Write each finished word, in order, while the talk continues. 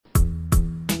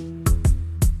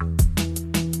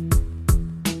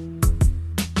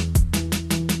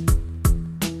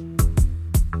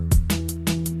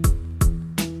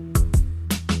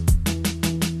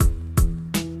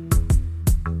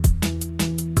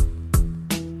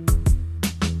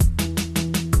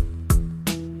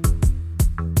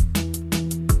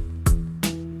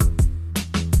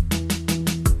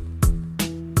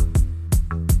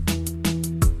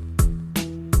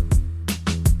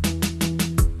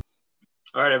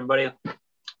All right, everybody.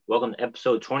 Welcome to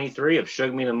episode 23 of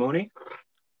Shug Me the Mooney.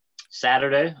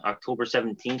 Saturday, October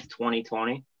 17th,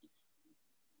 2020.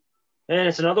 And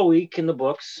it's another week in the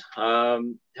books.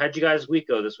 How'd you guys' week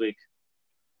go this week?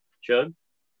 Shug?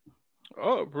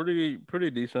 Oh, pretty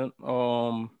decent.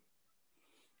 Been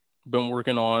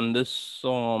working on this.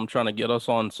 Trying to get us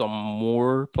on some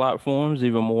more platforms,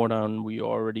 even more than we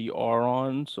already are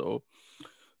on. So,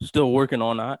 still working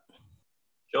on that.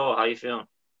 Joel, how you feeling?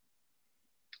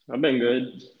 I've been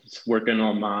good. Just working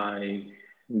on my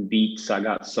beats. I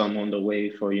got some on the way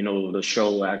for, the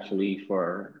show actually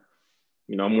for,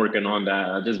 I'm working on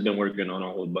that. I've just been working on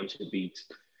a whole bunch of beats.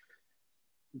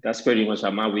 That's pretty much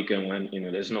how my weekend went.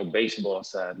 There's no baseball,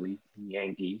 sadly.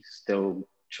 Yankees still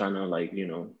trying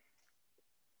to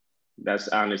that's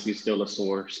honestly still a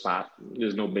sore spot.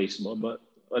 There's no baseball, but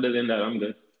other than that, I'm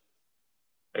good.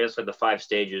 I guess like the five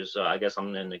stages. I guess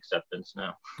I'm in acceptance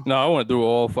now. No, I went through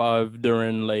all five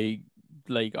during like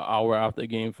an hour after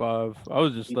game 5. I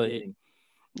was just like,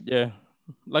 yeah,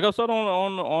 like I said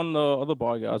on the other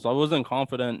podcast, I wasn't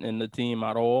confident in the team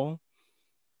at all.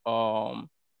 Um,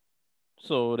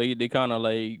 so they kind of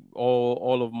like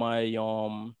all of my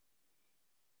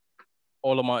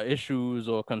issues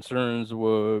or concerns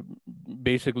were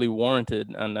basically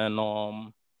warranted. And then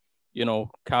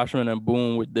Cashman and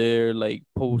Boone with their like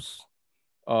post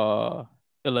uh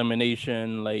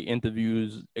elimination like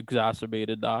interviews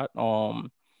exacerbated that.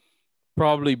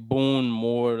 Probably Boone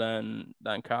more than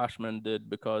Cashman did,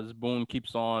 because Boone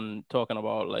keeps on talking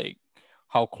about like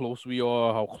how close we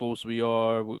are,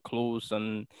 we're close.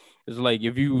 And it's like,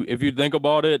 if you think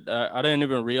about it, I didn't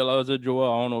even realize it,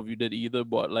 Joel. I don't know if you did either,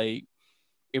 but like,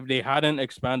 if they hadn't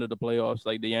expanded the playoffs,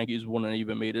 like the Yankees wouldn't have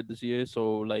even made it this year.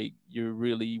 So like, you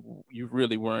really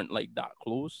weren't like that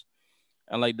close,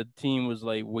 and like the team was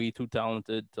like way too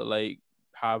talented to like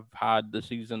have had the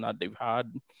season that they've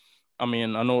had. I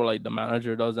mean, I know like the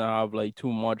manager doesn't have like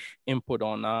too much input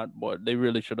on that, but they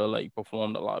really should have like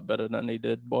performed a lot better than they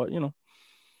did. But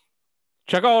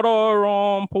check out our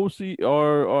our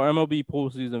MLB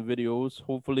postseason videos.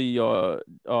 Hopefully,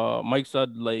 Mike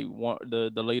said like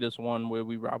the latest one where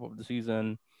we wrap up the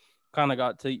season kind of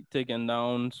got taken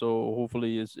down. So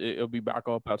hopefully it'll be back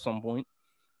up at some point.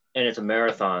 And it's a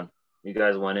marathon. You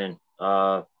guys went in.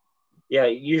 Yeah,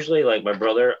 usually like my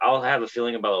brother, I'll have a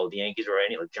feeling about the Yankees or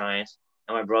any like Giants,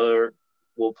 and my brother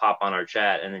will pop on our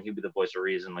chat, and then he'll be the voice of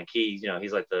reason. Like he's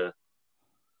like the,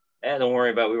 don't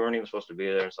worry about it, we weren't even supposed to be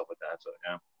there and stuff like that. So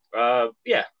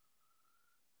yeah.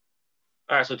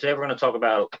 All right, so today we're going to talk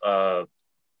about a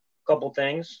couple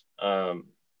things. I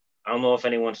don't know if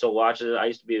anyone still watches it. I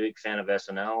used to be a big fan of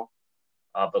SNL,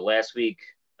 but last week,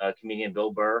 comedian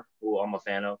Bill Burr, who I'm a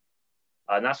fan of,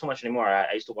 not so much anymore.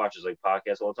 I used to watch his like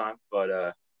podcast all the time,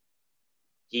 but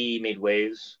he made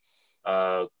waves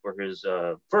for his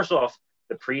first off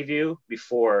the preview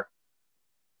before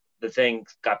the thing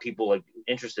got people like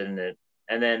interested in it,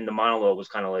 and then the monologue was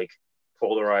kind of like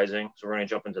polarizing. So we're gonna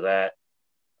jump into that,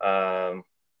 and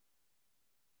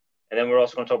then we're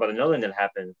also gonna talk about another thing that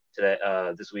happened today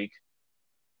this week.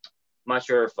 I'm not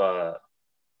sure if I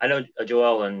know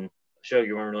Joel and Shug,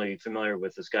 you weren't really familiar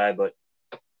with this guy, but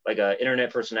like an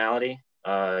internet personality.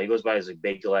 He goes by as like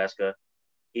Baked Alaska.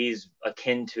 He's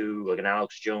akin to like an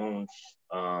Alex Jones,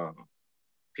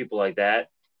 people like that.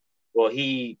 Well,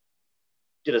 he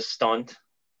did a stunt,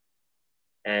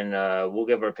 and we'll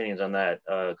give our opinions on that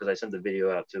because I sent the video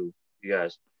out to you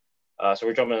guys. So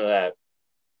we're jumping into that.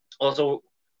 Also,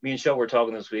 me and Show were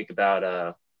talking this week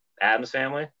about Addams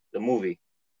Family, the movie,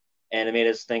 and it made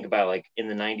us think about like in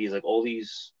the '90s, like all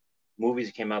these movies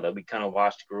that came out that we kind of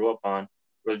watched, grew up on,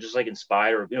 were just like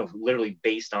inspired, or literally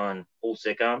based on old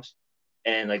sitcoms.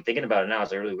 And like thinking about it now,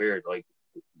 it's like really weird. Like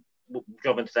we'll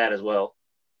jump into that as well.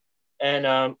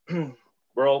 And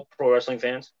we're all pro wrestling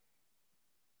fans.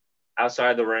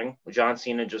 Outside the ring, John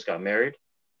Cena just got married,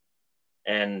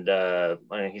 and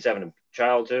he's having a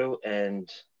child too. And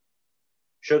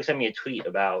Shug sent me a tweet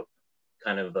about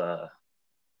kind of a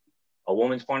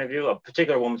woman's point of view, a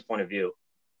particular woman's point of view,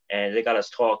 and they got us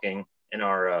talking in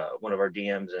our one of our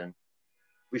DMs, and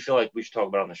we feel like we should talk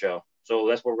about it on the show. So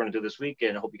that's what we're going to do this week,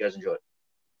 and I hope you guys enjoy it.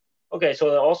 Okay,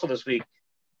 so also this week,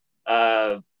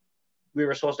 we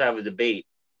were supposed to have a debate,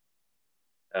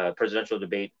 presidential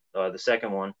debate, the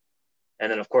second one,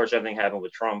 and then of course everything happened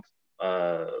with Trump,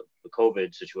 the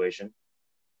COVID situation.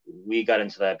 We got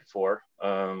into that before.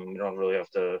 We don't really have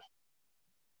to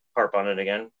harp on it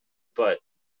again, but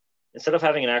instead of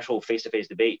having an actual face-to-face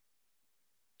debate,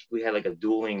 we had like a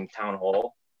dueling town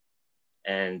hall,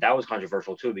 and that was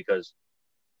controversial too because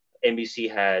NBC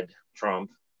had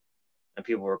Trump, and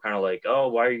people were kind of like, "Oh,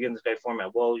 why are you giving this guy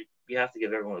format?" Well, you have to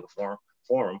give everyone like a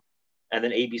forum. And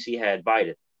then ABC had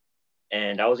Biden,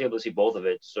 and I was able to see both of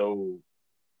it. So,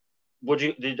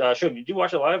 did you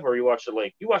watch it live, or you watched it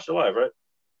live, right?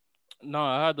 No,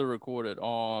 I had to record it.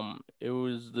 It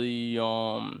was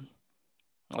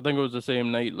I think it was the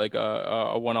same night. Like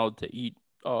I went out to eat.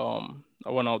 I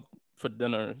went out for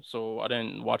dinner, so I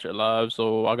didn't watch it live.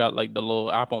 So I got like the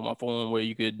little app on my phone where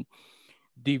you could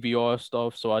DVR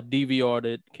stuff. So I DVR'd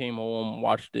it, came home,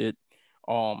 watched it.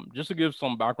 Just to give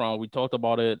some background, we talked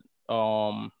about it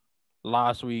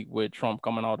last week with Trump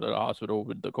coming out of the hospital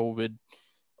with the COVID.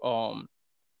 Um,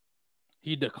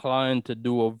 he declined to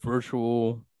do a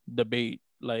virtual debate,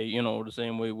 like the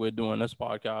same way we're doing this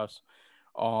podcast,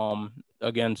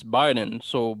 against Biden.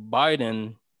 So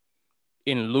Biden,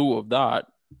 in lieu of that,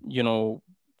 you know,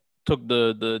 took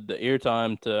the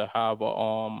airtime to have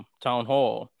a town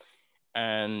hall,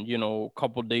 and a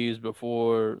couple days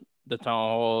before the town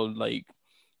hall, like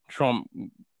Trump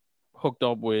hooked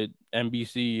up with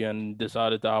NBC and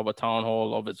decided to have a town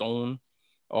hall of its own,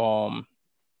 um,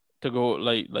 to go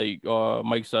like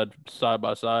Mike said, side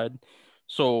by side.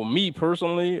 So me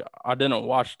personally, I didn't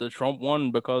watch the Trump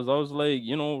one because I was like,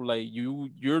 like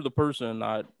you're the person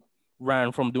that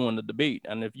ran from doing the debate,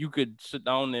 and if you could sit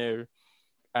down there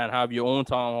and have your own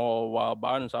town hall while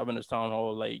Biden's having his town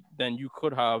hall, like then you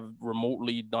could have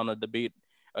remotely done a debate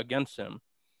against him.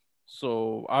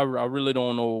 So I really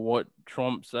don't know what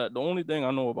Trump said. The only thing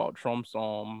I know about Trump's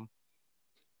town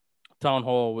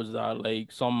hall was that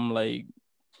like some like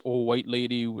old white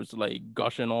lady was like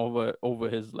gushing over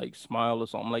his like smile or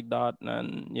something like that,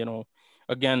 and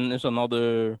again it's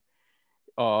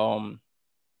um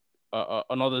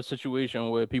another situation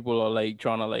where people are like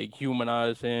trying to like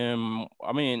humanize him.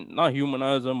 I mean, not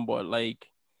humanize him, but like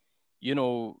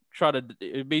try to,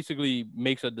 it basically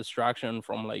makes a distraction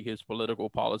from like his political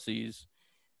policies.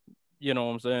 You know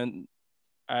what I'm saying?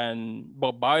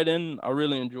 But Biden, I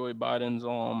really enjoyed Biden's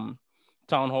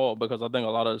town hall because I think a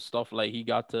lot of stuff like he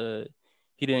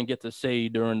didn't get to say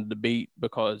during the debate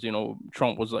because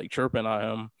Trump was like chirping at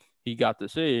him. He got to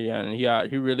say, and he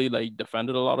really like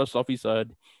defended a lot of stuff he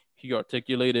said. He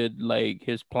articulated like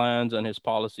his plans and his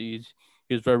policies.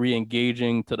 He was very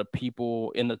engaging to the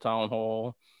people in the town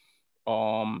hall.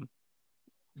 Um,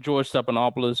 George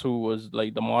Stephanopoulos, who was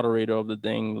like the moderator of the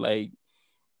thing, like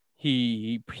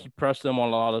he pressed him on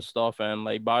a lot of stuff, and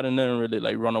like Biden didn't really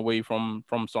like run away from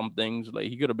some things. Like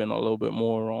he could have been a little bit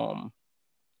more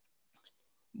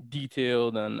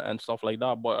detailed and stuff like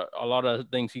that, but a lot of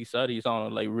things he said, he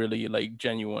sounded like really like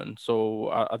genuine. So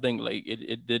I think like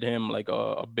it did him like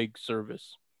a big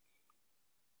service.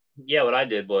 Yeah, what I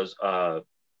did was I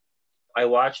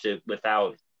watched it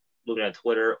without looking at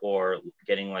Twitter or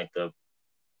getting like the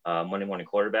Monday morning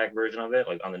quarterback version of it,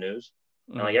 like on the news.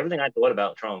 And like everything I thought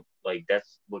about Trump, like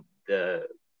that's what the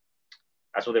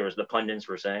the pundits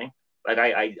were saying. Like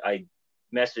I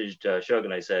messaged Shug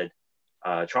and I said,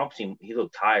 Trump he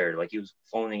looked tired, like he was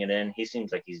phoning it in. He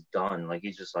seems like he's done. Like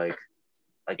he's just like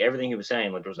everything he was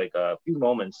saying. Like there was like a few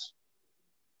moments,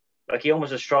 like he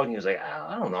almost just shrugged. And he was like,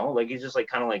 I don't know. Like he's just like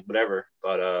kind of like whatever.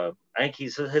 But I think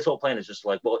his whole plan is just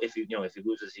like, well, if if he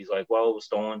loses, he's like, well, it was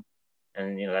stolen,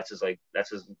 and that's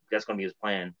gonna be his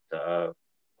plan to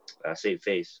save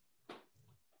face.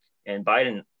 And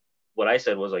Biden, what I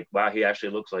said was like, wow, he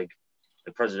actually looks like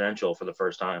the presidential for the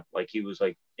first time. Like he was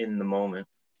like in the moment.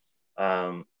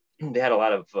 They had a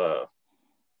lot of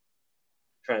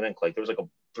trying to think, like there was like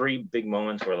three big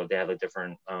moments where like, they had like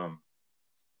different kind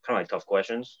of like tough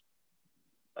questions.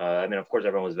 I mean, of course,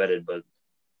 everyone was vetted, but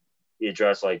he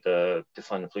addressed like the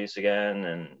defund the police again,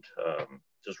 and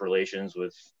just relations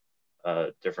with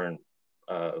different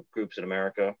groups in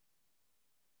America.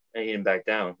 And he didn't back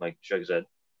down, like Shug said.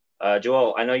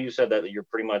 Joel, I know you said that you're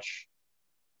pretty much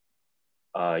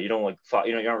you don't like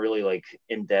you're not really like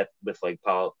in depth with like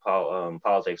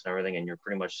politics and everything, and you're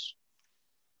pretty much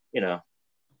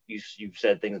you've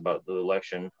said things about the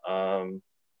election.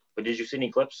 But did you see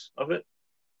any clips of it,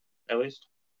 at least?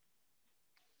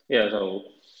 Yeah, so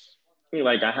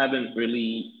like I haven't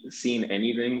really seen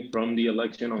anything from the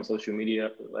election on social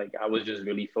media. Like I was just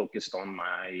really focused on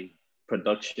my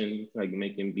production, like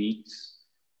making beats.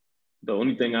 The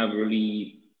only thing I've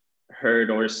really heard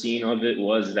or seen of it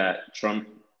was that Trump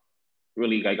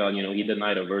really like he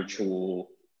denied a virtual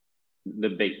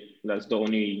debate. That's the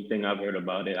only thing I've heard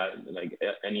about it. Like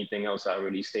anything else I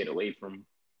really stayed away from.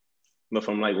 But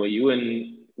from like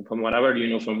from what I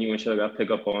heard, from you and Shug, I pick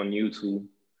up on YouTube.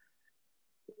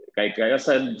 Like I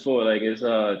said before, like it's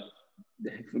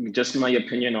just my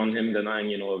opinion on him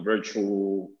denying, a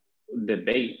virtual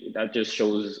debate. That just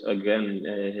shows again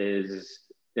his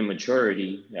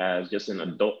immaturity as just an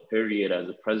adult. Period. As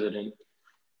a president,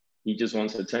 he just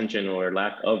wants attention or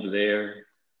lack of thereof.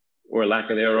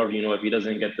 You know, if he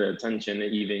doesn't get the attention,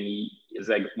 even he is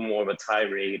like more of a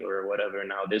tirade or whatever.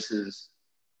 Now this is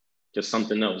just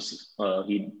something else.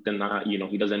 He did not, you know,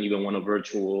 he doesn't even want a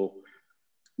virtual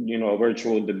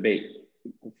debate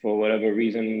for whatever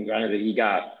reason. Granted, he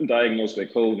got diagnosed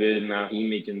with COVID. Now he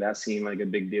making that seem like a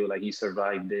big deal, like he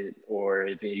survived it, or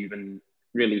if he even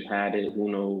really had it, who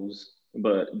knows?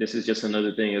 But this is just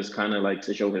another thing. It's kind of like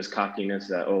to show his cockiness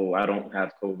that, oh, I don't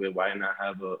have COVID. Why not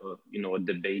have a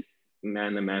debate,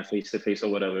 man to man, face to face, or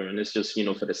whatever? And it's just,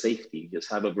 for the safety. Just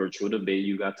have a virtual debate.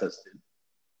 You got tested.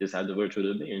 Just have the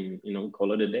virtual debate and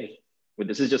call it a day. But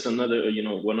this is just another,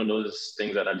 one of those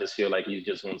things that I just feel like he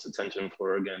just wants attention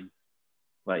for again,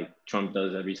 like Trump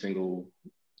does every single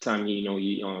time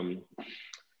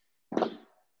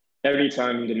every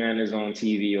time the man is on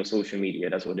TV or social media.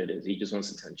 That's what it is. He just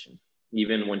wants attention,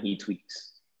 even when he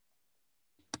tweets.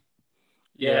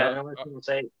 Yeah, I was going to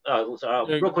say,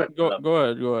 real quick. Go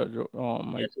ahead.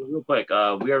 Yeah, so real quick,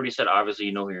 we already said, obviously,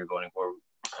 you know who you're going for.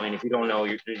 I mean, if you don't know,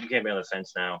 you can't be on the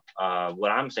fence now.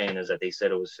 What I'm saying is that they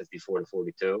said it was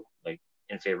 54-42, like,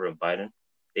 in favor of Biden.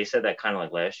 They said that kind of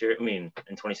like last year. I mean,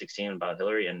 in 2016 about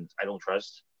Hillary, and I don't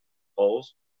trust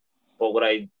polls. But what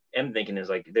I am thinking is,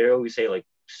 like, they always say, like,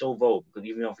 still vote, because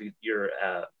even if you're,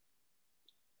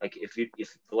 like, if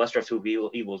the lesser of two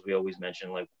evils, we always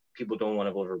mention, like, people don't want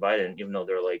to vote for Biden, even though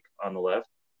they're, like, on the left.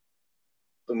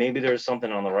 But maybe there's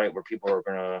something on the right where people are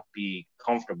going to be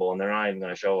comfortable and they're not even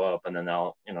going to show up. And then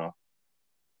they'll,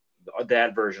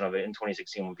 that version of it in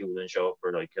 2016 when people didn't show up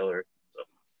for, like, Hillary. So,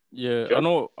 yeah,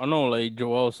 sure. I know, like,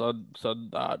 Joel said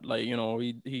that, like,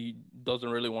 he doesn't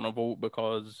really want to vote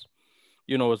because,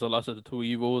 it's the lesser of the two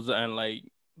evils. And, like,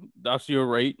 that's your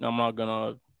right. I'm not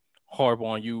going to harp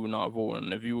on you not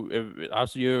voting. If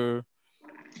that's your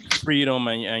freedom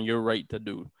and your right to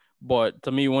do. But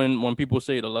to me, when people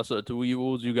say the lesser of two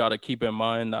evils, you got to keep in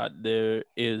mind that there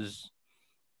is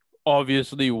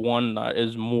obviously one that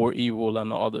is more evil than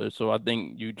the other. So I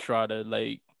think you try to,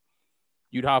 like,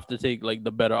 you'd have to take, like,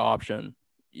 the better option,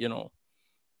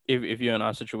 if you're in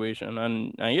that situation.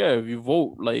 And yeah, if you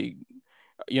vote, like,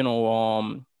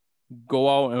 go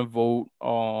out and vote.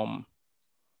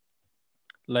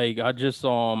 Like, I just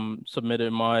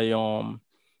submitted my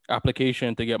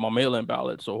application to get my mail-in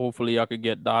ballot, so hopefully I could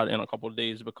get that in a couple of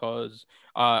days, because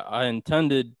I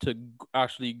intended to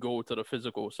actually go to the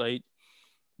physical site,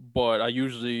 but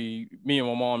me and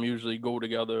my mom usually go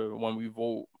together when we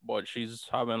vote, but she's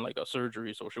having, like, a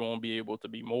surgery, so she won't be able to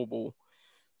be mobile.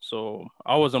 So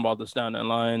I wasn't about to stand in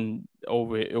line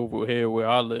over here where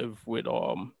I live with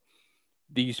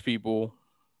these people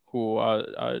who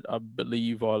I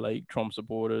believe are, like, Trump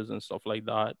supporters and stuff like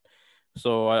that.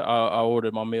 So I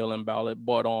ordered my mail-in ballot,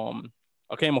 but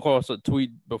I came across a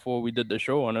tweet before we did the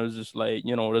show, and it was just like,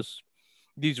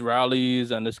 these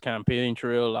rallies and this campaign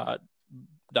trail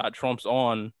that Trump's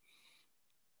on,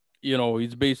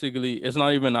 he's basically, it's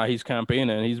not even that he's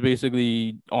campaigning, he's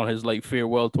basically on his, like,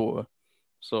 farewell tour.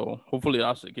 So hopefully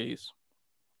that's the case.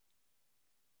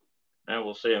 And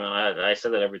we'll see, man. I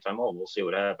said that every time. Oh, we'll see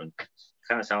what happens.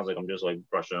 Kind of sounds like I'm just, like,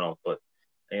 brushing it off, but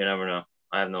you never know.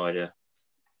 I have no idea.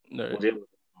 No. We'll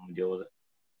deal with it.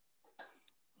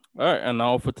 All right, and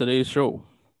now for today's show.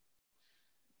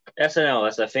 SNL,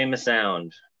 that's a famous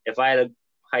sound. If I had a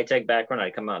high-tech background,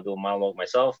 I'd come out and do a monologue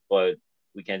myself, but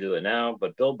we can't do it now.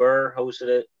 But Bill Burr hosted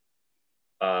it.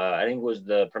 I think it was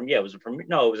the premiere. It was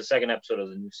the second episode of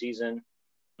the new season.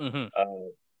 Mm-hmm.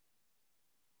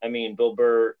 I mean, Bill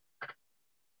Burr,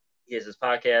 he has his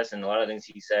podcast, and a lot of things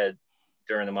he said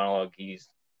during the monologue, he's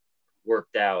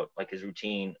worked out, like, his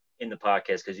routine in the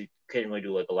podcast, because he couldn't really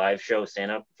do, like, a live show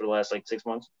stand-up for the last, like, 6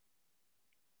 months.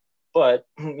 But,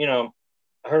 I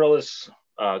heard all this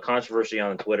controversy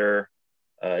on Twitter.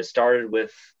 It started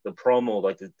with the promo,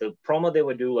 like the promo they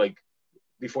would do, like,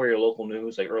 before your local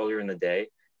news, like, earlier in the day.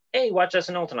 Hey, watch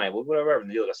SNL tonight, whatever, and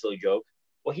they do, like, a silly joke.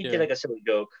 Well, he did, like, a silly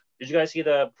joke. Did you guys see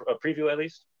the preview at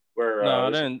least? Where no,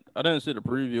 I didn't see the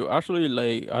preview. Actually,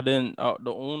 like, I didn't.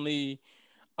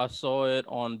 I saw it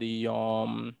on the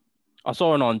I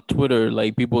saw it on Twitter,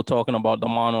 like, people talking about the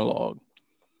monologue,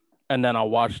 and then I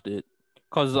watched it,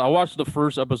 because I watched the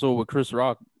first episode with Chris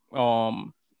Rock,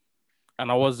 and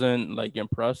I wasn't, like,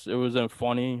 impressed. It wasn't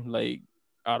funny, like,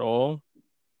 at all.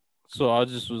 So I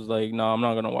just was like, no, I'm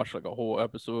not gonna watch, like, a whole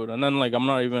episode. And then, like, I'm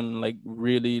not even, like,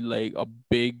 really, like, a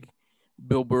big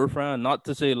Bill Burr fan. Not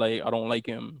to say, like, I don't like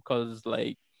him, because,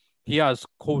 like, he has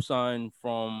co-signed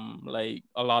from, like,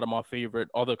 a lot of my favorite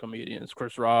other comedians,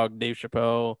 Chris Rock, Dave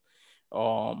Chappelle,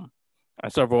 and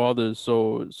several others.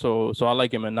 So I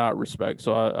like him in that respect.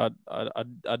 So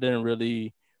I didn't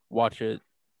really watch it.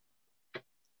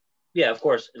 Yeah, of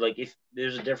course. Like if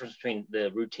there's a difference between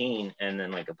the routine and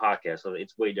then like a podcast, so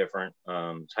it's way different.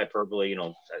 It's hyperbole,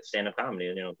 stand up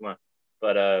comedy, come on.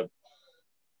 But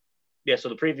yeah. So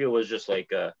the preview was just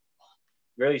like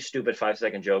really stupid 5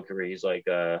 second joke where he's like,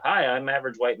 "Hi, I'm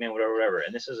average white man, whatever,"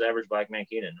 and this is average black man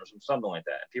Keenan or something like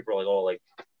that. People are like, "Oh, like."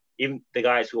 Even the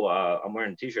guys who I'm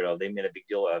wearing a T-shirt of, they made a big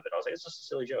deal out of it. I was like, it's just a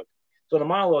silly joke. So in the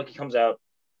monologue, he comes out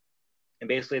and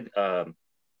basically,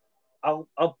 I'll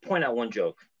point out one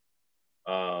joke.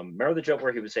 Remember the joke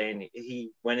where he was saying he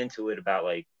went into it about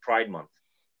like Pride Month.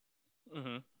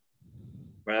 Mm-hmm.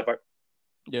 Remember that part?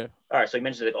 Yeah. All right. So he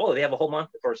mentioned like, oh, they have a whole month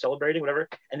for celebrating, whatever.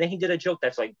 And then he did a joke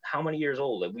that's like how many years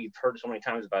old? Like we've heard so many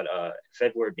times about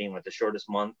February being like the shortest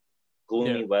month,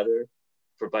 gloomy weather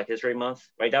for Black History Month,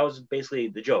 right? That was basically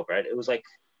the joke, right? It was like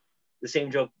the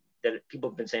same joke that people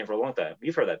have been saying for a long time.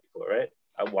 You've heard that before, right?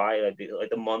 Why like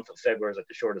the month of February is like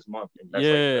the shortest month. And that's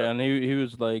yeah, and he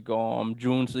was like,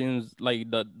 June seems like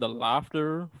the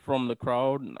laughter from the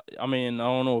crowd. I mean, I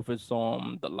don't know if it's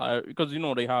the live because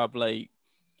they have like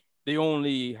they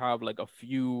only have like a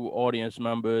few audience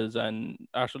members, and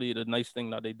actually the nice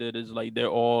thing that they did is like they're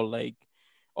all like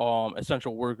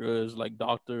essential workers like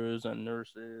doctors and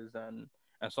nurses and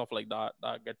stuff like that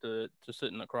that get to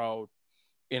sit in the crowd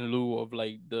in lieu of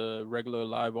like the regular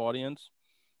live audience.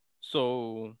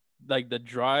 So like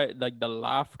the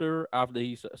laughter after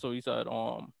he said, so he said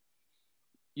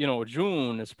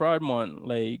June is Pride Month.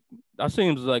 Like that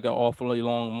seems like an awfully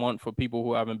long month for people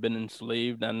who haven't been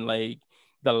enslaved, and like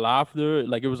the laughter,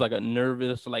 like it was like a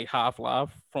nervous like half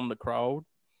laugh from the crowd.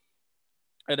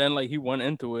 And then like he went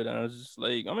into it, and I was just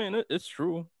like, I mean, it's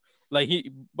true. Like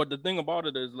but the thing about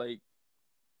it is like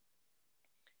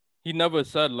he never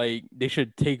said like they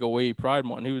should take away Pride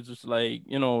Month. He was just like,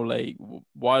 like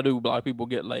why do black people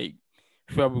get like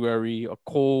February, a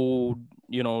cold,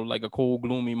 like a cold,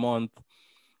 gloomy month?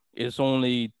 It's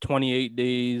only 28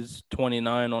 days,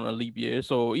 29 on a leap year.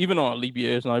 So even on a leap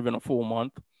year, it's not even a full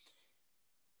month.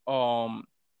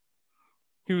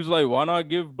 He was like, why not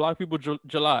give black people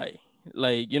July?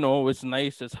 Like, it's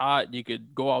nice, it's hot. You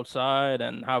could go outside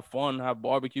and have fun, have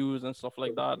barbecues and stuff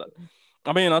like that.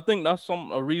 I mean, I think that's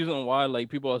a reason why like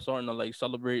people are starting to like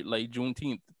celebrate like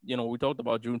Juneteenth. We talked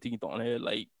about Juneteenth on here,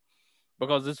 like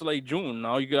because it's like June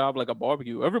now. You could have like a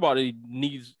barbecue. Everybody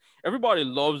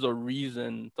loves a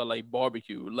reason to like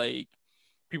barbecue. Like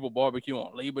people barbecue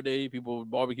on Labor Day, people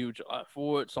barbecue July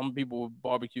 4th, some people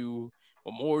barbecue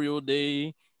Memorial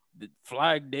Day, the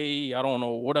Flag Day. I don't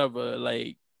know, whatever.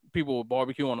 Like people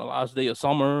barbecue on the last day of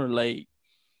summer. Like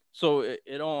so it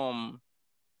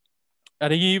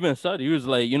and he even said he was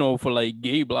like, for like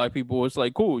gay black people, it's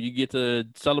like cool. You get to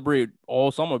celebrate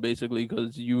all summer basically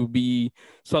because you be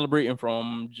celebrating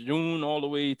from June all the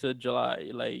way to July.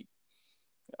 Like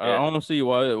I don't see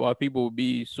why people would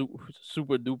be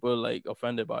super duper like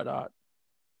offended by that.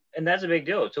 And that's a big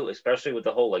deal too, especially with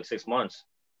the whole like 6 months.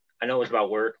 I know it's about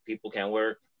work. People can't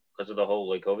work because of the whole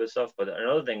like COVID stuff. But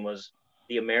another thing was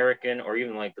the American or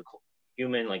even like the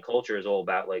human like culture is all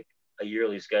about like a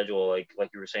yearly schedule. Like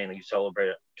you were saying, like you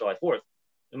celebrate July 4th,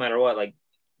 no matter what. Like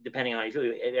depending on how you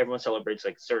feel, everyone celebrates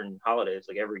like certain holidays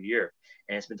like every year,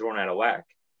 and it's been thrown out of whack.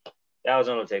 That was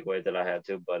another takeaway that I had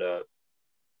too. But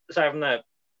aside from that,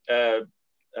 I'm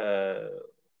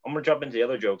gonna jump into the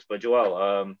other jokes. But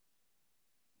Joel,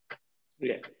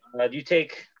 yeah, do you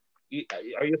take?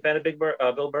 Are you a fan of Big Bird?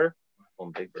 Bill Burr? Oh,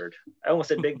 Big Bird. I almost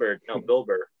said Big Bird. No, Bill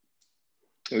Burr.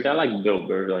 I like Bill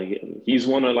Burr. Like he's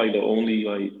one of like the only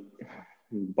like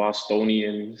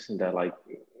Bostonians that like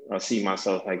I see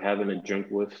myself like having a drink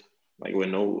with, like with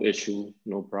no issue,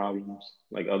 no problems.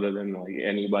 Like other than like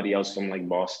anybody else from like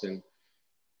Boston.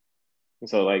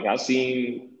 So like I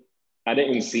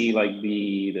didn't see like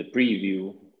the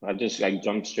preview. I just like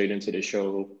jumped straight into the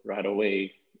show right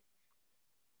away.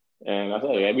 And I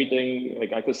thought like, everything,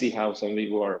 like I could see how some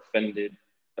people are offended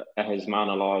at his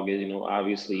monologue.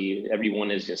 Obviously everyone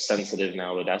is just sensitive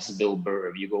now, but that's Bill Burr.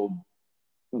 If you go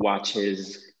watch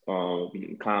his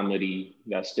comedy,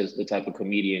 that's just the type of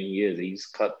comedian he is. He's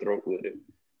cutthroat with it.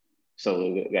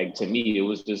 So like to me, it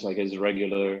was just like his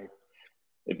regular,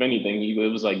 if anything,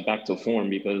 it was like back to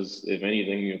form because if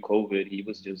anything, in COVID, he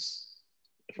was just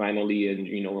finally,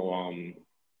 and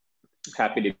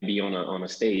happy to be on a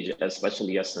stage,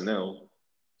 especially SNL.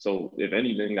 So if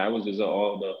anything, I was just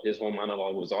his whole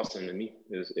monologue was awesome to me.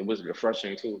 It was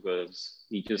refreshing too because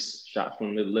he just shot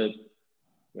from the lip,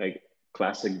 like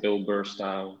classic Bill Burr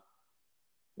style.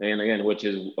 And again, which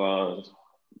is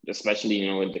especially, you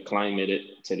know, with the climate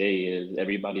today is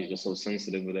everybody's just so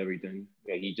sensitive with everything.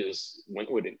 Yeah, he just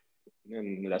went with it,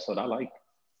 and that's what I like.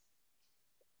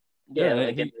 Yeah, Yeah,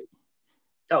 like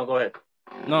oh, go ahead.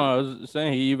 no, I was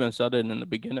saying he even said it in the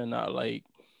beginning that like,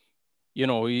 you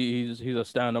know, he's a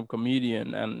stand-up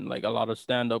comedian, and like a lot of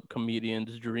stand-up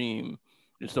comedians dream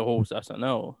is to host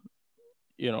SNL.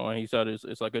 You know, and he said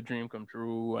it's like a dream come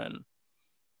true, and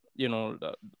you know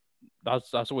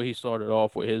that's where he started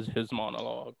off with his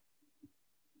monologue.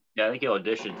 Yeah, I think he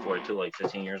auditioned for it too, like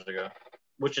 15 years ago,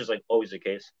 which is like always the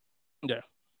case. Yeah.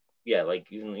 Yeah, like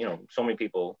you know, so many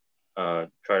people tried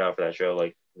out for that show.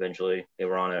 Like eventually, they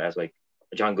were on it as like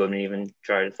John Goodman even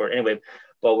tried it for it. Anyway,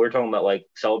 but we're talking about like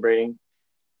celebrating.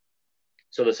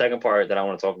 So the second part that I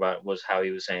want to talk about was how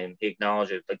he was saying he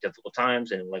acknowledged it, like difficult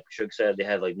times, and like Suge said, they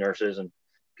had like nurses and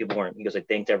people weren't. He goes like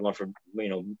thanked everyone for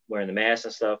wearing the mask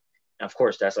and stuff. And of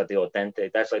course, that's like the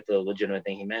authentic, that's like the legitimate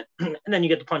thing he meant. And then you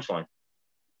get the punchline.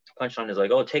 Punchline is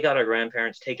like, oh, take out our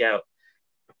grandparents, take out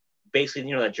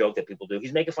basically, that joke that people do.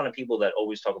 He's making fun of people that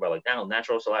always talk about like now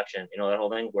natural selection, that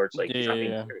whole thing where it's like he's not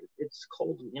being Yeah. serious. It's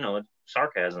cold, it's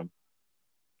sarcasm.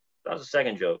 That was a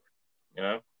second joke,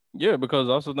 Yeah, because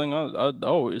that's the thing I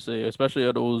always say, especially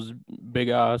at those big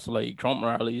ass like Trump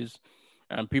rallies,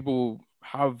 and people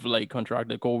have like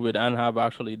contracted COVID and have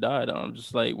actually died. And I'm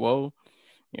just like, well,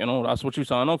 that's what you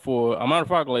sign up for. A matter of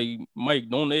fact, like Mike,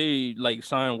 don't they like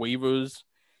sign waivers,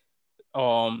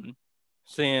 um,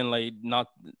 saying like not,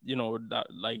 that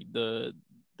like the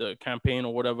campaign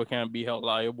or whatever can't be held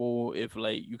liable if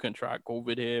like you contract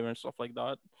COVID here and stuff like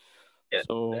that. Yeah.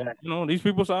 So these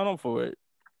people sign up for it.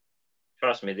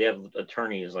 Trust me, they have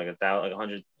attorneys like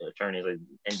 100 attorneys, like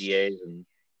NDAs, and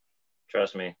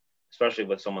trust me, especially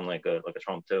with someone like a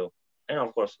Trump too, and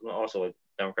of course also like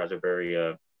Democrats are very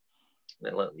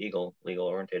legal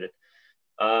orientated.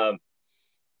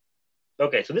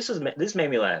 Okay, so this made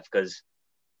me laugh because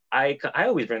I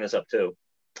always bring this up too.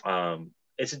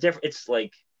 It's a different. It's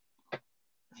like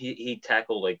he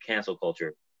tackled like cancel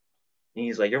culture. And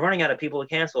he's like, you're running out of people to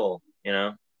cancel,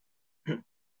 And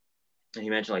he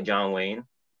mentioned like John Wayne.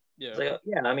 Yeah. It's like,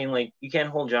 yeah, I mean, like you can't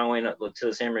hold John Wayne up to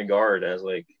the same regard as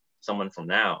like someone from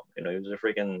now. He was a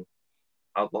freaking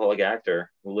alcoholic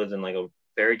actor who lived in like a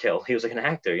fairy tale. He was like an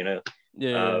actor,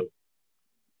 Yeah.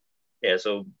 Yeah.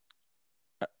 So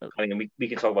I mean, we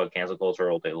can talk about cancel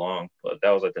culture all day long, but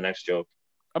that was like the next joke.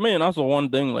 I mean, that's the one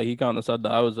thing like he kind of said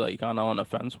that I was like kind of on the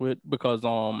fence with because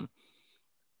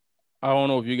I don't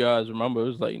know if you guys remember, it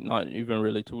was like not even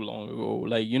really too long ago.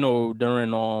 Like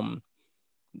during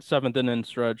seventh inning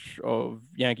stretch of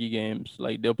Yankee games,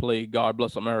 like they'll play God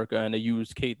Bless America and they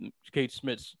use Kate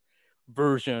Smith's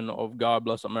version of God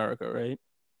Bless America, right?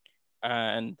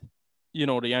 And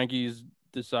the Yankees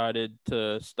decided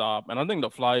to stop, and I think the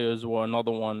Flyers were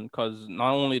another one because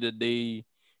not only did they,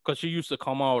 because she used to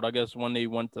come out, I guess when they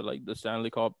went to like the Stanley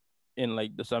Cup in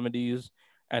like the 70s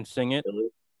and sing it,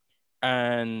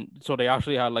 and so they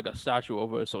actually had like a statue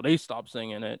of her, so they stopped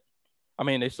singing it. I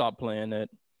mean, they stopped playing it,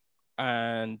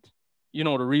 and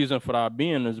the reason for that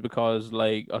being is because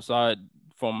like aside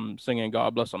from singing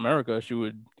God Bless America, she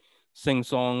would sing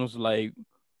songs like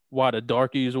Why the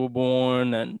Darkies Were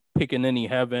Born and Pickaninny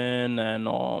Heaven and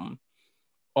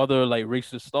other like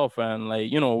racist stuff. And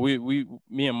like we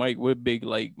me and Mike, we're big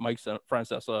like Mike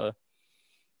Francesa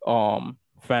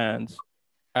fans,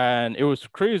 and it was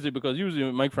crazy because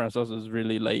usually Mike Francesa is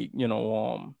really like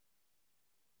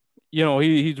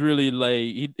he's really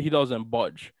like he doesn't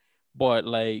budge, but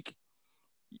like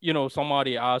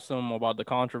somebody asked him about the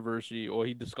controversy or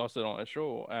he discussed it on a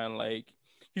show, and like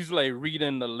he's like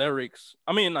reading the lyrics.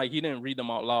 I mean, like he didn't read them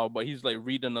out loud, but he's like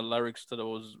reading the lyrics to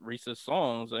those racist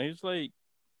songs, and he's like,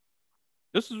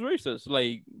 this is racist.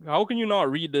 Like, how can you not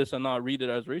read this and not read it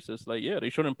as racist? Like, yeah, they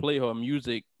shouldn't play her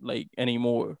music like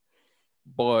anymore.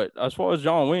 But as far as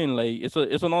John Wayne, like it's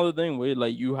another thing where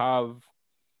like you have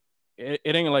it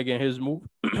ain't like in his movie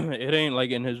it ain't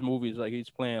like in his movies like he's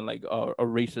playing like a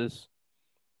racist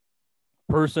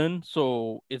person,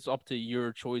 so it's up to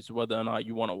your choice whether or not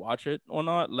you want to watch it or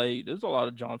not. Like there's a lot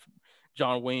of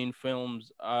John Wayne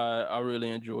films I really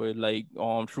enjoyed, like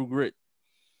True Grit,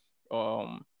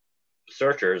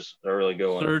 Searchers are really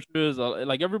good one. Searchers,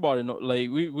 like everybody know, like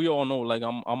we all know, like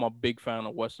I'm a big fan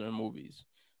of Western movies.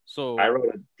 So I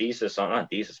wrote a thesis on, not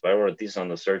thesis, but I wrote a thesis on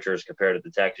the Searchers compared to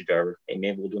the Taxi Driver. Hey,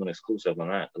 maybe we'll do an exclusive on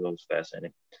that because it was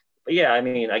fascinating. But yeah, I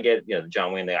mean, I get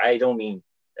John Wayne thing. I don't mean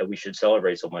that we should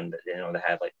celebrate someone that that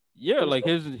had like like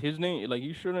his name, like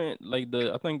you shouldn't like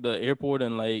I think the airport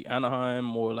in like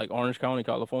Anaheim or like Orange County,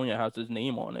 California has his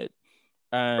name on it,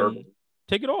 and Urban.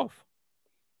 take it off.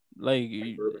 Like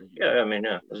yeah, I mean,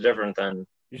 yeah, it's different than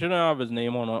You shouldn't have his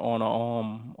name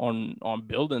on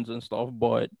buildings and stuff,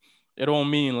 but it don't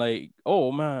mean like,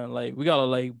 oh man, like we gotta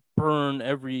like burn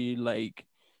every like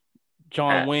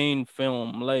John Wayne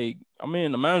film. Like, I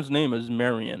mean, the man's name is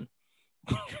Marion.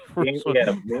 Marion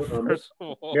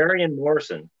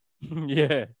Morrison.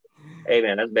 Yeah. Hey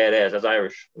man, that's badass. That's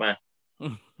Irish, man.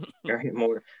 Marion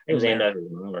Morrison. He was named after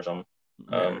his mom or something.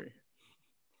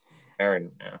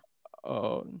 Marion. Yeah.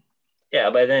 Yeah,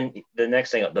 but then the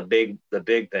next thing, the big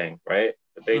thing, right?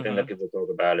 The big thing that people talk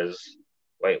about is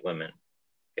white women.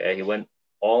 Okay, he went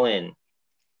all in,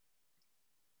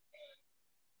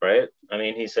 right? I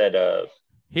mean, he said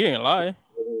he ain't lie.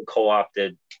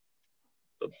 Co-opted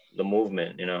the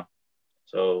movement, you know.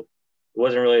 So it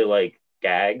wasn't really like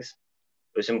gags.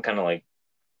 It was him kind of like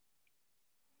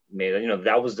made, you know,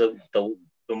 that was the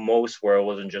most where it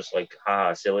wasn't just like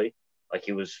haha silly. Like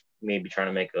he was maybe trying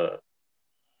to make a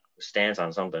stance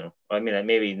on something. I mean,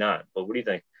 maybe not, but what do you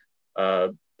think?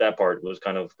 That part was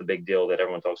kind of the big deal that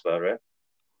everyone talks about, right?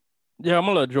 Yeah, I'm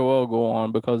gonna let Joel go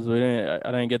on because I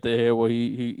didn't get to hear what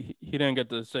he didn't get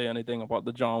to say anything about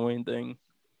the John Wayne thing.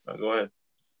 Go ahead.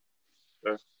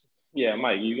 Sure. Yeah,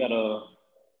 Mike, you're gonna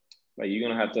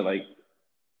have to like,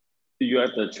 you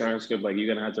have the transcript, like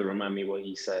you're gonna have to remind me what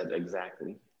he said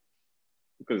exactly.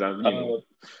 Because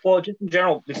well, just in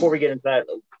general, before we get into that,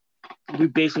 we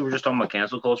basically were just talking about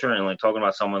cancel culture and like talking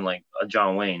about someone like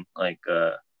John Wayne, like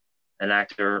an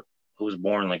actor who was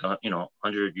born like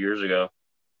 100 years ago.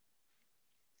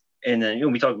 And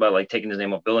then we talked about like taking his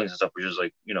name off buildings and stuff, which is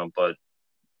like, but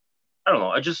I don't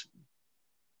know.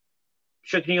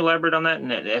 Can you elaborate on that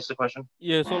and ask the question?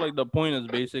 Yeah, so like the point is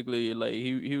basically like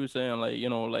he was saying like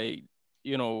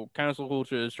cancel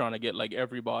culture is trying to get like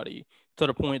everybody to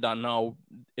the point that now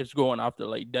it's going after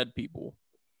like dead people.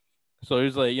 So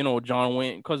he's like, John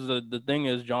Wayne, because the thing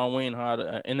is, John Wayne had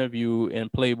an interview in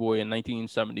Playboy in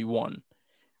 1971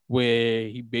 where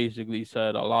he basically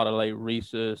said a lot of like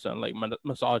racist and like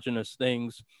misogynist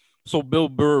things. So Bill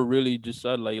Burr really just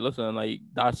said like, listen, like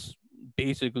that's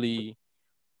basically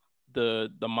the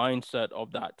mindset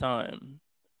of that time.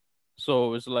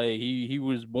 So it's like he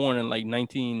was born in like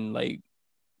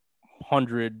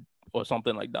 1900 or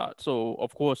something like that. So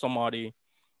of course somebody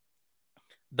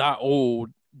that old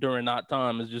during that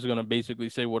time is just gonna basically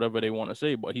say whatever they want to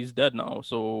say, but he's dead now,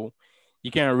 so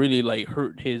you can't really like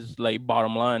hurt his like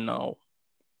bottom line now.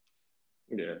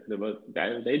 Yeah, but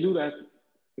they do that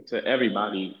to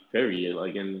everybody, period.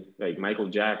 Like in like Michael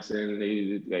Jackson,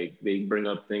 they bring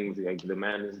up things like the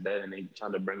man is dead, and they try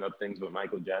to bring up things with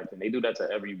Michael Jackson. They do that to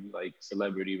every like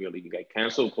celebrity, really. Like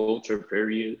cancel culture,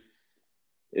 period,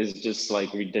 is just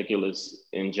like ridiculous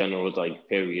in general, like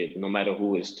period. No matter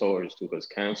who it's towards to, because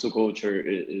cancel culture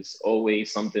is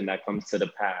always something that comes to the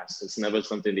past. It's never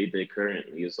something they did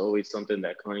currently. It's always something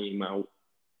that came out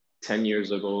 10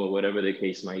 years ago or whatever the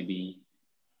case might be,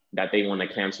 that they want to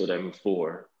cancel them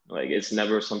for. Like it's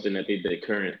never something that they did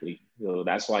currently. So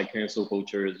that's why cancel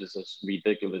culture is just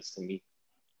ridiculous to me.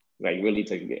 Like really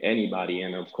to anybody.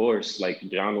 And of course, like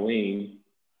John Wayne,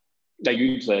 like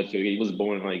you said, he was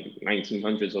born like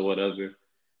 1900s or whatever.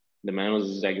 The man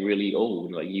was like really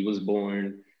old. Like he was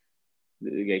born,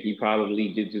 like he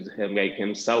probably did to him like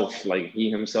himself. Like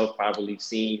he himself probably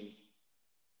seen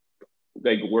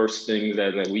like worse things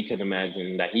that we can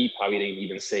imagine that he probably didn't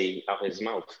even say out his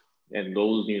mouth. And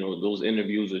those, those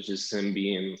interviews are just him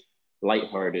being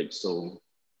lighthearted. So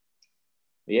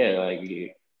yeah,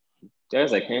 like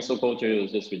that's like cancel culture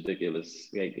is just ridiculous,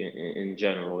 like in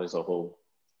general as a whole.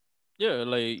 Yeah,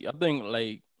 like I think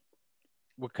like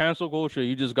with cancel culture,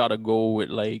 you just gotta go with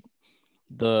like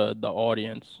the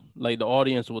audience. Like the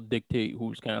audience will dictate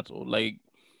who's canceled. Like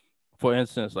for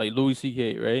instance, like Louis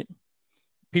C.K., right?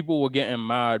 People were getting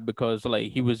mad because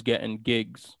like he was getting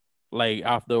gigs like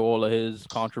after all of his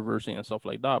controversy and stuff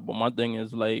like that. But my thing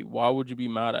is like, why would you be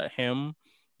mad at him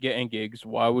getting gigs?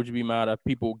 Why would you be mad at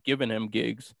people giving him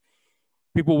gigs?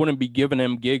 People wouldn't be giving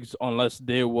him gigs unless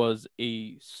there was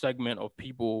a segment of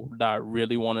people that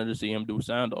really wanted to see him do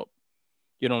stand up.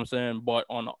 You know what I'm saying? But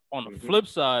on the flip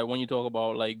side, when you talk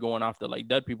about like going after like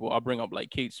dead people, I bring up like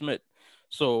Kate Smith.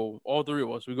 So all three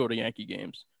of us, we go to Yankee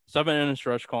games. 7 inning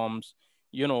stretch comes.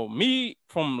 Me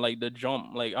from like the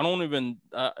jump, like I don't even,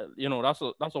 that's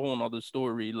a whole nother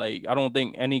story. Like I don't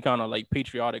think any kind of like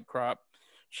patriotic crap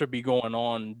should be going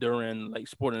on during like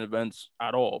sporting events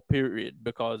at all, period,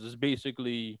 because it's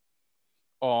basically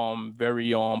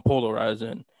very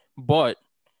polarizing. But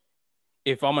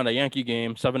if I'm at a Yankee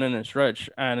game, 7 inning stretch,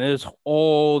 and there's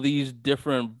all these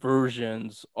different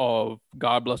versions of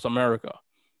God Bless America.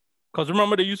 Because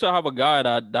remember, they used to have a guy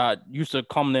that used to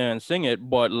come there and sing it,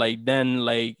 but like then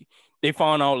like they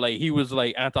found out like he was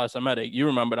like anti-Semitic. You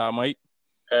remember that, Mike?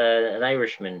 An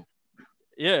Irishman.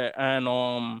 Yeah, and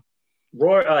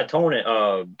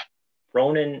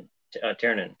Ronan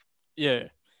Tiernan. yeah,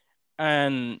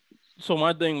 and so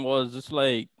my thing was, it's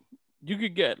like you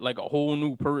could get like a whole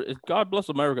new God Bless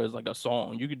America is like a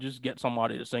song. You could just get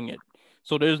somebody to sing it.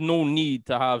 So there's no need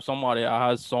to have somebody that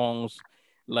has songs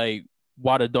like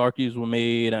Why the Darkies Were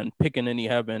Made and Picking Any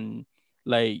Heaven.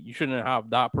 Like you shouldn't have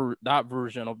that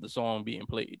version of the song being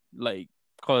played. Like,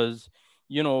 cause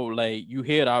like you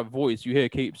hear that voice, you hear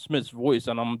Kate Smith's voice,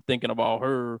 and I'm thinking about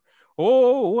her.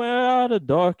 Oh, where the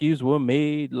darkies were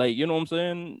made. Like, you know what I'm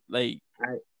saying? Like,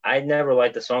 I never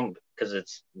liked the song because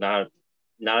it's not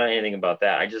anything about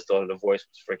that. I just thought the voice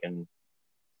was freaking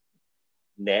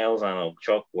nails on a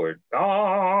chalkboard.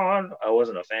 God, I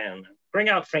wasn't a fan. Bring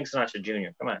out Frank Sinatra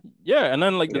Jr. Come on. Yeah, and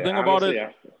then like the thing about it.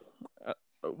 Yeah.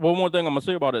 One more thing I'm gonna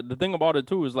say about it. The thing about it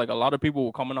too is like a lot of people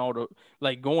were coming out of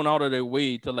like going out of their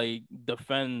way to like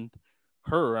defend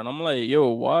her, and I'm like, yo,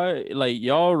 why? Like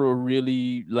y'all are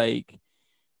really like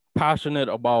passionate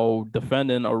about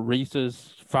defending a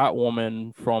racist fat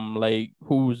woman from like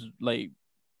whose like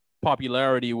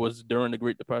popularity was during the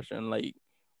Great Depression. Like,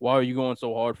 why are you going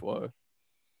so hard for her?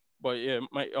 But yeah,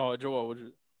 Joel, would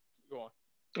you go on?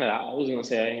 Yeah, I was gonna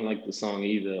say I didn't like the song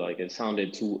either. Like it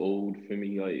sounded too old for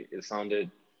me. Like it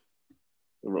sounded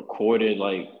recorded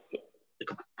like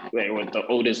with the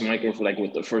oldest microphone, like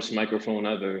with the first microphone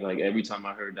ever. Like every time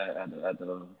I heard that at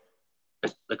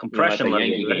the compression at the level,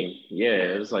 Yankee right? game, yeah,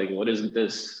 it's like what is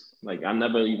this? Like I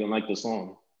never even liked the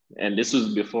song, and this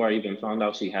was before I even found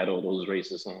out she had all those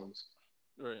racist songs.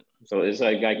 Right. So it's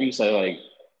like you said, like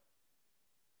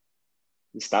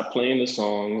stop playing the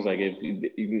songs. Like if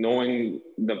knowing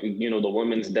the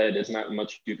woman's dead, there's not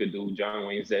much you could do. John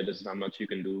Wayne's dead, there's not much you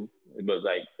can do. But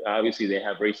like obviously they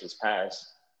have racist past.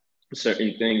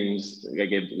 Certain things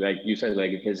like like you said,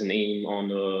 like his name on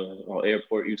the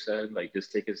airport. You said like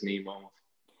just take his name off.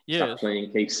 Yeah. Stop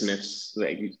playing Kate Smith's.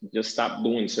 Like just stop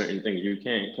doing certain things. You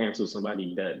can't cancel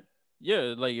somebody dead.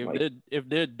 Yeah, like if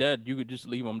they're dead, you could just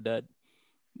leave them dead.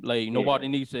 Like nobody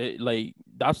needs to like.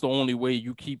 That's the only way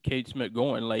you keep Kate Smith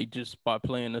going. Like just by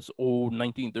playing this old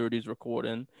 1930s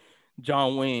recording.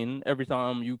 John Wayne. Every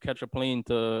time you catch a plane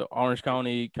to Orange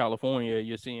County, California,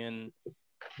 you're seeing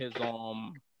his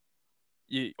I'm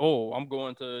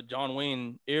going to John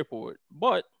Wayne Airport.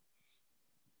 But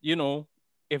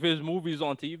if his movie's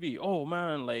on TV, oh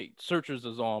man, like Searchers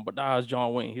is on, but that has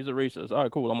John Wayne. He's a racist. All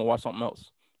right, cool. I'm gonna watch something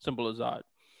else. Simple as that.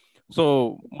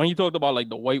 So when you talked about like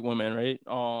the white women, right?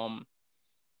 Oh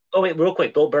wait, real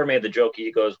quick. Bill Burr made the joke.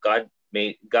 He goes, God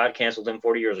canceled him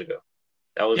 40 years ago.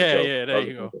 That was a joke. Yeah, there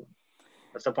you go.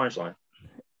 That's the punchline.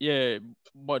 Yeah,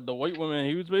 but the white woman,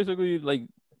 he was basically like,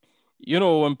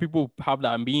 when people have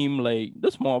that meme, like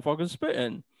this motherfucker's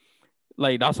spitting.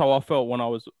 Like that's how I felt when I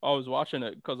was watching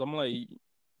it, because I'm like,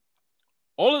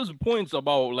 all his points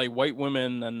about like white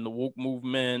women and the woke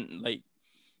movement, like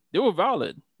they were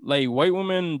valid. Like white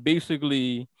women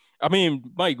basically, I mean,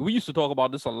 Mike, we used to talk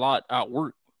about this a lot at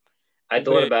work. I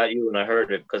thought about you when I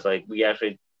heard it, because like we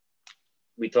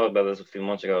talked about this a few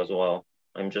months ago as well.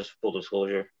 I'm just full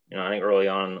disclosure, I think early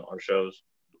on in our shows.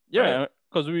 Yeah,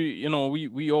 because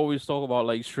we always talk about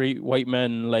like straight white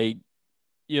men, like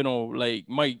like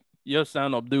Mike, you're a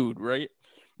stand-up dude, right?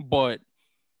 But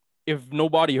if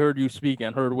nobody heard you speak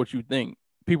and heard what you think,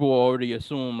 people already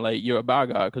assume like you're a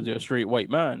bad guy because you're a straight white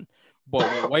man.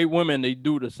 But white women, they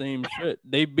do the same shit.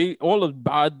 They be all the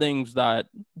bad things that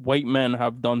white men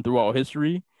have done throughout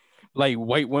history, like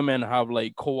white women have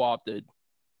like co-opted,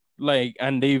 like,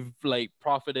 and they've like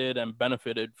profited and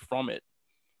benefited from it.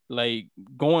 Like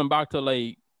going back to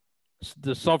like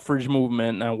the suffrage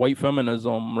movement and white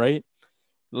feminism, right?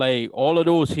 Like all of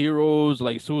those heroes,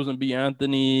 like Susan B.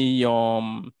 Anthony, I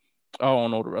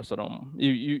don't know the rest of them.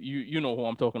 You know who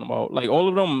I'm talking about. Like all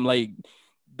of them, like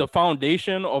the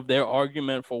foundation of their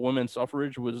argument for women's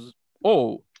suffrage was,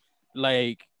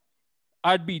 like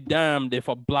I'd be damned if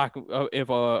a black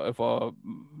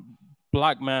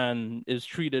man is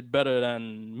treated better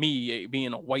than me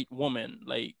being a white woman.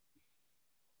 Like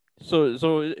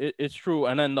so it's true.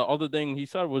 And then the other thing he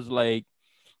said was like,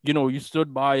 you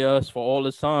stood by us for all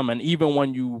this time, and even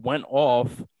when you went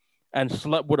off and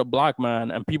slept with a black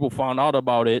man and people found out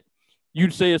about it,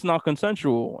 you'd say it's not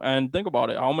consensual. And think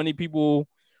about it. How many people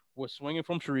were swinging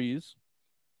from trees?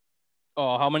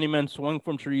 How many men swung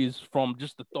from trees from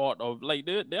just the thought of, like,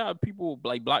 there are people,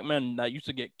 like black men, that used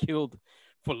to get killed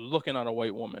for looking at a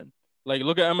white woman. Like,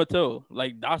 look at Emmett Till.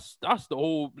 Like, that's the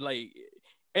whole, like,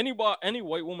 any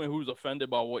white woman who's offended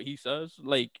by what he says,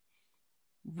 like,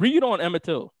 read on Emmett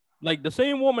Till. Like the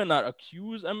same woman that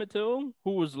accused Emmett Till,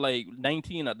 who was like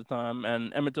 19 at the time,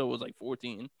 and Emmett Till was like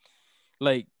 14.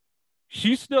 Like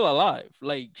she's still alive.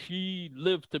 Like she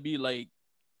lived to be like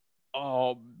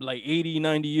 80,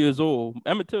 90 years old.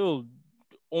 Emmett Till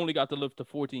only got to live to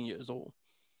 14 years old.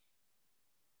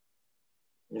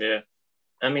 Yeah.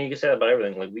 I mean, you can say that about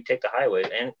everything. Like, we take the highway,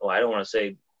 and I don't want to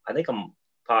say, I think I'm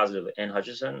positive, Anne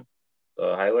Hutchinson,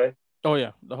 the highway. Oh,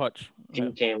 yeah, the Hutch. She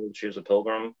was a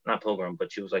pilgrim, not pilgrim,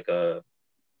 but she was like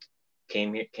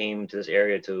came to this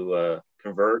area to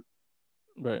convert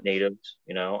natives,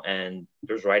 and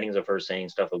there's writings of her saying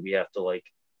stuff that we have to, like,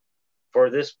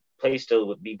 for this place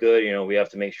to be good, we have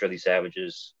to make sure these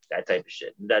savages, that type of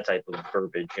shit, that type of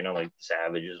verbiage, like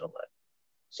savages and all that.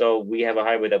 So we have a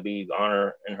highway that we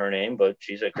honor in her name, but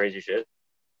she said crazy shit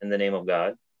in the name of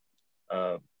God.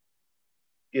 That's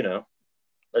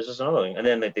just another thing. And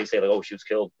then they say, like, oh, she was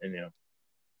killed, and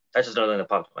that's just another thing that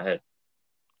pops in my head.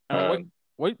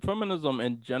 White feminism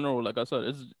in general, like I said,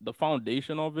 is the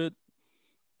foundation of it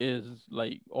is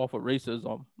like off of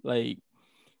racism. Like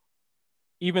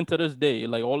even to this day,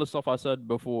 like all the stuff I said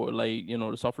before, like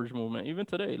the suffrage movement, even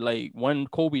today, like when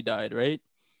Kobe died, right?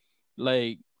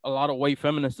 Like a lot of white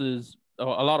feminists,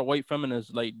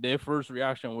 like their first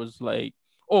reaction was like,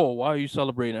 "Oh, why are you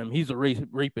celebrating him? He's a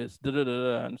rapist."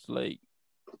 And it's like,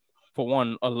 for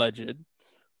one, alleged.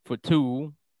 For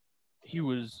two, he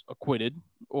was acquitted,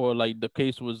 or like the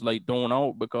case was like thrown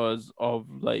out because of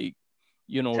like,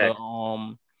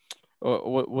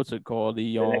 what's it called?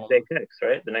 The next day text,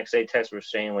 right? The next day text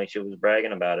was saying like she was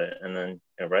bragging about it, and then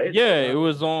right? Yeah, it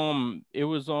was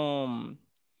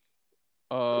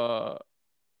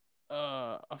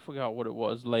I forgot what it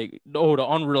was. Like, the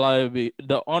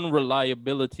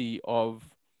unreliability of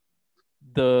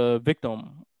the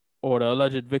victim or the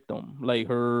alleged victim, like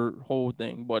her whole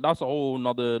thing. But that's a whole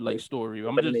nother like story.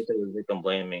 But they said it was victim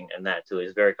blaming, and that too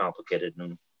is very complicated.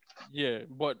 Yeah,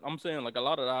 but I'm saying like a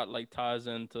lot of that like ties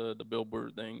into the Bill Burr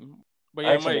thing. But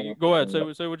yeah, Mike, go ahead.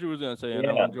 Say what you was gonna say, and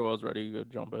then when Joel's ready, you could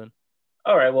jump in.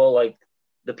 All right. Well, like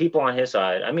the people on his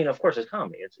side, I mean, of course, it's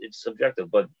comedy. It's subjective,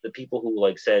 but the people who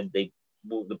like said they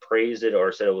praised it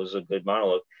or said it was a good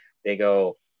monologue, they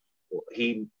go,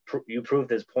 you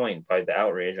proved his point by the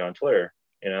outrage on Twitter.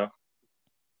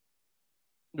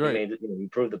 Right. You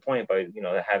proved the point by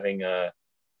having the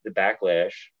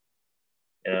backlash.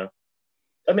 I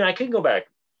mean, I can go back.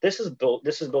 This is Bill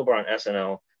Burr on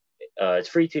SNL. It's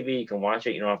free TV. You can watch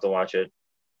it. You don't have to watch it.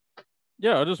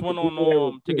 Yeah, I just went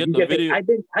on to get the video. I've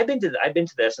been to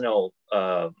the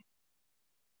SNL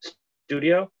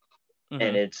studio,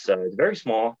 and it's very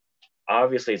small.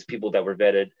 Obviously, it's people that were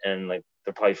vetted, and like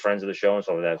they're probably friends of the show and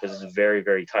stuff like that, because it's very,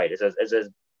 very tight. It's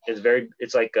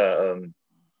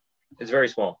very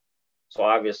small. So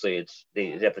obviously,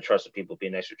 they have to trust the people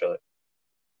being next to each other.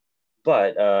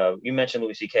 But you mentioned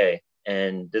Louis C.K.,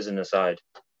 and this is an aside.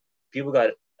 People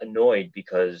got annoyed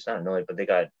not annoyed, but they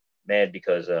got mad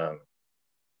because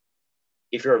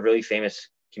if you're a really famous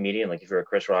comedian, like if you're a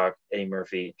Chris Rock, Eddie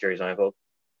Murphy, Jerry Seinfeld,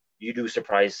 you do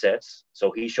surprise sets.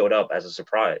 So he showed up as a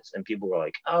surprise, and people were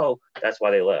like, "Oh, that's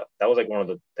why they left." That was like one of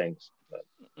the things.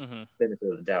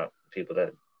 Benefit of the doubt, people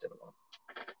that didn't want.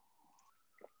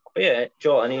 But yeah,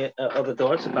 Joel, any other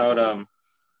thoughts about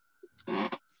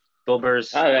Bill Burr's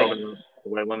program for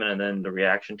white women and then the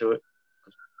reaction to it?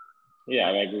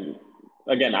 Yeah,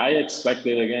 again, I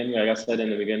expected, like I said in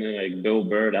the beginning, like Bill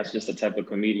Burr, that's just the type of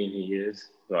comedian he is.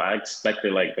 So I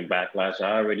expected like the backlash.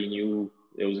 I already knew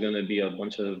it was going to be a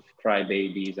bunch of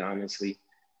crybabies, honestly,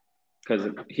 because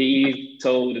he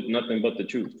told nothing but the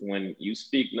truth. When you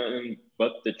speak nothing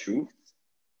but the truth,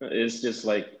 it's just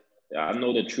like, I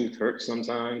know the truth hurts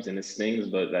sometimes and it stings,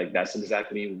 but like that's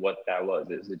exactly what that was.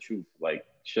 It's the truth. Like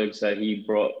Suge said, he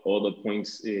brought all the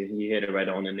points. He hit it right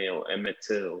on the nail. Emmett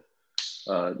Till,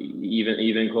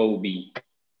 even Kobe.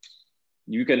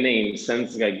 You can name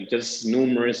like just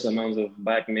numerous amounts of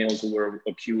black males who were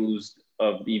accused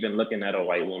of even looking at a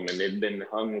white woman. They've been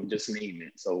hung, just name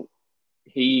it. So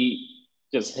he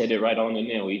just hit it right on the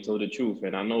nail. He told the truth,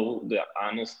 and I know the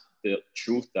honest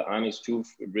truth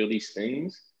really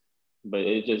stings. But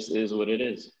it just is what it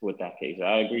is with that case.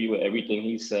 I agree with everything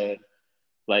he said.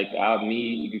 Like Shug,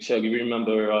 you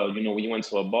remember, we went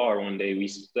to a bar one day. We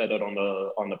said it on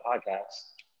the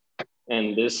podcast,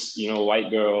 and this,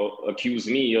 white girl accused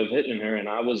me of hitting her, and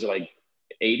I was like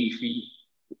 80 feet.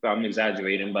 I'm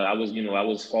exaggerating, but I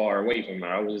was far away from her.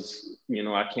 I was,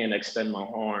 I can't extend my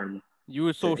arm. You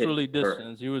were socially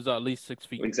distanced. You was at least 6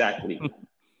 feet. Exactly.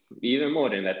 Even more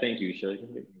than that. Thank you, Shug.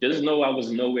 Just know I was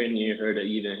nowhere near her to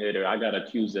even hit her. I got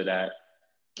accused of that.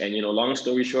 And, long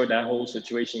story short, that whole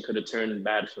situation could have turned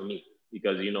bad for me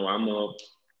because, I'm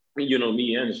you know,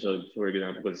 me and Shug, for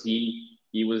example, because he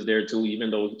was there too,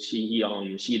 even though she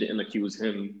didn't accuse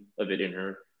him of it in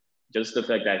her. Just the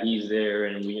fact that he's there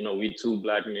and we, you know, we two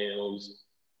black males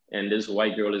and this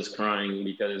white girl is crying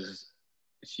because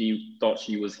she thought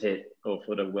she was hit or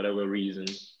for the whatever reason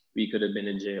we could have been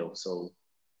in jail. So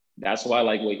that's why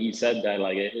like when he said that,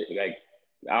 like like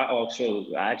I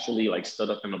actually like stood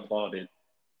up and applauded.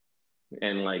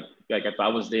 And like if I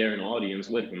was there in the audience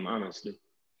with him, honestly,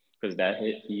 because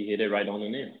he hit it right on the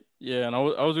nail. Yeah, and I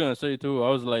was gonna say too. I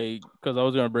was like, because I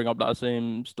was gonna bring up that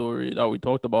same story that we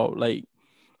talked about. Like,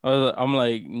 I'm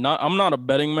like, I'm not a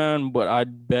betting man, but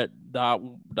I'd bet that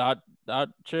that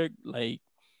chick, like,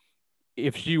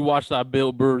 if she watched that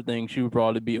Bill Burr thing, she would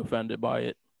probably be offended by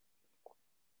it.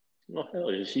 Oh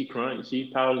hell yeah, she crying. She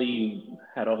probably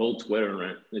had a whole Twitter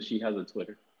rant. If she has a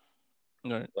Twitter.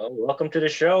 Right. Well, welcome to the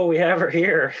show. We have her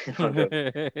here.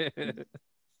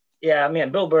 Yeah, I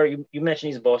mean, Bill Burr. You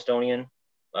mentioned he's Bostonian.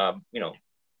 You know,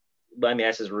 let me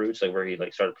ask his roots, like where he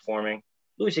like started performing.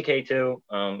 Louis C.K. too.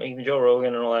 Even Joe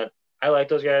Rogan and all that. I like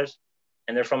those guys,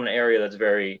 and they're from an area that's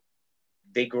very.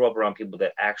 They grew up around people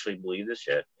that actually believe this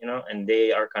shit, you know, and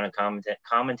they are kind of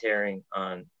commentating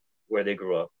on where they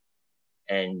grew up.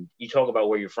 And you talk about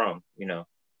where you're from, you know,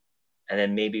 and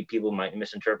then maybe people might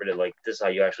misinterpret it like this is how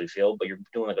you actually feel, but you're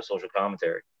doing like a social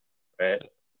commentary, right?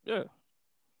 Yeah.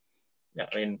 Yeah,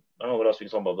 I mean, I don't know what else we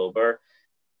can talk about Bill Burr.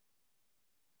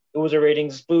 It was a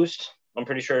ratings boost. I'm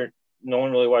pretty sure no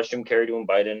one really watched Jim Carrey doing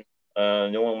Biden.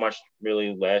 No one watched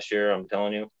really last year. I'm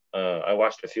telling you. I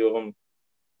watched a few of them.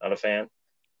 Not a fan.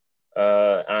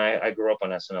 I grew up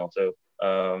on SNL too.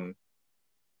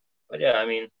 But yeah, I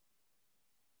mean,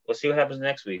 let's see what happens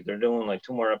next week. They're doing like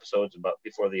 2 more episodes about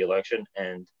before the election,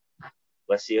 and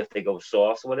let's see if they go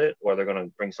soft with it or they're gonna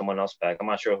bring someone else back. I'm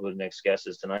not sure who the next guest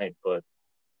is tonight, but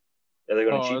they're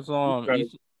gonna Oh, cheat.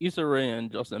 it's Issa Rae and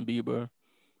Justin Bieber.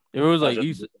 If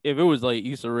it was like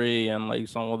Issa Rae and like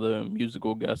some of the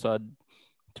musical guests, I'd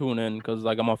tune in because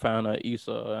like I'm a fan of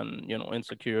Issa and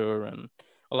Insecure and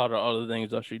a lot of other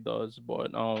things that she does.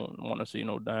 But I don't want to see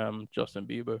no damn Justin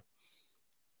Bieber.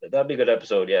 That'd be a good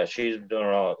episode. Yeah, she's doing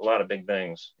a lot of big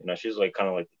things. You know, she's like kind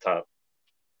of like the top.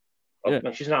 Oh, Yeah,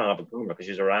 no, she's not an up and comer because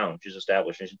she's around. She's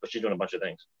established, but she's doing a bunch of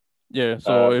things. yeah.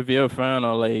 So if you're a fan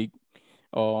of like,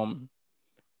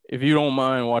 if you don't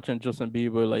mind watching Justin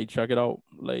Bieber, like check it out.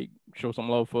 Like show some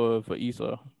love for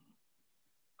Issa.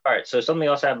 All right, so something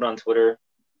else happened on Twitter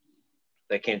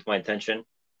that came to my attention.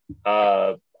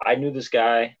 I knew this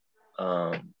guy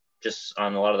just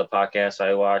on a lot of the podcasts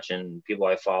I watch and people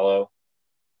I follow.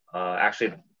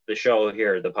 Actually, the show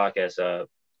here, the podcast,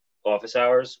 Office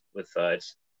Hours, with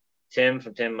it's Tim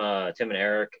and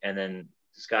Eric, and then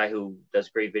this guy who does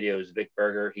great videos, Vic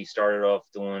Berger. He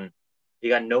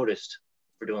got noticed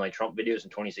for doing like Trump videos in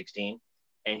 2016,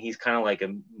 and he's kind of like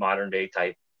a modern day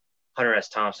type Hunter S.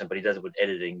 Thompson, but he does it with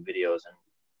editing videos. And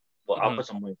well, I'll put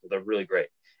some links. They're really great.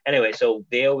 Anyway, so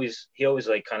he always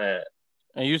like kind of.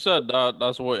 And you said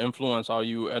that's what influenced how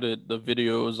you edit the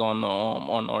videos on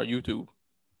our YouTube.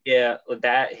 Yeah, with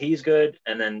that he's good,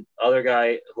 and then other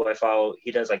guy who I follow,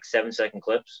 he does like 7-second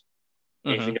clips.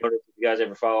 And if you notice, if you guys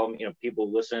ever follow him,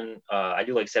 people listen. I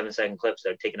do like 7-second clips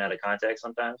that are taken out of context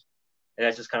sometimes, and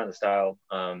that's just kind of the style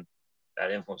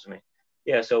that influenced me.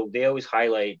 Yeah, so they always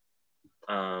highlight.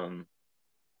 You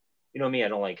know me, I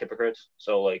don't like hypocrites.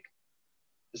 So like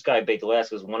this guy Baked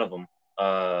Alaska is one of them.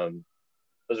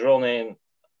 His real name,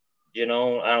 I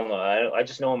don't know. I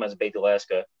just know him as Baked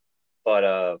Alaska,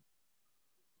 but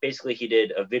basically he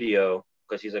did a video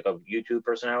because he's like a YouTube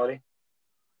personality.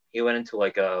 He went into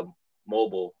like a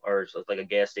mobile or like a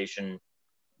gas station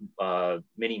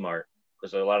mini mart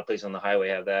because a lot of places on the highway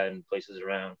have that and places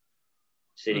around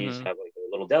cities have like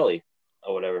a little deli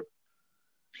or whatever.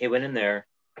 He went in there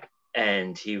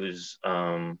and he was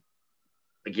like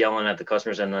yelling at the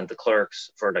customers and then the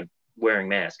clerks for like wearing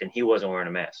masks, and he wasn't wearing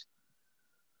a mask.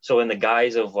 So in the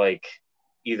guise of like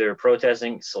either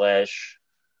protesting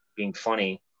 / being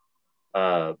funny,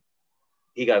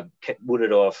 he got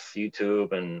booted off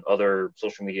YouTube and other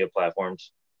social media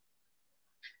platforms.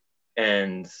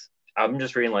 And I'm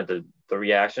just reading like the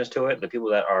reactions to it. The people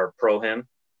that are pro him,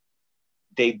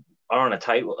 they are on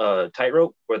a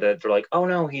tightrope where they're like, oh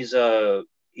no, he's a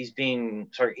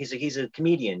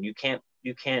comedian. You can't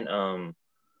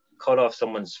cut off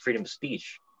someone's freedom of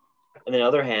speech. And on the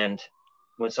other hand,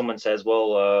 when someone says,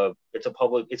 well, it's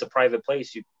a private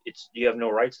place, you have no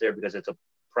rights there because it's a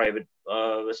private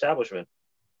establishment.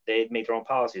 They make their own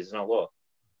policies. It's not law.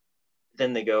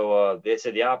 Then they go, they say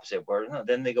the opposite.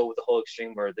 Then they go with the whole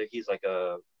extreme where he's like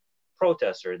a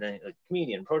protester, then a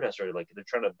comedian protester. Like they're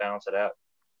trying to balance it out.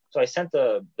 So I sent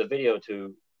the video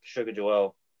to Sugar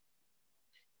Joel,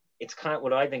 it's kind of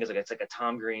what I think is like it's like a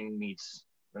Tom Green meets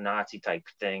the Nazi type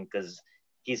thing because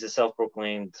he's a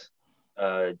self-proclaimed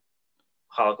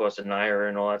Holocaust denier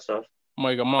and all that stuff.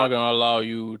 Mike, I'm not gonna allow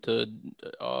you to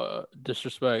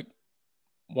disrespect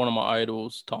one of my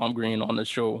idols, Tom Green, on this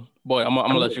show. But I'm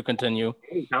gonna let you continue.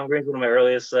 Hey, Tom Green's one of my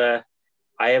earliest. I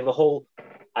have home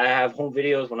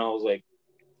videos when I was like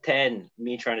 10,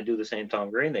 me trying to do the same Tom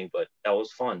Green thing, but that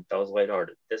was fun. That was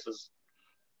lighthearted. This was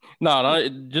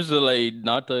just to like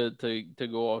not to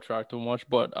go off track too much,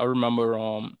 but I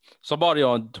remember somebody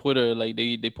on Twitter like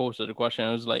they posted a question.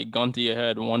 It was like gun to your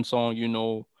head, one song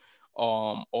you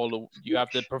have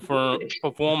to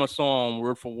perform a song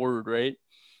word for word, right?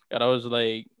 And I was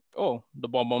like, oh, the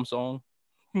Bum Bum song.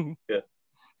 Yeah.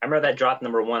 I remember that dropped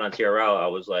number 1 on TRL. I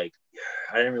was like,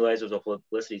 I didn't realize it was a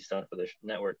publicity stunt for the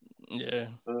network. Yeah.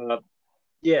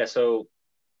 Yeah. So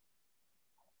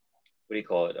what do you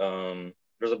call it?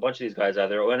 There's a bunch of these guys out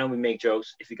there. I know we make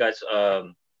jokes. If you guys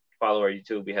follow our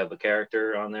YouTube, we have a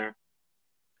character on there.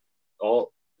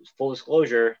 All full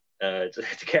disclosure, it's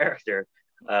a character.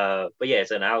 But yeah, it's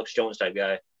an Alex Jones type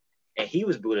guy, and he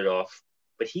was booted off.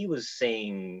 But he was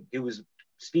speaking. He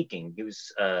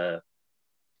was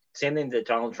same thing that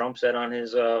Donald Trump said on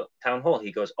his town hall.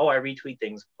 He goes, "Oh, I retweet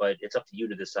things, but it's up to you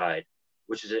to decide,"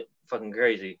 which is fucking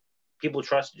crazy. People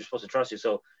trust. You're supposed to trust you.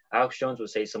 So Alex Jones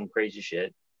would say some crazy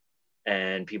shit,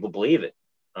 and people believe it.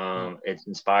 It's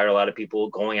inspired a lot of people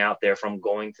going out there from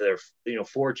going to their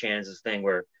 4chan's this thing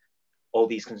where all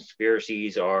these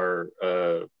conspiracies are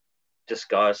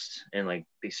discussed and like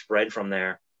they spread from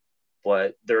there,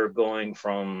 but they're going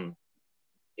from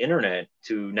internet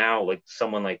to now like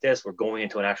someone like this. We're going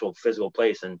into an actual physical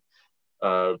place and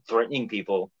threatening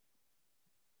people.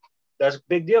 That's a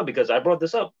big deal because I brought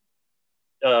this up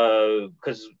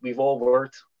because we've all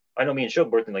worked. I know me and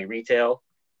Shook worked in like retail.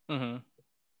 Mm-hmm.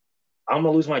 I'm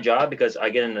gonna lose my job because I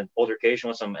get in an altercation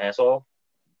with some asshole.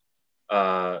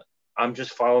 I'm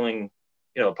just following,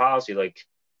 policy like,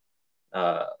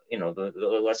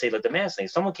 let's say like the mask thing.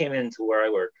 Someone came into where I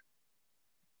work.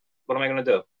 What am I gonna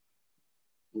do?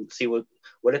 See what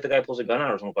if the guy pulls a gun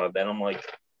out or something like that? I'm like,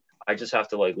 I just have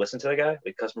to like listen to the guy.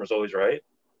 The customer's always right.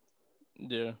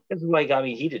 Yeah, this is why it got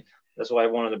me heated. That's why I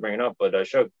wanted to bring it up. But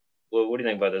Shug, what do you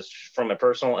think about this from a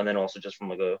personal and then also just from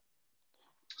like a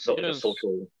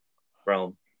social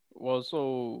realm? Well,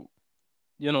 so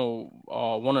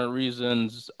one of the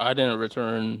reasons I didn't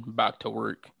return back to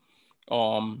work,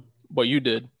 but you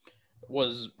did,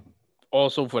 was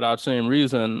also for that same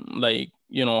reason. Like,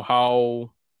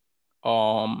 how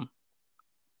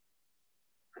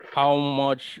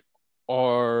much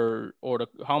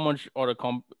how much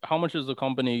is the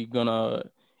company gonna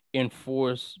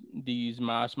enforce these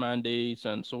mask mandates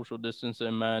and social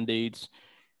distancing mandates,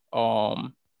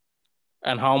 and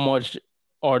how much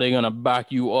are they gonna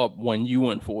back you up when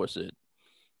you enforce it?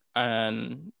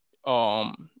 And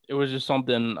it was just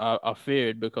something I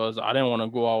feared because I didn't want to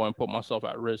go out and put myself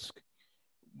at risk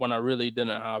when I really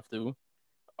didn't have to.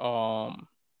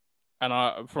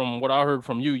 And from what I heard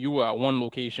from you, you were at one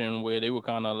location where they were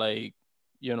kind of like,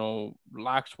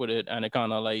 lax with it, and it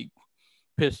kind of like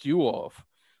pissed you off.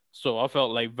 So I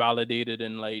felt like validated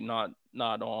and like not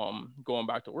going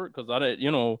back to work because I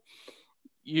didn't,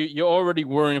 you're already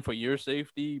worrying for your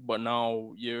safety, but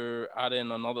now you're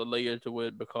adding another layer to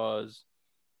it because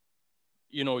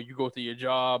you go to your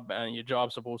job and your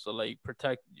job's supposed to like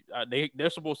protect. They're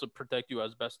supposed to protect you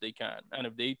as best they can, and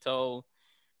if they tell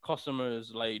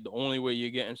customers like the only way you're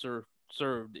getting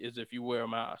served is if you wear a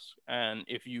mask and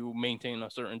if you maintain a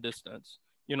certain distance,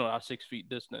 that 6 feet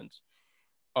distance.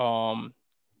 That's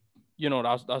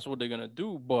what they're gonna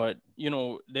do. But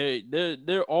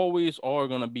there always are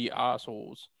gonna be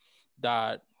assholes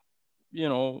that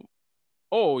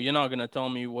oh, you're not gonna tell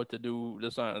me what to do,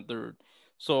 this and the third.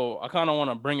 So I kind of want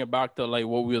to bring it back to like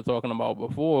what we were talking about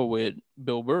before with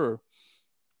Bill Burr,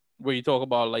 where you talk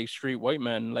about like street white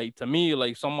men. Like to me,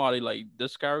 like somebody like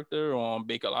this character on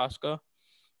Baked Alaska.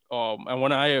 And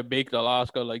when I hear Baked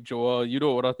Alaska, like Joel, you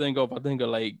know what I think of? I think of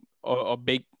like a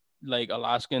baked like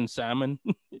Alaskan salmon.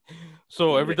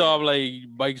 So every time like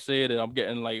Mike said it, I'm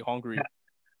getting like hungry.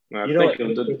 I think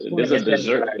there's a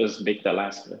dessert that's Baked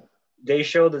Alaska. They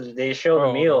show the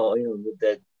meal,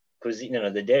 the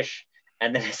cuisine, the dish,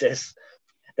 and then it says,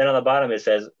 then on the bottom it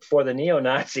says, for the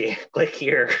neo-Nazi, click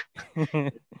here.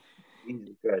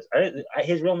 Jesus Christ.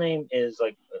 His real name is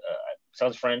like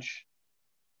sounds French,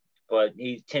 but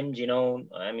he's Tim Genone.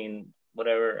 I mean,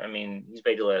 whatever. I mean, he's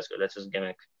Baked Alaska. That's his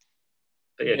gimmick.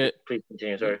 But yeah, please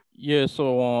continue. Sorry. Yeah.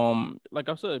 So like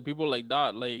I said, people like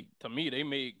that, like to me, they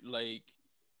make like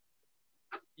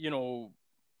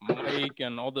Mike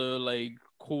and other like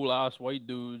cool ass white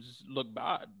dudes look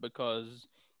bad because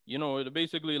they're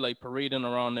basically like parading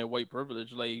around their white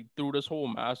privilege like through this whole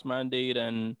mask mandate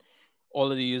and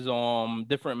all of these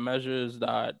different measures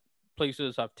that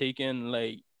places have taken.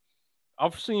 Like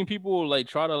I've seen people like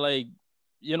try to like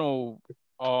you know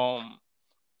um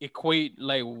equate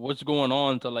like what's going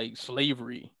on to like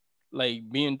slavery, like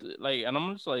being like, and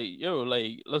I'm just like, yo,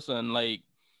 like listen, like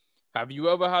have you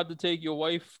ever had to take your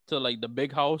wife to like the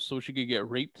big house so she could get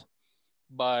raped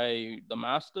by the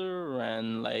master?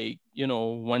 And like,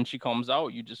 when she comes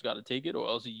out, you just got to take it, or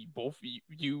else both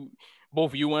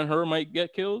you and her might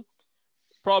get killed.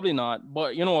 Probably not,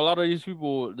 but a lot of these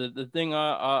people, the thing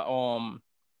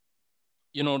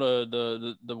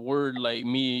the word like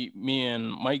me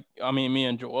and Mike, I mean me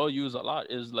and Joel use a lot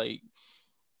is like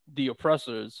the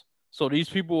oppressors. So these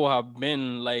people have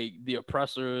been like the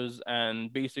oppressors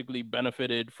and basically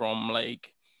benefited from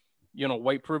like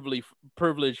white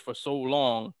privilege for so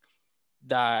long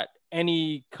that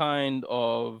any kind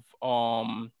of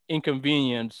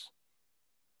inconvenience,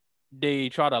 they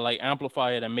try to like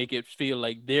amplify it and make it feel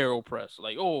like they're oppressed.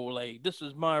 Like, oh, like this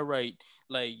is my right.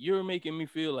 Like you're making me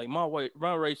feel like my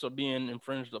rights are being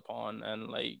infringed upon, and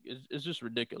like it's just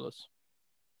ridiculous.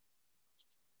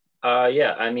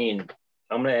 Yeah, I mean,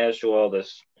 I'm gonna ask you all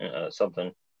this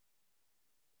something,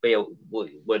 but yeah,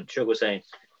 what Trick was saying,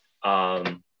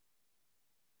 um,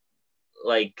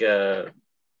 like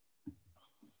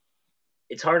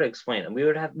it's hard to explain, and we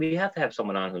have to have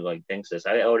someone on who like thinks this.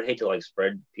 I would hate to like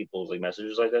spread people's like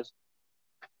messages like this,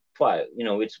 but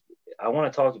it's I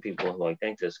want to talk to people who like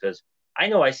think this because I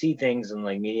know I see things in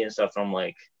like media and stuff. And I'm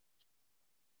like,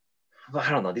 I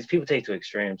don't know, these people take to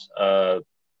extremes. I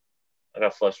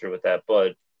got flustered with that,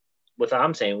 but what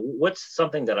I'm saying, what's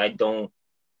something that I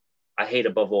hate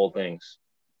above all things?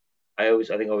 I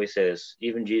think I always say this.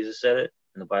 Even Jesus said it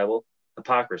in the Bible.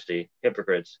 Hypocrisy,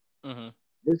 hypocrites. Mm-hmm.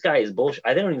 This guy is bullshit.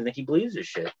 I don't even think he believes this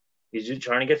shit. He's just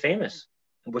trying to get famous,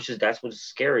 that's what's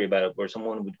scary about it. Where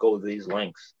someone would go to these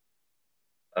lengths.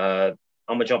 I'm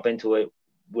gonna jump into it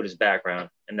with his background,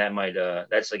 and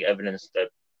that's like evidence that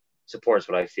supports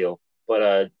what I feel.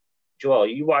 But Joel,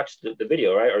 you watched the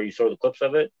video, right? Or you saw the clips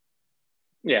of it?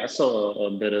 Yeah, I saw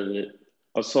a bit of it.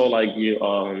 I saw like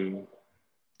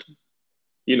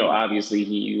obviously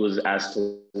he was asked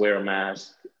to wear a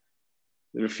mask,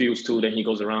 refused to. Then he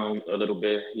goes around a little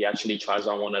bit. He actually tries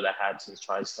on one of the hats and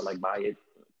tries to like buy it,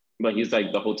 but he's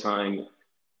like the whole time.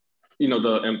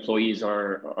 The employees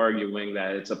are arguing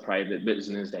that it's a private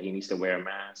business that he needs to wear a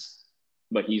mask,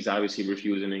 but he's obviously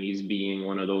refusing, and he's being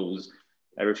one of those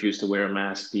I refuse to wear a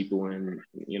mask people, and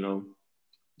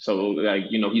so like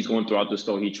he's going throughout the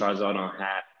store. He tries out on a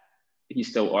hat. He's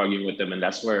still arguing with them, and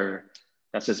that's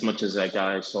as much as that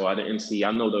guy. So I didn't see.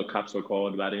 I know the cops were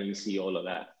called, but I didn't see all of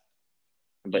that.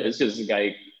 But Yeah. it's just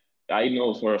like I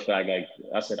know for a fact. Like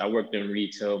I said, I worked in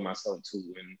retail myself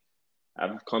too, and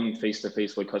I've come face to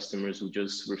face with customers who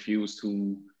just refuse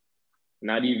to,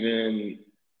 not even,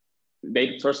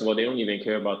 they first of all, they don't even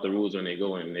care about the rules when they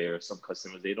go in there. Some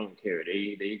customers, they don't care.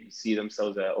 They see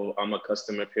themselves as, oh, I'm a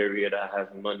customer, period. I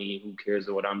have money. Who cares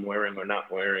what I'm wearing or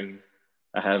not wearing?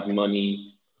 I have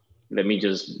money. Let me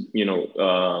just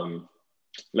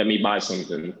let me buy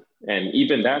something. And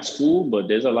even that's cool, but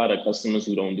there's a lot of customers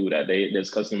who don't do that.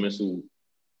 There's customers who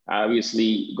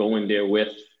obviously go in there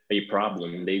with a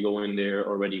problem. They go in there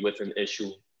already with an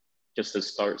issue just to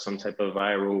start some type of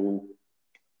viral,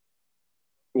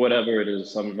 whatever it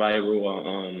is, some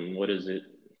viral, what is it?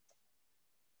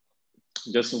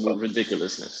 Just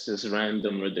ridiculousness, just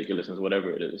random ridiculousness,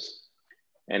 whatever it is.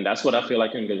 And that's what I feel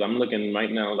like him, because I'm looking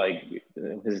right now, like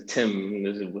his Tim,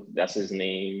 that's his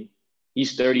name.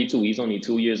 He's 32. He's only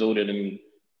 2 years older than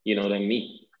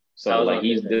me. So like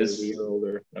he's this year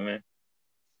older. I mean,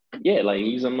 yeah, like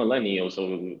he's a millennial.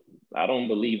 So I don't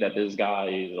believe that this guy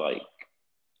is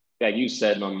like you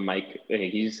said, Mike. Hey,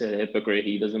 he's a hypocrite.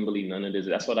 He doesn't believe none of this.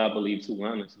 That's what I believe too,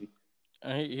 honestly.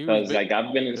 He was Because like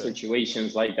I've been in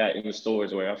situations like that in the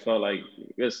stores where I felt like,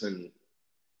 listen,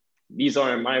 these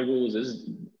aren't my rules.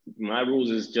 My rules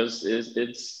is just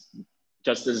it's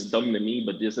just as dumb to me,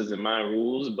 but this isn't my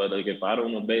rules. But like if I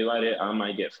don't obey like it, I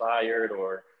might get fired,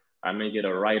 or I may get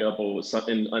a write up or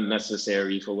something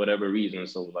unnecessary for whatever reason.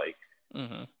 So like,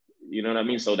 mm-hmm. you know what I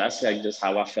mean? So that's like just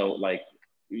how I felt like,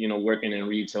 working in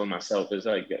retail myself. It's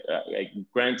like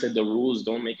granted the rules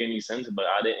don't make any sense, but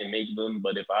I didn't make them.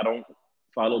 But if I don't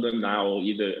follow them now,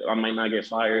 either I might not get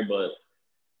fired, but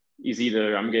it's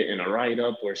either I'm getting a write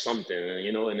up or something,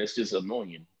 and it's just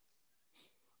annoying.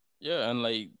 Yeah, and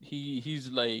like he's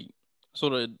like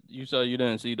sort of, you said you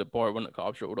didn't see the part when the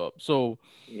cop showed up. So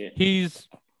Yeah. he's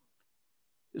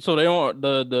So they don't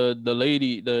the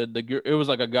lady the girl, it was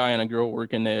like a guy and a girl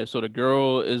working there. So the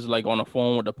girl is like on the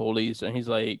phone with the police and he's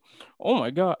like, "Oh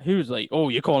my God." He was like, "Oh,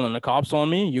 you're calling the cops on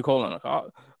me? You calling the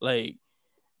cop?" Like,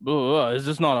 blah, blah, blah. Is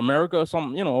this not America or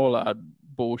something? All that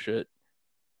bullshit.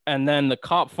 And then the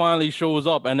cop finally shows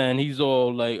up and then he's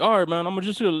all like, "All right, man, I'm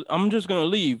just gonna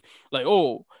leave." Like,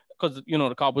 oh, because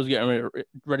the cop was getting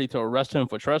ready to arrest him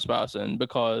for trespassing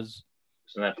because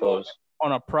Isn't that close?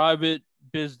 on a private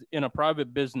in a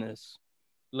private business,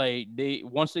 like they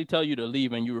once they tell you to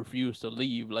leave and you refuse to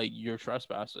leave, like you're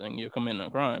trespassing, you're committing a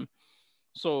crime.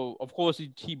 So of course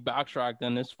he backtracked,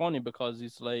 and it's funny because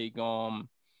it's like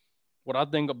what I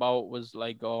think about was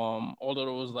like all of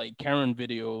those like Karen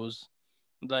videos.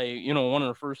 Like, one of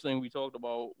the first things we talked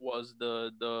about was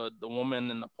the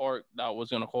woman in the park that was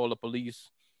gonna call the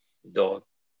police Dog.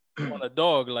 on a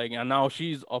dog, like, and now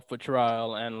she's up for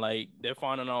trial, and like they're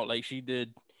finding out like she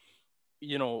did,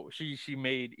 she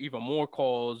made even more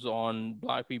calls on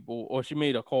black people, or she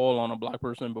made a call on a black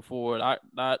person before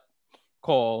that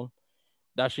call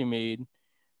that she made.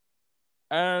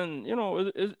 And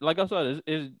like I said,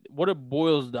 is what it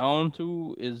boils down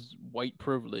to is white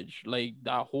privilege. Like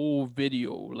that whole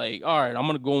video, like, all right, I'm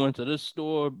gonna go into this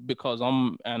store because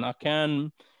I'm gonna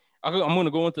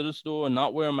go into this store and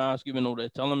not wear a mask, even though they're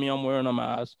telling me I'm wearing a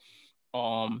mask.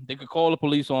 They could call the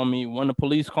police on me. When the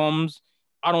police comes,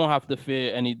 I don't have to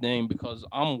fear anything because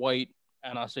I'm white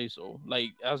and I say so.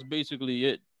 Like that's basically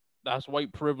it. That's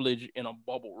white privilege in a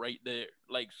bubble right there.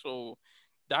 Like, so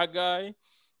that guy,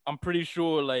 I'm pretty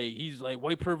sure like he's like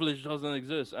white privilege doesn't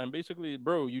exist. And basically,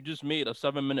 bro, you just made a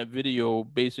 7-minute video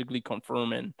basically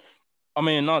confirming. I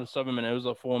mean, not a 7-minute, it was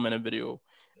a 4-minute video.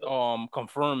 Well,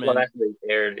 Confirming. actually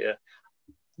aired,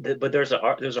 yeah. But there's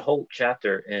a whole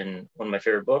chapter in one of my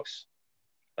favorite books.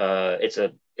 It's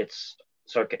a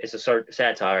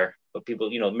satire of people,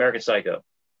 American Psycho.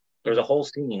 There's a whole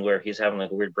scene where he's having like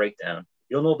a weird breakdown.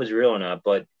 You don't know if it's real or not,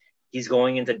 but he's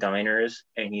going into diners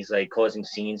and he's like causing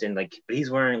scenes, and like, but he's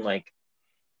wearing like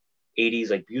 80s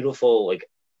like beautiful like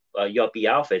yuppie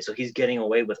outfits, so he's getting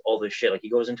away with all this shit. Like he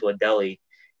goes into a deli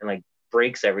and like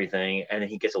breaks everything, and then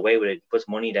he gets away with it. He puts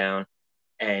money down,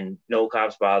 and no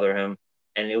cops bother him.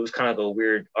 And it was kind of a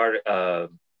weird art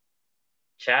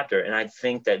chapter, and I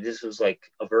think that this was like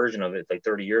a version of it like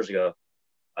 30 years ago.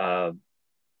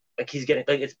 Like he's getting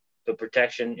like it's the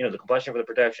protection, the complexion for the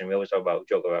protection. We always joke about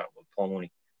with Paul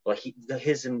Mooney. Like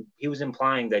he was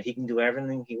implying that he can do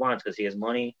everything he wants because he has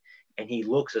money and he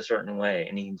looks a certain way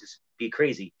and he can just be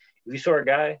crazy. If you saw a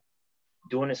guy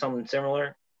doing something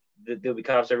similar, there'll be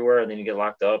cops everywhere, and then you get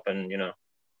locked up. And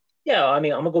yeah. I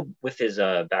mean, I'm gonna go with his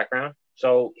background.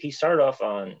 So he started off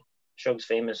on Shug's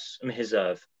famous, I mean, his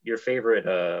your favorite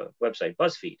website,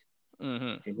 BuzzFeed.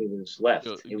 Mm-hmm. And he was left.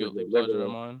 He was Guilty like pleasure of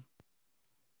liberal. mine.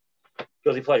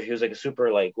 Guilty pleasure. He was like a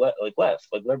super like left,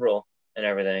 like liberal and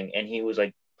everything. And he was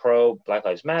like pro Black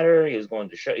Lives Matter. He was going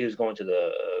to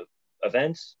the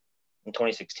events in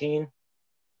 2016.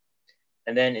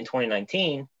 And then in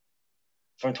 2019,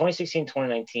 from 2016 to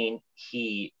 2019,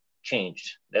 he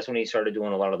changed. That's when he started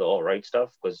doing a lot of the alt-right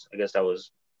stuff, because I guess that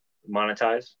was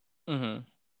monetized,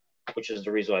 which is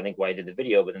the reason I think why he did the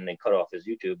video. But then they cut off his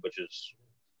YouTube, which is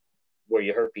where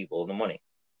you hurt people, the money.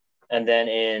 And then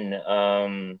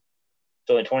in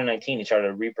 2019, he started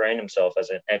to rebrand himself as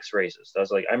an ex-racist. I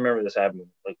was like, I remember this happening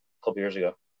like a couple years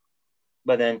ago.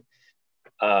 But then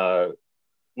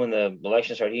when the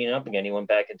election started heating up again, he went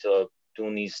back into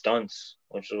doing these stunts,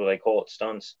 which is what they call it,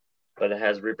 stunts. But it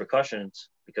has repercussions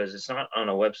because it's not on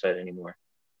a website anymore.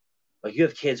 Like you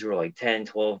have kids who are like 10,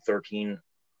 12, 13,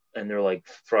 and they're like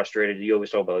frustrated. You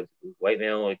always talk about like, white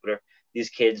male, like whatever, these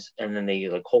kids, and then they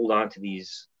like hold on to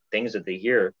these things that they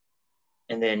hear.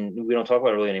 And then we don't talk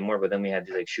about it really anymore, but then we have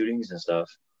these like shootings and stuff.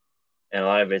 And a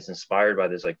lot of it's inspired by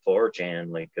this like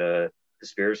 4chan, like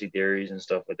conspiracy theories and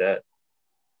stuff like that.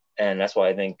 And that's why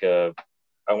I think I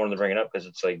wanted to bring it up, because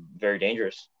it's like very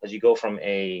dangerous, as you go from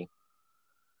a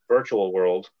virtual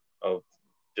world of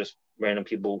just random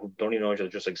people who don't even know each other,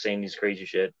 just like saying these crazy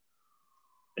shit.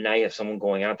 And now you have someone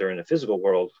going out there in the physical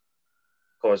world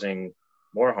causing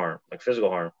more harm, like physical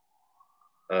harm.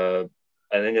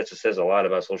 I think that just says a lot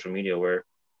about social media, where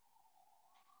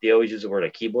they always use the word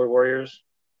like keyboard warriors,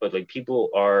 but like people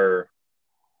are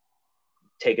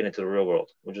taking it to the real world,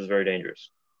 which is very dangerous.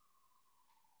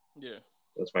 Yeah.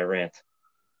 That's my rant.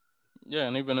 Yeah,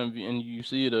 and even if and you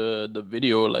see the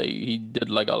video, like he did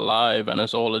like a live, and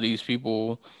it's all of these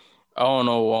people. I don't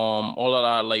know, all of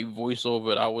that like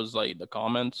voiceover. That was like the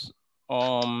comments.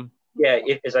 Yeah,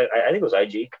 it's I think it was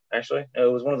IG actually.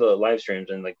 It was one of the live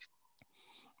streams, and like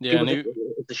yeah, people think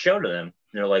it's a show to them.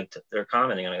 And they're like they're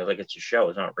commenting on it like it's a show.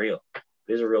 It's not real,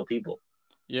 These are real people.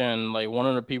 Yeah, and like one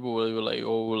of the people were like,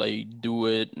 "Oh, like do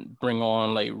it, bring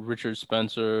on like Richard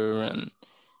Spencer, and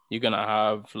you're gonna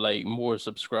have like more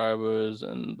subscribers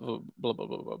and blah blah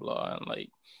blah blah blah." And like,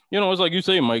 it's like you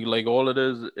say, Mike. Like all it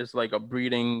is like a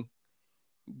breeding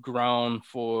ground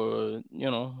for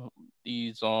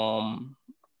these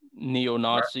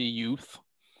neo-Nazi youth,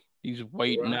 these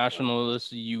white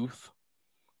nationalist youth.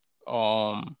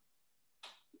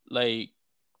 Like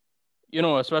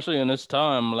especially in this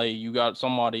time, like you got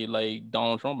somebody like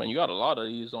Donald Trump, and you got a lot of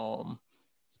these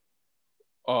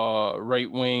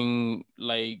right wing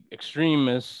like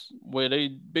extremists where they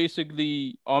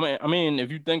basically I mean if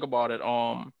you think about it,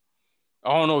 I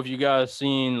don't know if you guys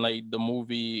seen like the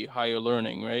movie Higher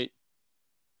Learning, right?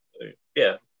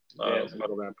 Yeah.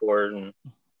 Michael Rappaport and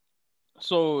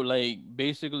so like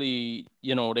basically,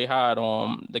 they had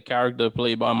the character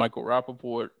played by Michael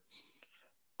Rappaport.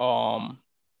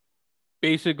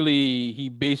 Basically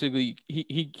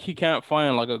he can't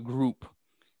find like a group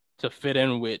to fit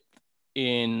in with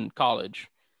in college.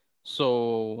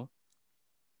 So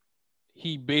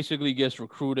he basically gets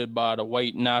recruited by the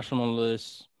white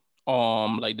nationalists,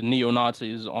 like the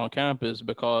neo-Nazis on campus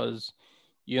because,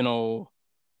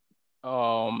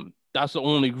 that's the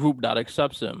only group that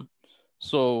accepts him.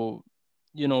 So,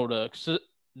 the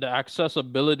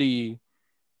accessibility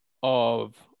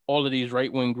of all of these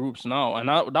right-wing groups now, and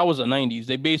that was the 90s.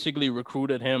 They basically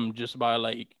recruited him just by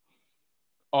like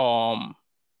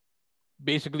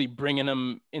basically bringing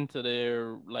him into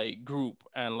their like group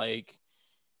and like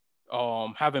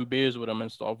having beers with him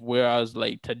and stuff. Whereas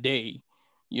like today,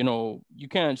 you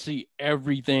can't see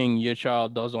everything your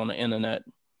child does on the internet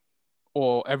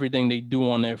or everything they do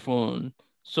on their phone.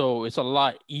 So it's a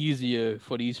lot easier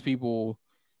for these people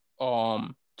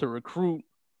to recruit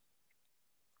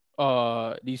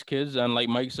these kids, and like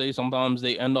Mike say, sometimes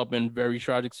they end up in very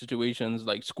tragic situations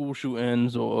like school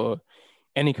shootings or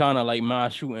any kind of like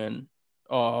mass shooting,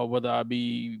 whether I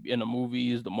be in the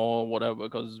movies, the mall, whatever.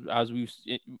 Because as we've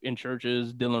in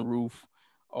churches, Dylan Roof,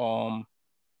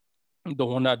 the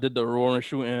one that did the Aurora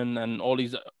shooting, and all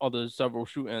these other several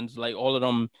shootings, like all of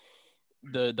them,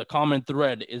 the common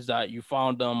thread is that you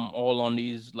found them all on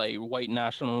these like white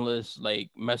nationalist like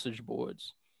message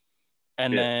boards.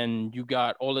 And then you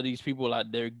got all of these people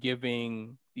that they're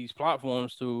giving these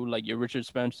platforms to, like your Richard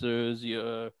Spencers,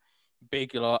 your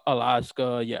Baker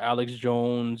Alaska, your Alex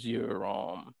Jones,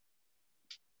 your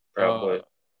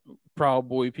Proud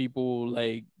Boy people.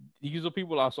 Like these are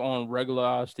people that's on regular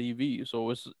ass TV.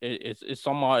 So it's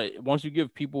somebody, once you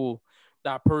give people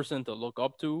that person to look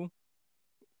up to,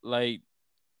 like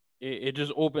it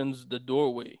just opens the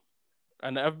doorway.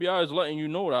 And the FBI is letting you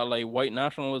know that like white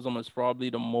nationalism is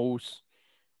probably the most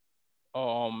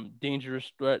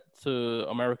dangerous threat to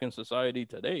American society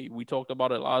today. We talked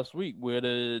about it last week where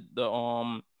the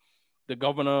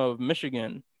governor of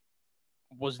Michigan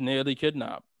was nearly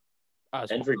kidnapped.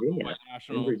 And Virginia.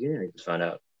 In Virginia, I just found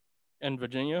out. In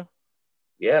Virginia?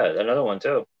 Yeah, another one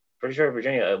too. Pretty sure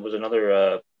Virginia was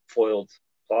another foiled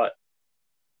plot.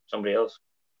 Somebody else.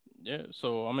 Yeah,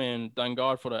 so I mean, thank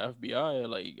God for the FBI.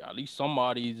 Like at least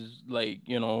somebody's like,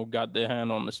 got their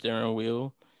hand on the steering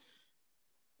wheel.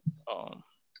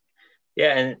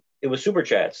 Yeah, and it was super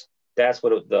chats. That's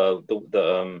what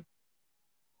the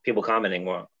people commenting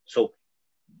were. So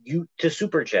you to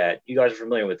super chat, you guys are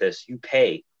familiar with this. You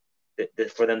pay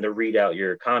for them to read out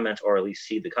your comments or at least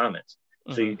see the comments.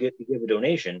 Mm-hmm. So you give a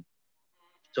donation.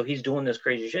 So he's doing this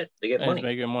crazy shit. They get money. He's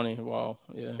making money. Wow.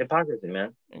 Yeah. Hypocrisy,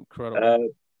 man. Incredible.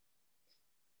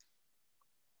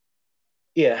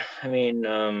 Yeah, I mean,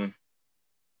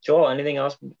 Joel, anything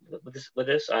else with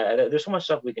this? There's so much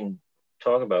stuff we can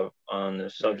talk about on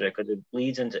this subject because it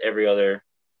bleeds into every other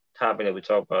topic that we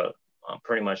talk about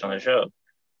pretty much on the show.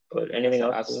 But anything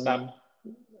else?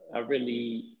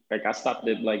 I stopped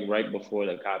it like right before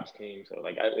the cops came. So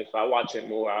like, if I watch it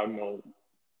more, I know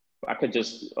I could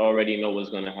just already know what's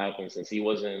going to happen since he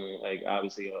wasn't like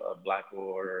obviously a black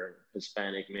or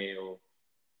Hispanic male.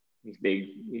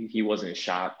 He wasn't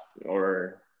shot,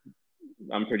 or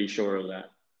I'm pretty sure of that.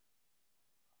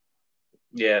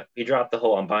 Yeah, he dropped the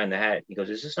whole "I'm buying the hat." He goes,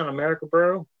 "Is this not America,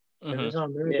 bro? Mm-hmm. Is this not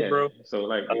America, bro?" So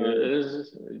like,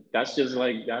 that's just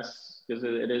like that's because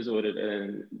it is what it is.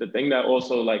 And the thing that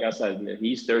also, like I said,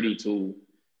 he's 32,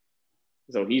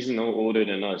 so he's no older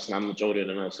than us, not much older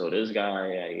than us. So this guy,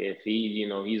 like, if he,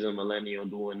 he's a millennial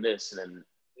doing this, then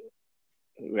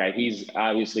like he's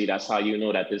obviously that's how you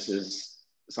know that this is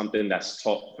something that's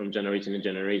taught from generation to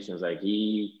generations. Like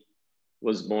he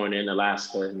was born in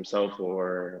Alaska himself,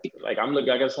 or like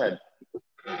like I said,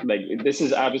 like this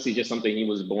is obviously just something he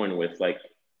was born with. Like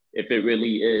if it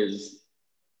really is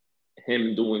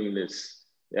him doing this.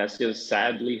 That's just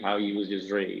sadly how he was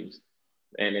just raised.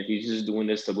 And if he's just doing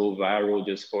this to go viral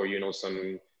just for, you know,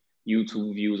 some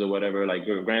YouTube views or whatever, like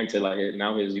granted, like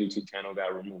now his YouTube channel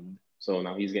got removed. So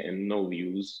now he's getting no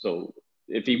views. So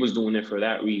if he was doing it for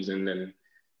that reason, then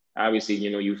obviously,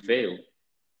 you know, you failed.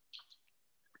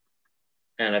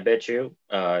 And I bet you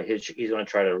he's going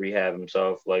to try to rehab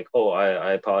himself. Like, oh,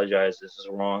 I apologize. This is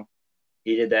wrong.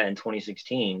 He did that in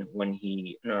 2016 when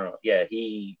he, in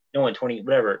 20,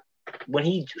 whatever. When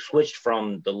he switched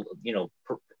from the,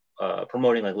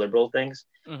 promoting like liberal things,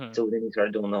 so then he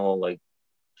started doing the whole like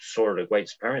sort of white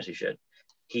supremacy shit.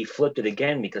 He flipped it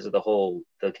again because of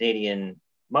the Canadian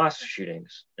mosque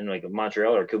shootings in like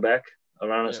Montreal or Quebec,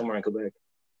 around somewhere in Quebec.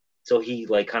 So he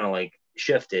like kind of like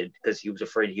shifted because he was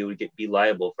afraid he would be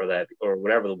liable for that, or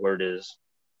whatever the word is,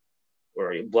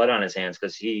 or blood on his hands,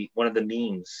 because one of the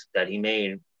memes that he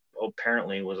made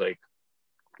apparently was like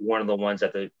one of the ones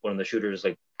that one of the shooters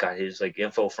like got his like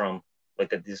info from, like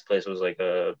that this place was like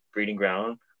a breeding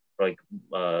ground for like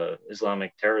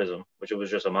Islamic terrorism, which it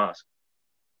was just a mosque.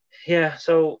 Yeah,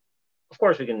 so of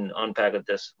course we can unpack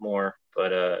this more,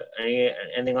 but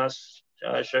anything else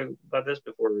about this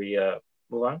before we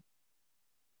move on?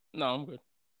 No, I'm good.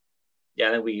 Yeah,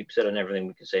 I think we said on everything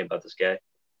we can say about this guy.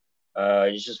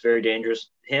 He's just very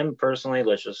dangerous. Him personally,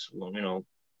 let's just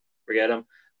forget him.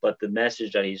 But the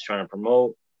message that he's trying to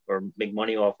promote or make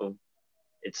money off of,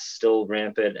 it's still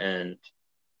rampant and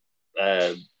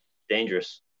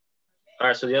dangerous. All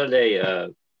right, so the other day,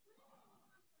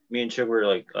 me and Chug were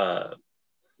like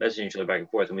messaging each other back and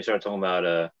forth, and we started talking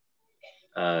about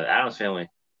Addams Family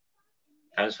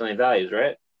values,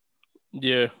 right?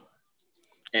 Yeah.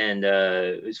 And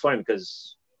it's funny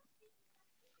because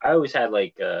I always had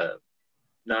like I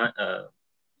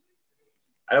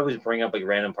always bring up like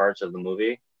random parts of the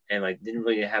movie and like didn't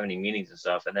really have any meanings and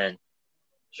stuff. And then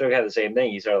Suge had the same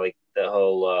thing. He started like the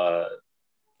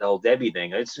whole Debbie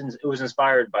thing. It was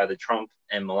inspired by the Trump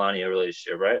and Melania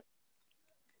relationship, right?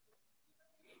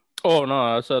 Oh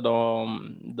no, I said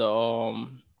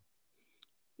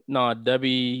no,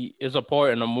 Debbie is a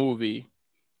part in the movie,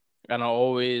 and I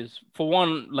always, for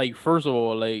one, like first of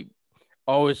all, like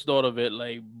I always thought of it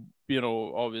like,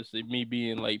 obviously me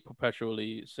being like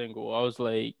perpetually single. I was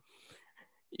like,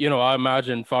 I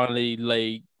imagine finally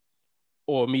like,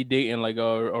 or me dating like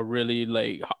a really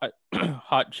like hot,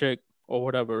 hot chick or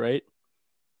whatever, right?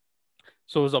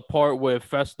 So it's a part where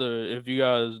Fester, if you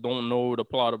guys don't know the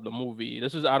plot of the movie,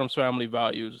 this is Addams Family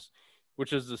Values,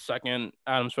 which is the second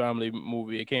Addams Family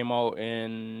movie. It came out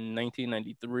in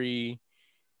 1993,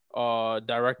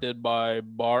 directed by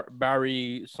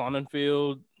Barry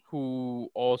Sonnenfeld, who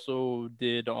also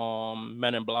did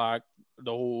Men in Black,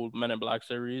 the whole Men in Black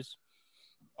series.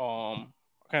 I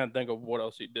can't think of what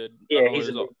else he did. Yeah, he's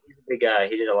a big guy.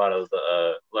 He did a lot of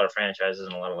franchises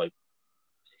and a lot of like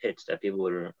hits that people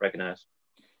would recognize.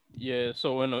 Yeah,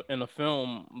 so in a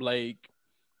film, like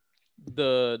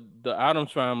the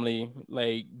Addams Family,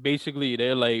 like basically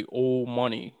they're like old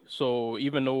money. So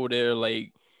even though they're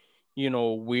like,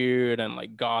 weird and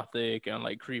like gothic and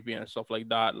like creepy and stuff like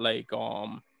that, like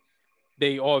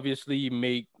they obviously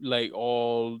make like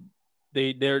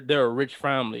they're a rich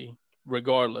family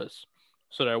regardless.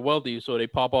 So they're wealthy, so they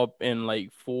pop up in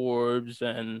like Forbes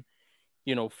and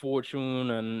Fortune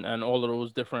and all of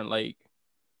those different like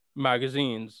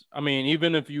magazines. I mean,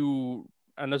 even if you,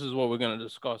 and this is what we're going to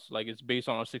discuss, like it's based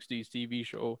on a 60s TV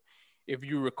show. If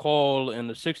you recall in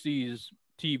the 60s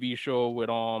TV show with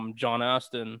John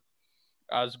Aston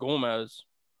as Gomez,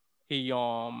 he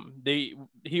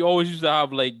always used to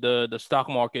have like the stock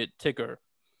market ticker.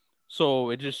 So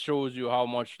it just shows you how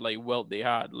much like wealth they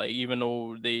had. Like even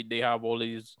though they have all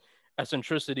these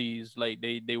eccentricities, like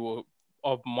they were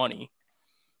of money.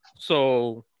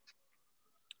 So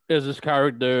there's this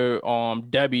character,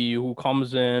 Debbie, who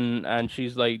comes in and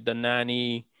she's like the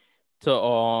nanny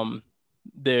to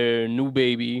their new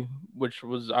baby, which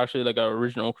was actually like an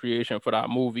original creation for that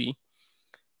movie.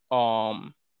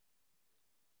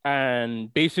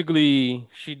 And basically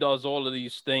she does all of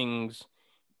these things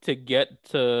to get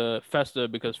to Fester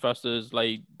because Fester is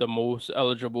like the most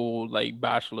eligible like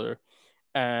bachelor,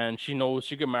 and she knows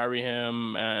she can marry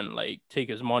him and like take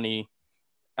his money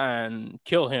and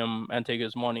kill him and take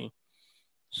his money.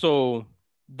 So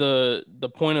the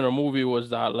point of the movie was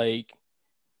that like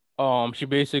she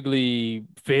basically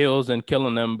fails in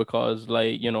killing him because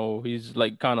like he's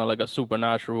like kind of like a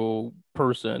supernatural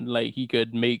person. Like he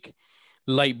could make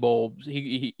light bulbs.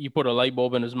 He put a light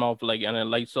bulb in his mouth like and it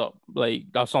lights up. Like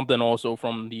that's something also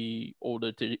from the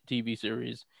older TV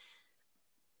series.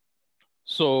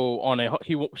 So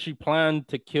she planned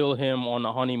to kill him on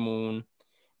the honeymoon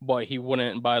but he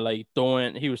wouldn't by like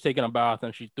throwing. He was taking a bath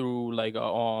and she threw like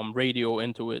a radio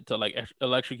into it to like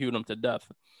electrocute him to death.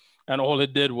 And all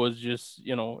it did was just,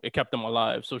 it kept him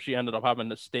alive. So she ended up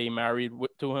having to stay married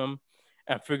to him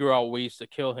and figure out ways to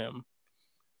kill him.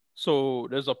 So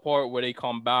there's a part where they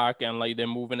come back and like they're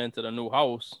moving into the new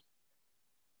house.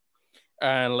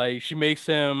 And like she makes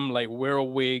him like wear a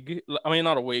wig. I mean,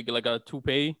 not a wig, like a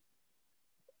toupee.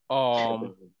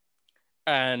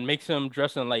 And makes him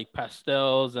dress in like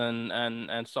pastels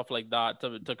and stuff like that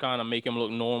to kind of make him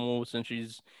look normal, since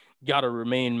she's got to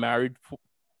remain married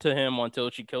to him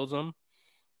until she kills him.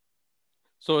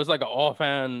 So it's like an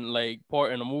offhand like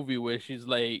part in the movie where she's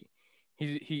like,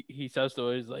 he says to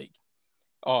her, he's like,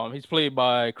 he's played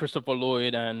by Christopher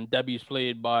Lloyd and Debbie's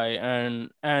played by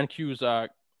Ann Cusack.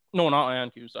 No, not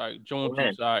Ann Cusack, Joan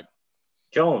Cusack.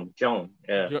 Joan,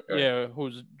 yeah. Yeah,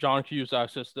 who's John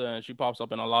Cusack's sister, and she pops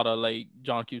up in a lot of like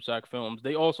John Cusack films.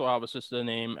 They also have a sister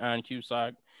named Ann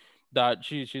Cusack that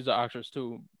she's an actress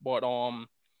too. But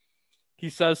he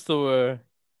says to her,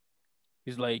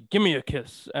 he's like, "Give me a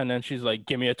kiss," and then she's like,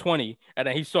 "Give me a 20," and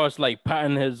then he starts like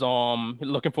patting his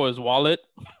looking for his wallet.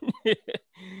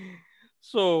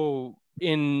 So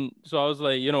I was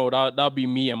like, that'd be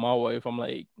me and my wife. I'm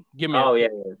like, give me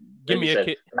a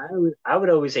kiss. I would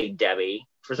always say Debbie.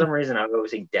 For some reason, I would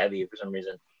always say Debbie for some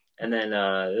reason. And then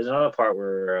there's another part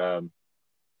where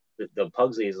the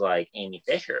Pugsley is like Amy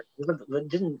Fisher.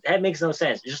 That makes no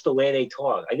sense. Just the way they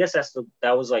talk. I guess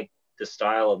that was like the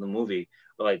style of the movie.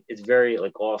 But like it's very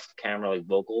like off camera like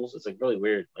vocals. It's like really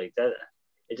weird. Like that.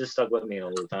 It just stuck with me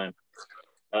all the time.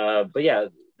 But yeah,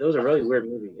 those are really weird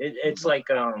movies. It's like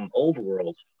Old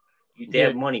World. They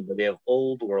have money, but they have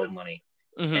old world money.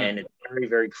 Mm-hmm. And it's very,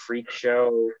 very freak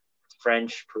show,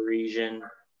 French, Parisian.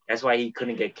 That's why he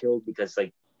couldn't get killed, because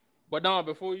like. But now,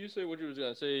 before you say what you was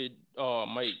gonna say,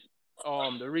 Mike,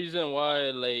 the reason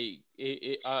why like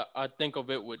I think of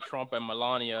it with Trump and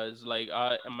Melania is like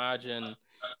I imagine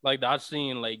like that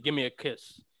scene, like give me a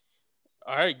kiss.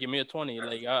 All right, give me a 20.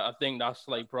 Like I think that's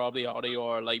like probably how they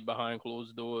are like behind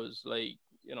closed doors. Like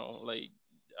like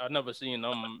I've never seen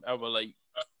them ever like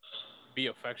be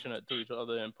affectionate to each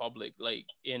other in public, like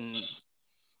in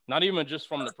not even just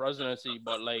from the presidency,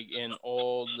 but like in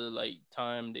all the like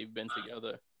time they've been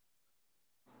together.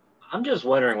 I'm just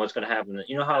wondering what's going to happen.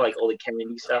 You know how like all the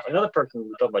Kennedy stuff. Another person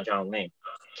we talk about, John Wayne,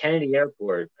 Kennedy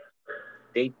Airport.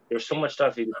 There's so much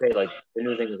stuff you can say. Like the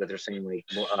new thing is that they're saying like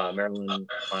Marilyn Monroe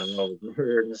was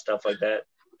murdered and stuff like that.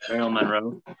 Marilyn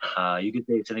Monroe. You could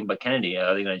say something about Kennedy.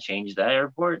 Are they going to change that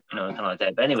airport? Kind of like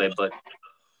that. But anyway,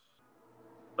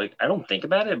 like I don't think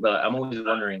about it, but I'm always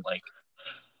wondering, like,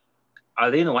 are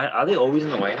they always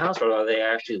in the White House, or are they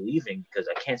actually leaving? Because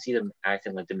I can't see them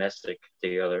acting like domestic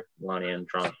together, Melania and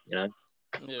Trump. Yeah.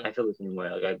 I feel the same way.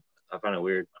 Like I find it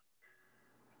weird.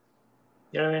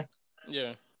 You know what I mean?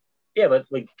 Yeah. Yeah, but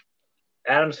like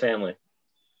Addams Family,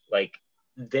 like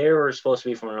they were supposed to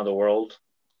be from another world,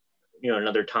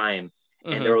 another time,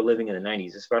 and they were living in the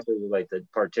 90s, especially with like the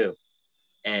part 2.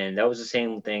 And that was the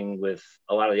same thing with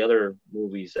a lot of the other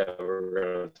movies that we're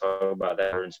going to talk about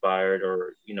that are inspired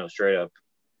or, straight up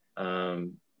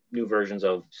new versions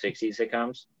of 60s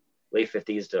sitcoms, late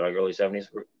 50s to like early 70s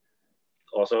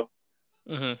also.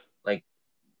 Mm-hmm. Like,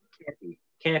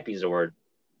 campy is the word.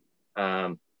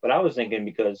 But I was thinking,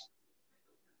 because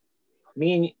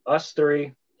us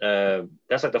three,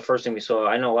 that's like the first thing we saw.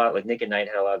 I know a lot, like Nick at Night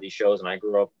had a lot of these shows, and I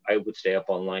grew up, I would stay up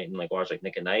all night and like watch like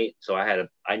Nick at Night. So I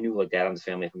knew like the Addams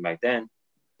Family from back then.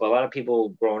 But a lot of people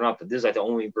growing up, this is like the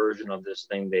only version of this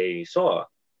thing they saw.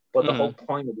 But the whole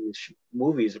point of these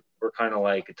movies were kind of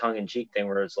like a tongue-in-cheek thing,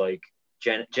 where it's like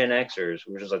Gen Xers,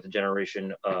 which is like the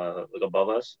generation like above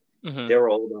us. Mm-hmm. They were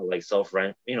all about like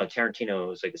Tarantino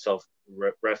was like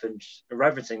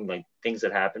referencing like things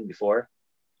that happened before.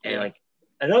 And like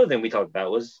another thing we talked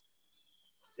about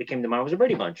it came to mind was the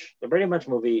Brady Bunch. The Brady Bunch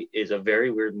movie is a very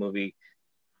weird movie.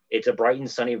 It's a bright and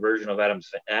sunny version of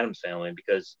Addams Family,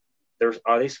 because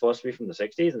are they supposed to be from the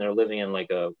 60s and they're living in like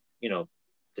the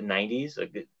 90s?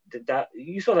 Like that,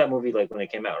 you saw that movie like when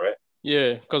it came out, right?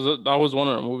 Yeah, because that was one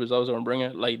of the movies I was gonna bring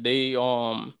it. Like they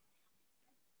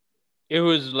it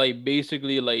was like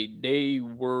basically like they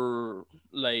were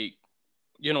like,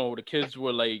 the kids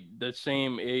were like the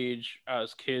same age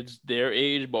as kids their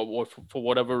age, but for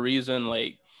whatever reason,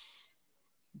 like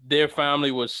their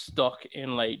family was stuck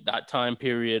in like that time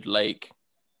period, like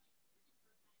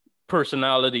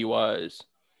personality wise,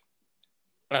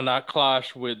 and that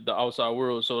clashed with the outside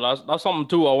world. So that's something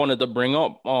too I wanted to bring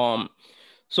up.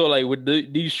 So like with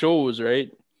these shows, right?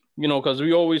 Because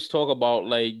we always talk about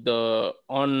like the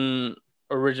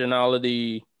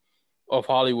unoriginality of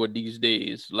Hollywood these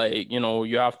days. Like, you know,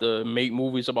 you have to make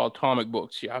movies about comic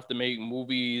books. You have to make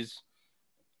movies,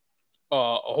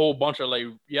 a whole bunch of like,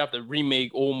 you have to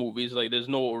remake old movies. Like, there's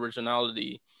no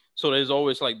originality. So there's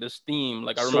always like this theme.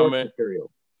 Like I Source remember, material.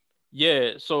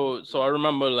 yeah. So I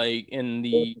remember like in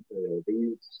the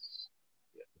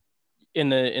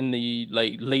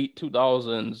like late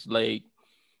 2000s, like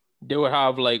they would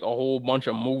have like a whole bunch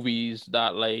of movies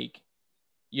that like,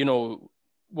 you know,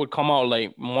 would come out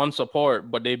like months apart,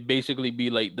 but they basically be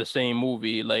like the same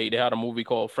movie. Like they had a movie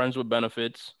called Friends with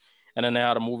Benefits, and then they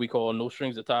had a movie called No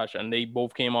Strings Attached, and they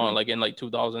both came out like in like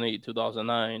 2008,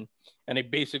 2009, and they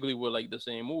basically were like the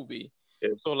same movie.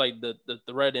 Yeah. So like the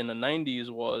thread in the 90s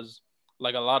was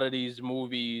like a lot of these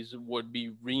movies would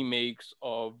be remakes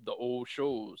of the old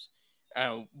shows.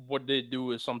 And what they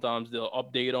do is sometimes they'll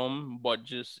update them, but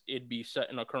just it'd be set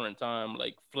in a current time,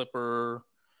 like Flipper.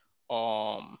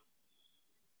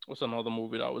 What's another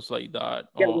movie that was like that?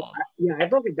 Yeah, I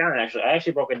broke it down actually. I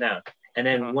actually broke it down, and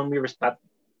then when we were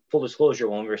full disclosure,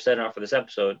 when we were setting up for this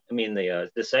episode, I mean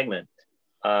this segment,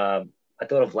 I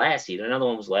thought of Lassie. Another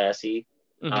one was Lassie,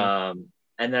 and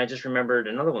then I just remembered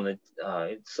another one that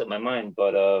it slipped my mind.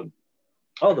 But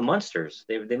the Munsters.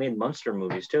 They made Munster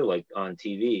movies too, like on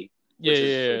TV.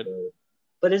 Yeah.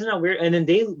 But isn't that weird? And then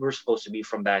they were supposed to be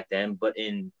from back then, but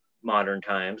in modern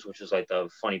times, which is like the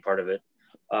funny part of it.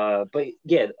 But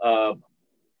yeah,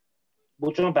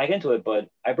 we'll jump back into it. But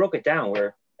I broke it down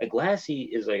where like Lassie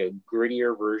is like a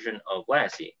grittier version of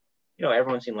Lassie. You know,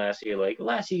 everyone's seen Lassie, like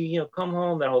Lassie, you know, come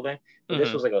home, that whole thing. But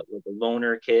this was like a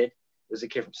loner kid. It was a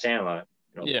kid from Sandlot,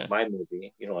 you know, my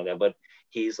movie, you know, like that. But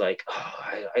he's like, oh,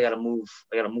 I gotta move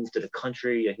to the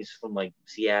country. And he's from like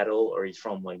Seattle, or he's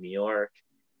from like New York.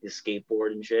 His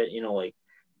skateboard and shit, you know, like.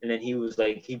 And then he was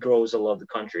like, he grows to love the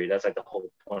country. That's like the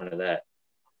whole point of that.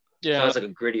 Yeah, so it's like a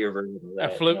grittier version of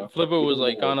that. Flipper was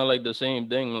like kind of like the same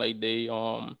thing. Like they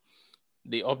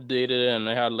updated it, and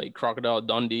they had like Crocodile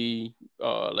Dundee,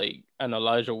 like, and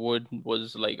Elijah Wood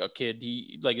was like a kid.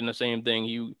 He like in the same thing.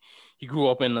 He grew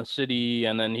up in the city,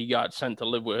 and then he got sent to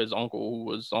live with his uncle, who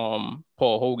was Paul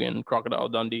Hogan, Crocodile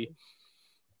Dundee,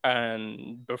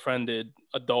 and befriended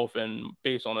a dolphin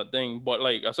based on a thing. But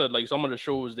like I said, like some of the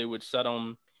shows they would set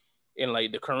them in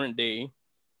like the current day,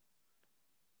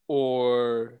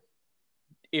 or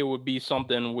it would be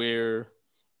something where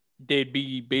they'd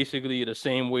be basically the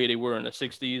same way they were in the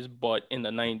 60s, but in the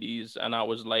 90s. And I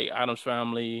was like Addams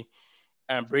Family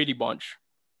and Brady Bunch,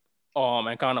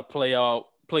 and kind of play up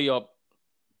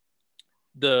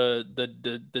the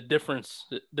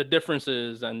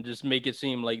differences, and just make it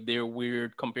seem like they're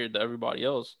weird compared to everybody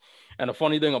else. And the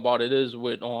funny thing about it is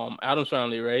with Addams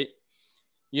Family, right?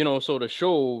 You know, so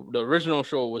the original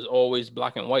show was always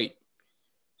black and white.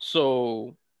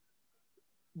 So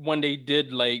when they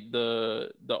did like the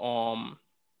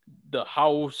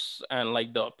house and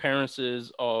like the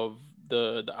appearances of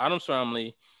the Addams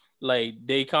Family, like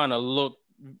they kind of look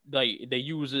like they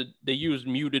use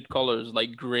muted colors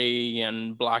like gray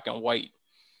and black and white.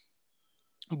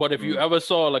 But if you ever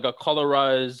saw like a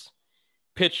colorized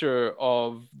picture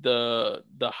of the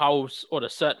house or the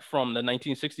set from the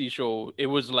 1960s show, it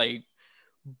was like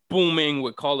booming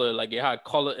with color. Like it had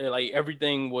color, like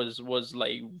everything was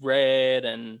like red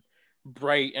and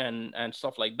bright and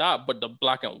stuff like that. But the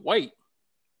black and white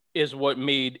is what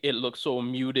made it look so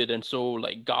muted and so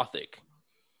like gothic.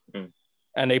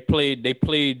 And they played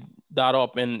that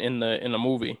up in the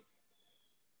movie.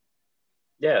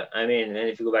 Yeah, I mean, and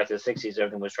if you go back to the 60s,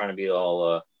 everything was trying to be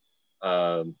all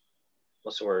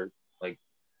what's the word, like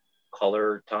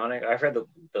color tonic. I've heard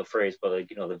the phrase, but like,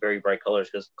 you know, the very bright colors,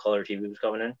 because color TV was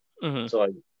coming in. So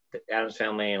like the Addams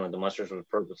Family and like the Munsters was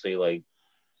purposely like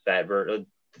that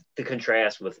the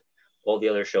contrast with all the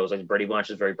other shows. Like Brady Bunch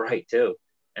is very bright too,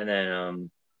 and then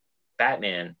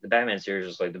the Batman series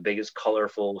was like the biggest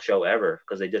colorful show ever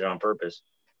because they did it on purpose.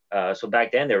 So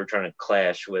back then they were trying to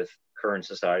clash with current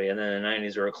society, and then in the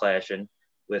 90s they were clashing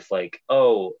with like,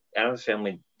 oh, Addams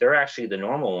Family, they're actually the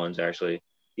normal ones. Actually,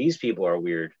 these people are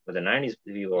weird, but the 90s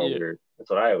people are weird. That's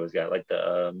what I always got, like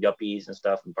the yuppies and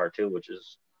stuff in part 2, which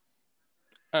is.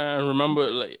 And remember,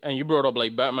 like, and you brought up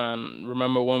like Batman.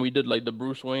 Remember when we did like the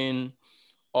Bruce Wayne,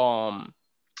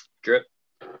 drip?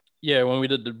 Yeah, when we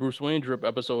did the Bruce Wayne drip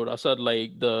episode, I said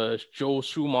like the Joel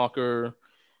Schumacher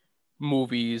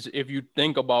movies, if you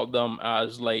think about them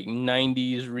as like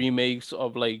 90s remakes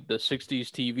of like the 60s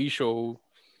TV show,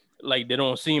 like they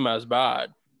don't seem as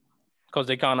bad because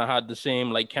they kind of had the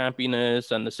same like campiness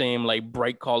and the same like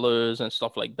bright colors and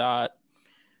stuff like that.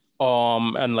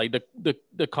 And like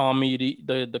the comedy,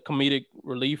 the comedic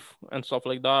relief and stuff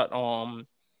like that.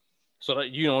 So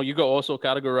that, you know, you could also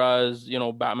categorize, you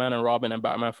know, Batman and Robin and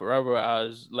Batman Forever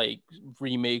as like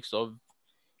remakes of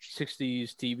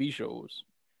 60s TV shows.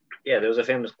 Yeah, there was a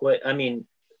famous clip. I mean,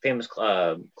 famous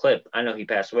clip. I know he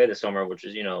passed away this summer, which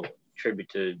is, you know, tribute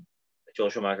to Joel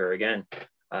Schumacher again.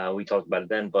 We talked about it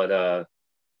then, but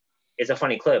it's a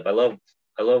funny clip. I love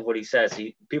what he says.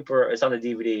 It's on the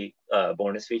DVD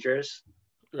bonus features,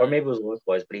 or maybe it was Wolf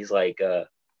Boys, but he's like,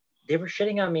 they were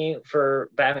shitting on me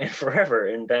for Batman Forever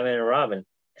and Batman and Robin.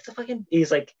 He's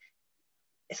like,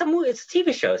 it's a movie, it's a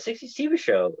TV show, 60s TV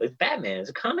show. It's Batman, it's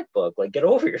a comic book. Like, get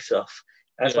over yourself.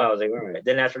 That's why I was like, all right.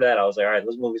 Then after that, I was like, all right,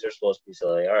 those movies are supposed to be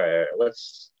silly. All right,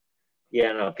 let's.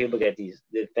 Yeah, no, people get the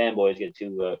fanboys get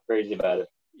too crazy about it.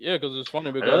 Yeah, because it's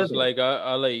funny because like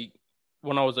I like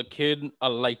when I was a kid, I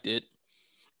liked it,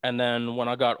 and then when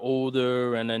I got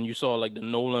older, and then you saw like the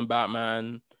Nolan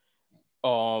Batman,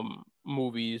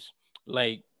 movies,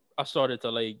 like I started to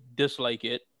like dislike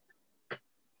it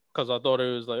because I thought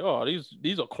it was like, oh,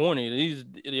 these are corny. These,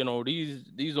 you know,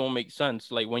 these don't make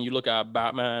sense. Like when you look at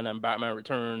Batman and Batman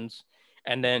Returns,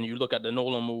 and then you look at the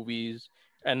Nolan movies,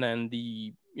 and then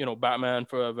the, you know, Batman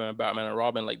Forever and Batman and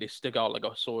Robin, like they stick out like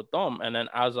a sore thumb. And then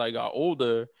as I got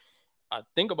older, I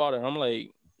think about it, and I'm like,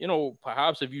 you know,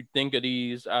 perhaps if you think of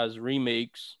these as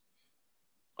remakes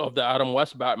of the Adam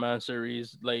West Batman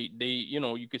series, like they, you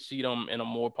know, you could see them in a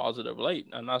more positive light.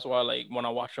 And that's why, like, when I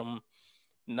watch them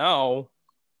now,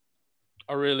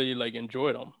 I really like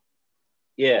enjoy them.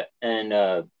 Yeah,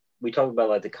 and we talked about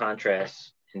like the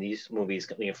contrast in these movies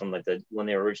coming from like when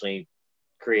they were originally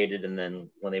created and then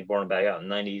when they brought them back out in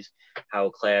the 90s, how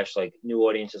it clashed. Like new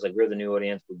audiences, like we're the new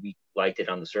audience, but we liked it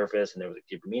on the surface and there was like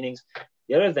deeper meanings.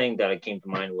 The other thing that came to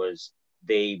mind was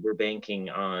they were banking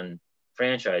on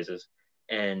franchises,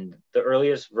 and the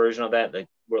earliest version of that, like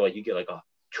where like you get like a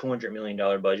 $200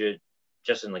 million budget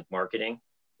just in like marketing,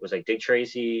 was like Dick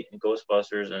Tracy and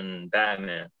Ghostbusters and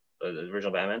Batman, the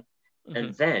original Batman. Mm-hmm.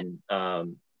 And then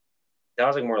that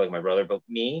was like more like my brother, but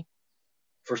me,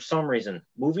 for some reason,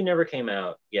 movie never came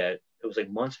out yet. It was like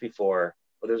months before,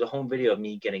 but there was a home video of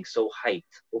me getting so hyped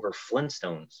over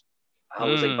Flintstones. I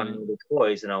was like buying the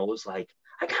toys, and I was like,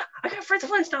 I got Fred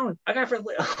Flintstone. I got Fred.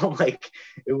 Like,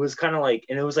 it was kind of like,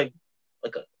 and it was like a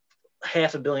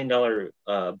 $500 million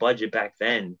budget back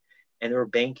then, and they were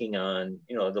banking on,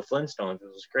 you know, the Flintstones.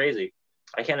 It was crazy.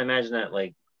 I can't imagine that,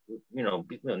 like, you know,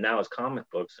 now it's comic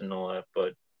books and all that,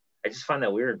 but I just find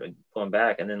that weird, like going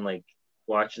back and then like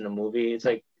watching the movie. It's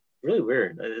like really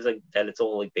weird. It's like that it's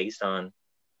all like based on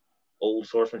old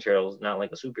source materials, not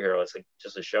like a superhero. It's like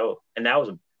just a show, and that was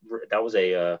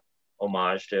a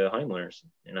homage to Honeymooners,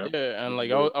 you know. Yeah, and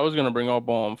like I was gonna bring up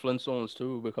Flintstones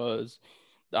too, because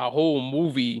that whole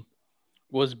movie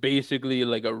was basically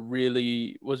like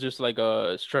was just like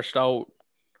a stretched out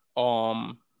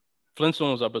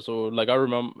Flintstones episode. Like I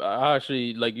remember, I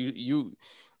actually like you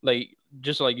like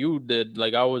just like you did.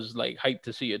 Like I was like hyped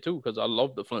to see it too because I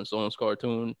love the Flintstones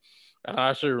cartoon. And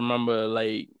I actually remember,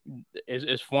 like,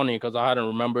 it's funny because I hadn't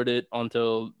remembered it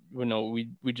until, you know, we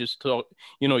just talked.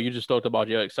 You know, you just talked about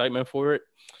your excitement for it.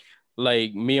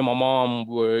 Like me and my mom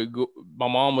my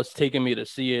mom was taking me to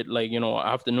see it, like, you know,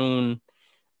 afternoon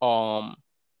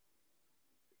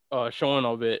showing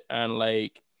of it, and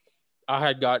like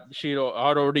I'd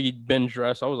already been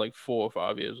dressed. I was like 4 or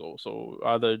 5 years old, so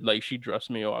either like she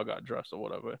dressed me or I got dressed or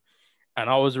whatever, and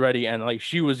I was ready, and like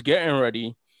she was getting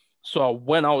ready, so I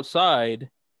went outside,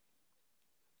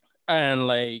 and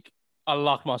like I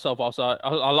locked myself outside.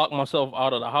 I locked myself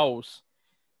out of the house,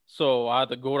 so I had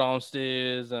to go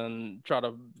downstairs and try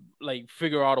to like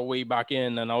figure out a way back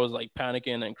in, and I was like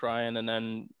panicking and crying, and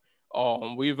then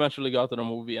we eventually got to the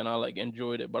movie and I like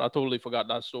enjoyed it, but I totally forgot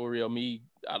that story of me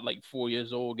at like 4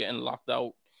 years old getting locked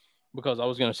out because I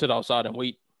was gonna sit outside and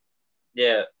wait.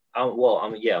 Yeah, I'm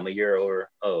a year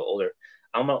older.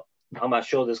 I'm gonna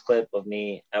show this clip of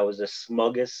me. I was the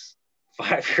smuggest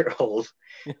 5-year-old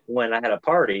when I had a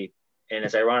party, and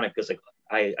it's ironic because like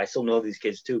I still know these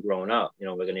kids too growing up, you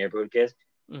know, like a neighborhood kids,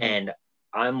 and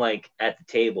I'm like at the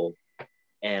table.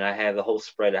 And I have the whole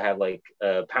spread. I have like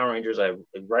Power Rangers, I have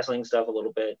like wrestling stuff a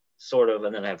little bit, sort of,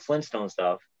 and then I have Flintstone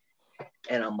stuff.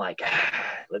 And I'm like,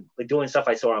 like doing stuff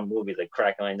I saw on movies, like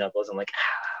cracking my knuckles. I'm like,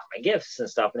 my gifts and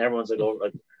stuff. And everyone's like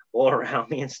all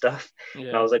around me and stuff. Yeah.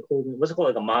 And I was like holding, what's it called,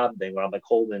 like a mob thing where I'm like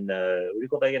holding, what do you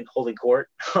call that again? Holding court.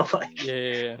 I'm like,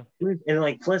 yeah. And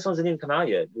like Flintstones didn't even come out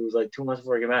yet. It was like 2 months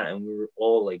before it came out, and we were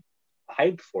all like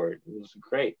hyped for it. It was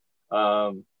great.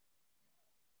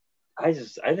 I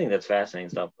think that's fascinating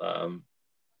stuff.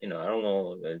 You know, I don't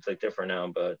know, it's like different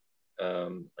now, but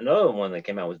another one that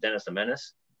came out was Dennis the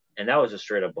Menace, and that was just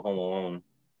straight up a Home Alone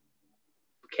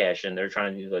cash in. They're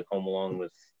trying to do like Home Alone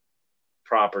with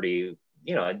property.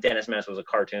 You know, Dennis Menace was a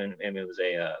cartoon, and it was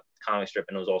a comic strip,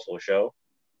 and it was also a show.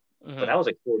 Mm-hmm. But that was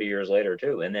like 40 years later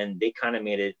too, and then they kind of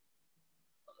made it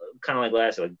kind of like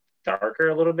last, like darker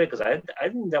a little bit, because I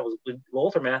think that was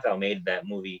Walter Matthau made that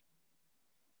movie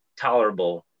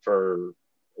tolerable for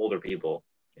older people,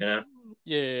 you know?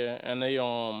 Yeah, and they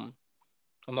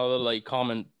another like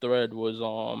common thread was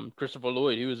Christopher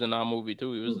Lloyd. He was in that movie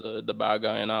too. He was the bad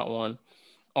guy in that one.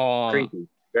 Creepy,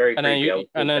 very creepy.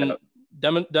 And then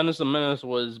Dennis the Menace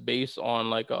was based on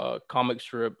like a comic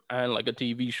strip and like a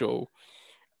TV show,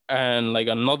 and like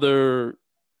another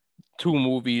 2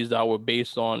 movies that were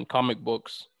based on comic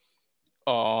books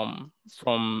from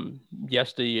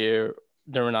yesteryear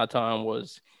during that time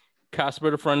was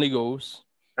Casper the Friendly Ghost.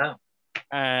 Oh.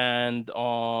 And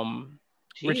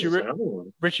Richie Rich.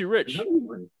 It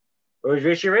was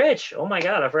Richie Rich. Oh my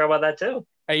God, I forgot about that too.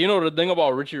 And you know the thing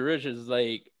about Richie Rich is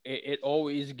like it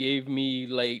always gave me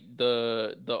like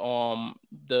the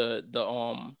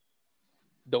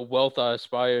wealth I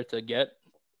aspire to get.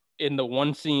 In the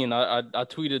one scene, I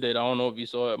tweeted it. I don't know if you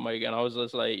saw it, Mike, and I was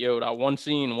just like, yo, that one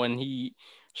scene when he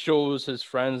shows his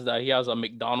friends that he has a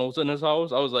McDonald's in his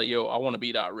house. I was like, yo, I want to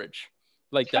be that rich,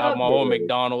 like to have my own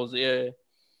McDonald's, yeah.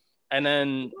 And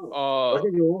then look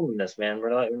at you in this, man.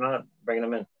 We're not bringing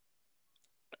them in.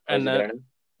 And then,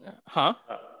 huh?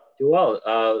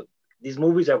 Well, these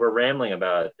movies that we're rambling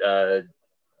about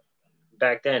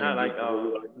back then. Back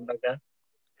then.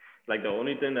 Like the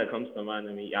only thing that comes to mind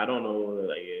to me, I don't know,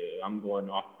 like I'm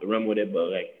going off the rim with it, but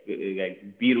like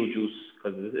Beetlejuice,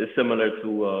 because it's similar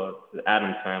to the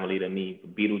Addams Family to me.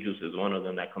 Beetlejuice is one of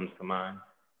them that comes to mind.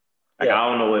 Like I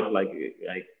don't know if like.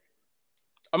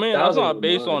 I mean, that's not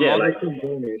based on. Yeah, like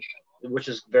which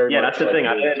is very. Yeah, that's the thing.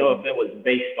 I didn't know if it was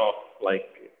based off like,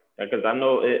 because I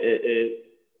know it.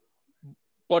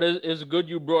 But it's good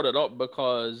you brought it up,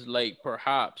 because like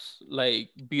perhaps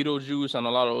like Beetlejuice and a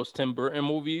lot of those Tim Burton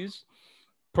movies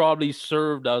probably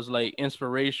served as like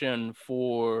inspiration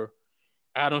for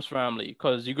Addams Family,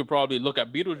 because you could probably look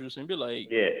at Beetlejuice and be like,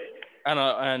 yeah,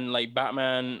 and like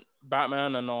Batman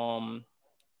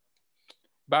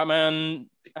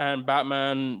and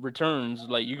Batman Returns,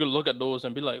 like you could look at those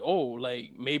and be like, oh,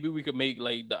 like maybe we could make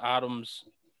like the Addams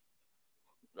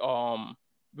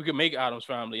we could make Addams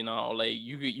Family now. Like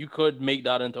you could make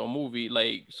that into a movie.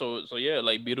 Like so yeah,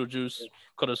 like Beetlejuice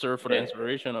could have served for the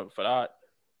inspiration for that.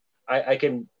 I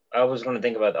was going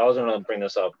to bring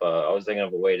this up. I was thinking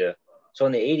of a way to. So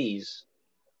in the 80s,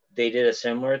 they did a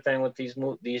similar thing with these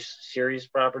series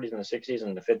properties in the 60s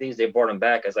and the 50s. They brought them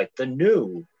back as like the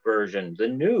new version,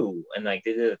 and like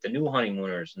they did the new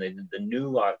Honeymooners, and they did the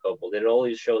new Odd Couple. They did all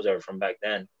these shows that were from back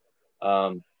then.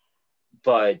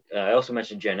 But I also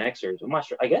mentioned Gen Xers. I'm not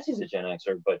sure. I guess he's a Gen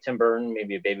Xer, but Tim Burton,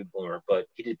 maybe a baby boomer. But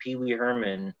he did Pee Wee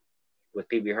Herman with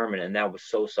Pee Wee Herman, and that was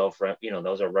so that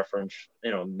was a reference,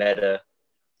 meta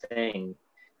thing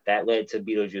that led to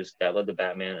Beetlejuice, that led to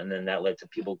Batman, and then that led to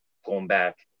people going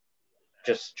back,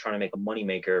 just trying to make a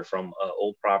moneymaker from an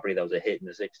old property that was a hit in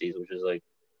the 60s, which is like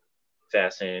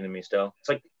fascinating to me still. It's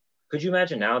like, could you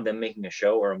imagine now them making a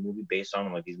show or a movie based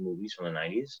on like these movies from the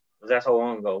 90s? Because that's how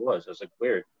long ago it was. It's like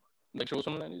weird. Like shows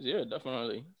from the 90s, yeah,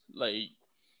 definitely. Like,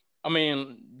 I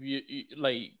mean,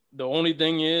 like the only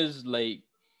thing is like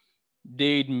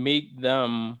they'd make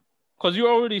them, because you're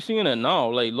already seeing it now.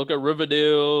 Like, look at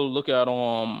Riverdale, look at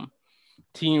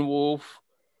Teen Wolf,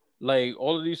 like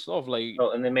all of these stuff. Like,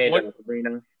 and they made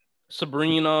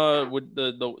Sabrina with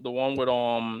the one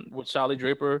with Sally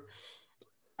Draper,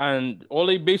 and all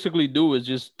they basically do is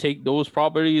just take those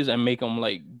properties and make them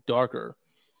like darker.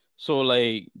 So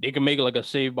like they can make like a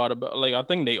Saved by the Bell. Like I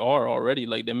think they are already.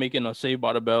 Like they're making a Saved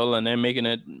by the Bell, and they're making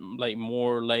it like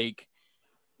more like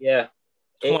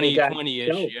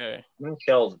 2020-ish. Yeah. Not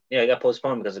killed. Yeah, it got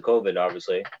postponed because of COVID,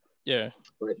 obviously. Yeah.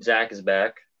 But Zach is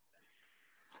back.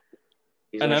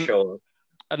 He's gonna show up.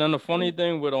 And then the funny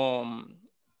thing with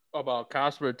about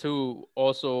Casper too,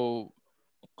 also,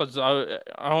 because I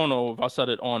don't know if I said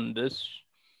it on this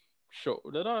show.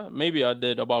 Did I? Maybe I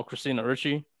did, about Christina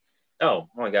Ricci. Oh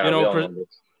my God!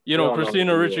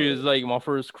 Christina Ricci is like my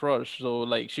first crush. So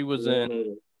like she was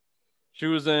in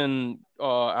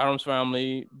Addams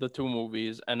Family, the 2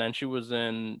 movies, and then she was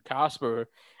in Casper.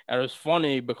 And it's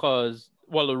funny because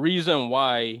the reason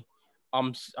why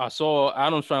I saw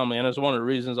Addams Family, and it's one of the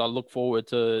reasons I look forward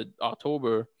to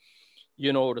October.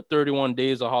 The 31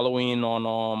 Days of Halloween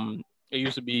on it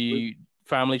used to be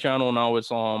Family Channel, now it's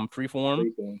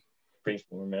Freeform.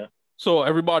 Freeform, yeah. So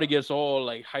everybody gets all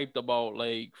like hyped about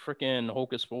like freaking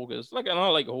Hocus Pocus. Like, and I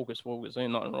like Hocus Pocus,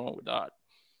 ain't nothing wrong with that.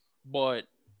 But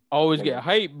I always get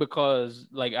hyped because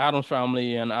like Addams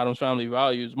Family and Addams Family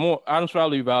values more. Addams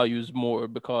Family values more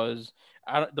because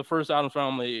the first Addams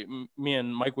Family, me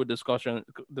and Mike were discussing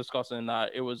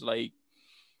that it was like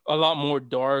a lot more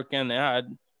dark and it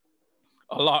had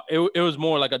a lot. It was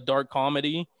more like a dark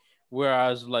comedy,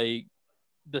 whereas like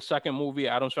the second movie,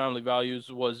 Addams Family Values,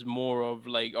 was more of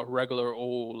like a regular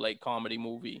old like comedy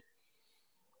movie.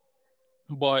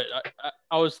 But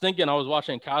I was thinking, I was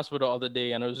watching Casper the other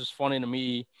day, and it was just funny to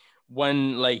me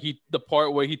when like the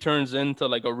part where he turns into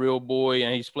like a real boy,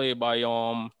 and he's played by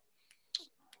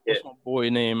what's my boy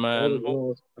name, man?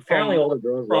 Apparently, all the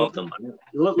girls loved him.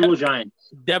 Little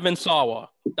Giants. Devon Sawa.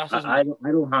 That's his name.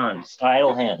 Idle Hands.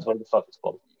 What the fuck it's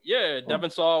called? Yeah, Devon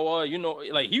Sawa. You know,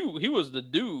 like he was the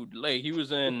dude. Like he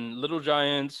was in Little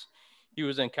Giants. He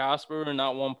was in Casper in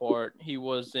that one part. He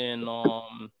was in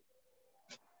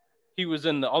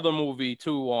the other movie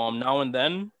too, Now and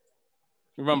Then.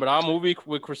 Remember that movie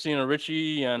with Christina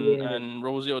Ricci and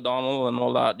Rosie O'Donnell and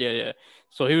all that? Yeah.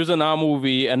 So he was in that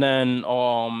movie, and then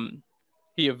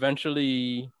he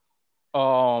eventually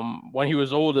when he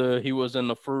was older, he was in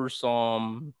the first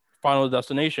Final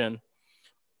Destination.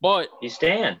 But he's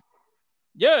Stan.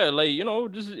 Yeah, like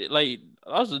just like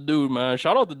that's a dude, man.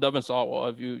 Shout out to Devon Sawa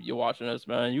if you're watching this,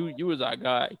 man. You was that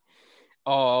guy.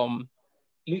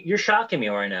 You're shocking me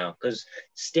right now because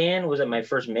Stan was at my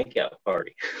first makeout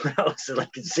party when I was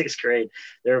like in 6th grade.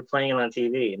 They were playing it on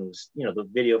TV, and it was the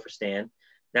video for Stan.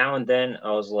 Now and Then,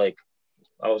 I was like,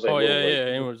 oh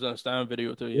yeah, it was a Stan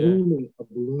video too. Yeah, a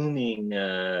blooming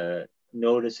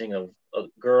noticing of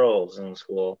girls in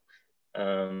school.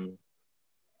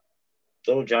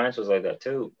 Little Giants was like that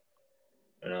too.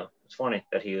 It's funny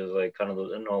that he was like kind of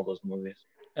in all those movies.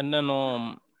 And then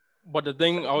but the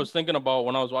thing I was thinking about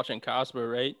when I was watching Casper,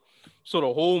 right? So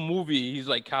the whole movie, he's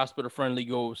like Casper the Friendly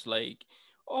Ghost, like,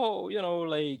 oh,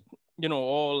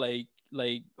 all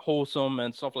like wholesome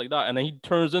and stuff like that. And then he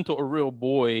turns into a real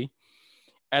boy.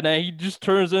 And then he just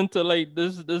turns into like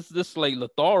this like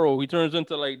Lothario. He turns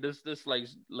into like this like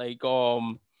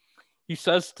he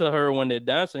says to her when they're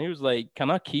dancing, he was like, "Can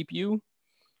I keep you?"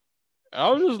 I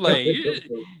was just like,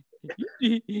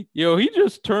 yo, he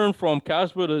just turned from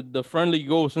Casper the Friendly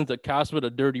Ghost into Casper the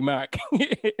Dirty Mac.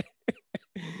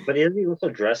 But isn't he also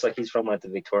dressed like he's from like the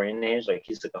Victorian age? Like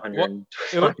he's like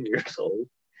 120 years old.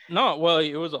 No, well,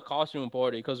 it was a costume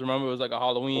party because remember it was like a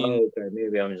Halloween. Oh, okay,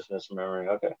 maybe I'm just misremembering.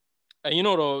 Okay. And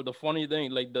the funny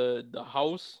thing, like the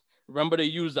house. Remember they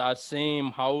used that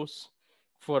same house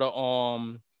for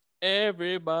the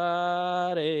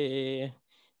everybody.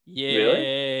 Yeah,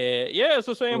 really? Yeah, it's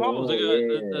the same house. Like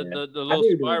the little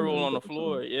spiral on the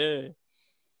floor. Yeah,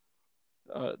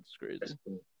 it's crazy.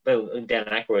 But Dan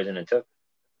Aykroyd's in it too.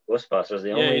 Ghostbusters.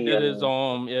 He did his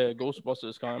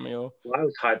Ghostbusters cameo. Well, I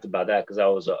was hyped about that because I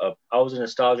was a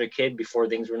nostalgic kid before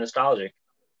things were nostalgic,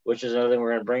 which is another thing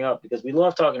we're gonna bring up because we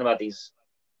love talking about these.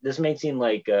 This may seem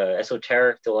like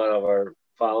esoteric to a lot of our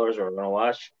followers who are gonna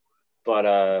watch,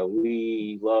 but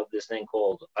we love this thing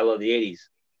called I Love the '80s.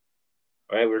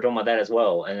 Right, we were talking about that as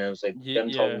well, and it was like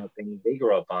them talking about things they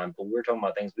grew up on, but we're talking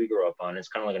about things we grew up on. It's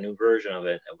kind of like a new version of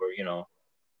it, where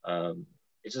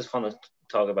it's just fun to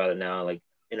talk about it now, like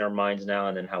in our minds now,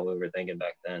 and then how we were thinking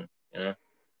back then.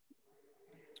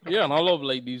 Yeah, and I love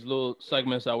like these little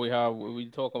segments that we have where we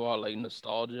talk about like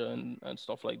nostalgia and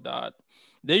stuff like that.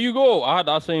 There you go. I had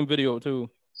that same video too.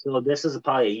 So this is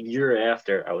probably a year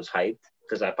after I was hyped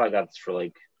because I probably got this for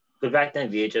but back then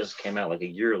VHS came out like a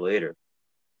year later.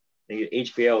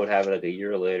 HBO would have it like a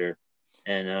year later,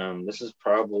 and this is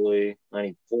probably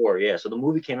 94. Yeah, so the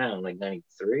movie came out in like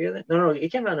 93. I think. No, it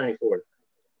came out in 94.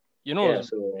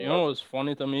 What's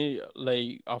funny to me?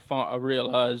 Like I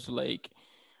realized like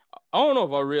I don't know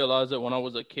if I realized it when I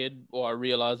was a kid or I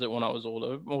realized it when I was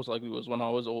older. Most likely it was when I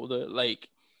was older. Like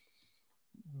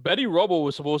Betty Rubble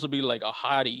was supposed to be like a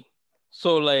hottie,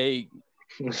 so like.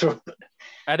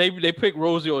 And they picked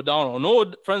Rosie O'Donnell. No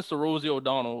offense to Rosie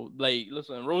O'Donnell. Like,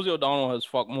 listen, Rosie O'Donnell has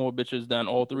fucked more bitches than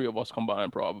all three of us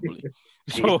combined, probably.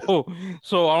 so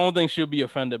I don't think she'll be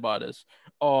offended by this.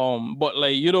 But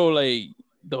like, like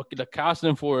the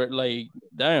casting for it, like,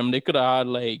 damn, they could have had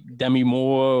like Demi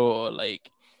Moore or like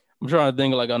I'm trying to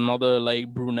think of like another like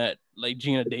brunette, like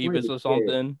Gina Davis or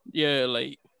something. Yeah,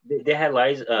 like they had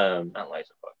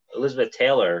Elizabeth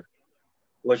Taylor.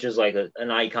 Which is like an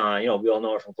icon, we all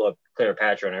know her from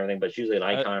Cleopatra and everything, but she's like an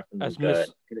icon from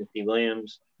Tennessee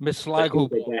Williams. Miss Slaghoople.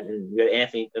 We got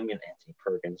Anthony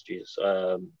Perkins, Jesus.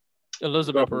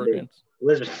 Elizabeth Perkins.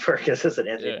 Elizabeth Perkins, that's an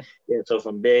Anthony. Yeah, so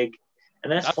from Big.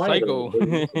 And that's funny. Psycho.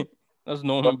 That's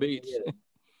Norman Bates. Yeah.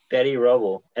 Betty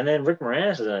Rubble. And then Rick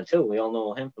Moranis is in it too. We all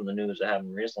know him from the news that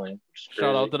happened recently.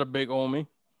 Shout out to the big homie.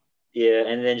 Yeah,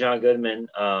 and then John Goodman.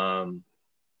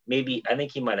 Maybe I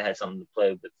think he might have had something to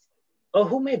play with. Oh,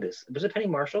 who made this? Was it Penny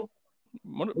Marshall?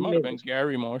 Might Who have made been this?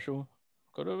 Gary Marshall.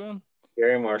 Could have been.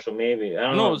 Gary Marshall, maybe. I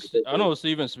don't know. I know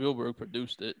Steven Spielberg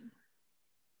produced it.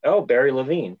 Oh, Barry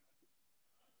Levine.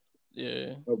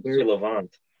 Yeah. Oh, Barry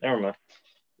Levant. Never mind.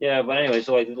 Yeah, but anyway,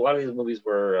 so like a lot of these movies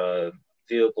were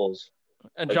vehicles.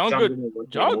 And Like John Goodman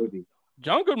worked in a movie.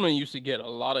 John Goodman used to get a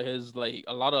lot of his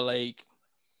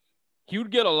he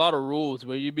would get a lot of roles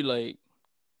where you'd be like,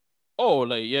 oh,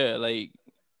 like yeah, like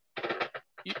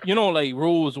you know, like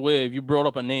roles where if you brought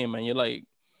up a name and you're like,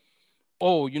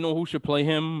 oh, you know who should play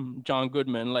him? John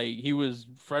Goodman. Like he was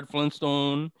Fred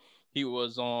Flintstone. He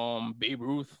was Babe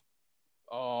Ruth.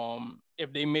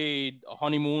 If they made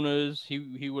Honeymooners,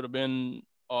 he would have been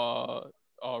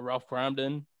Ralph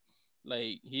Cramden.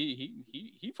 Like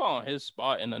he found his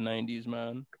spot in the 90s,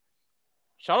 man.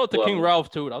 Shout out to King Ralph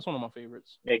too. That's one of my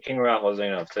favorites. Yeah, King Ralph was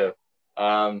enough too.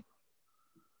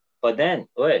 But then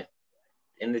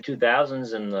in the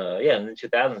 2000s in the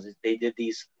 2000s they did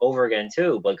these over again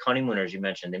too. Like Honeymooners, you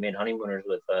mentioned. They made Honeymooners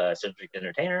with Cedric the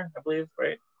Entertainer, I believe,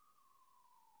 right?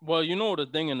 Well, you know the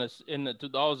thing in the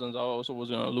 2000s, I also was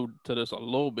gonna allude to this a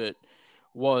little bit,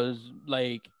 was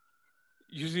like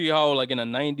you see how like in the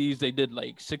 90s they did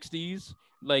like 60s,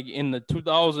 like in the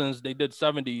 2000s they did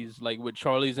 70s, like with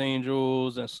Charlie's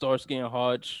Angels and Starsky and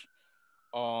Hutch,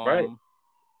 Right.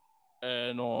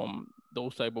 and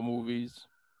those type of movies.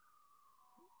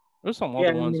 There's some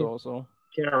other ones also.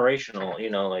 Generational, you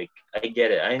know, like I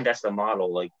get it. I think that's the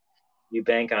model. Like you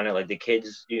bank on it, like the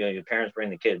kids, you know, your parents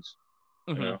bring the kids.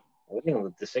 You know, I think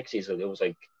with the 60s, it was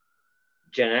like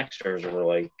Gen Xers were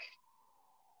like,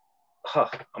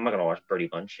 I'm not gonna watch Brady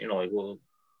Bunch. You know, like, well,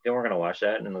 they weren't gonna watch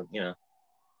that, and you know,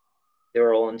 they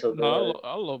were all into the. No,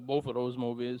 I love both of those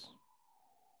movies.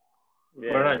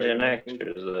 Yeah, we're not Gen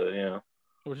Xers, you know.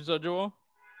 What you said, Joel?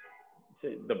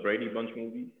 The Brady Bunch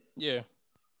movies. Yeah.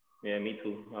 Yeah, me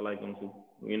too. I like them too.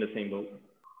 We're in the same boat.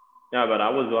 Yeah, but I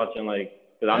was watching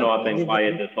because I know I've been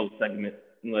quiet this whole segment.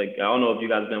 Like I don't know if you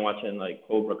guys been watching like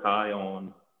Cobra Kai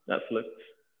on Netflix.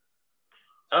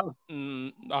 Oh,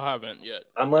 I haven't yet.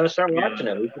 I'm gonna start watching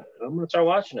it. I'm gonna start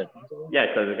watching it. Yeah,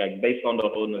 because it's like based on the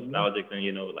whole nostalgic and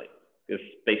you know like it's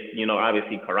based, you know,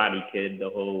 obviously Karate Kid, the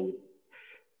whole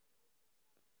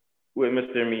with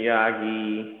Mr.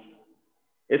 Miyagi.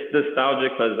 It's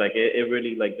nostalgic because like it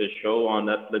really like the show on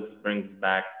Netflix brings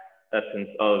back essence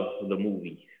of the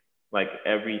movie, like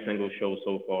every single show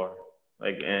so far,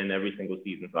 like and every single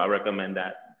season. So I recommend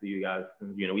that to you guys.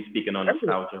 You know, we speaking on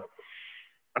nostalgia.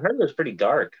 I heard it was pretty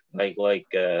dark, like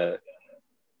it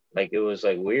was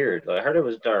like weird. I heard it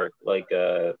was dark, like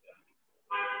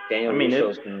Daniel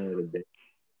Russo's community bit.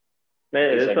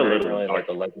 It's like a little really dark.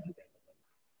 Like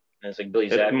and it's like Billy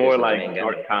It's Zach more like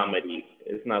dark comedy.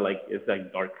 It's not like it's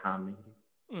like dark comedy.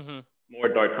 Mm-hmm. More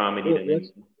dark comedy than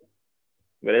anything.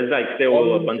 But it's like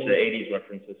still a bunch of 80s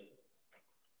references.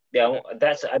 Yeah,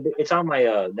 it's on my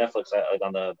Netflix, like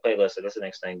on the playlist. So that's the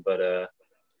next thing. But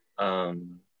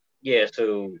yeah.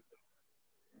 So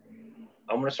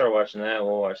I'm gonna start watching that.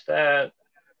 We'll watch that.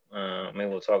 Maybe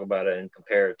we'll talk about it and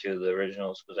compare it to the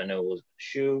originals because I know it was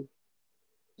Shu,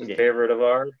 a favorite of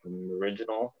ours from the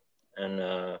original,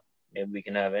 and maybe we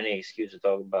can have any excuse to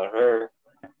talk about her.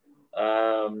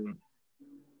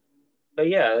 But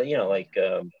yeah, you know, like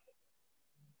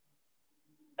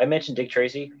I mentioned Dick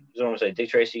Tracy. I just want to say Dick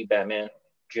Tracy, Batman,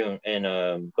 June, and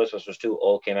Ghostbusters 2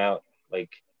 all came out like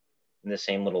in the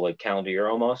same little like calendar year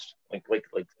almost, like a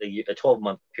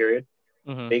 12-month period.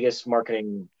 Mm-hmm. Biggest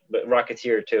marketing, but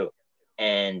Rocketeer too,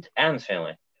 and Addams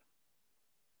Family.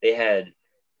 They had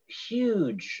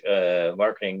huge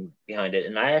marketing behind it,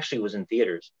 and I actually was in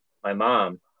theaters. My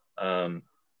mom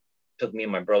took me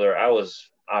and my brother. I was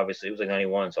obviously it was like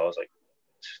 91, so I was like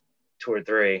 2 or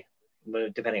 3,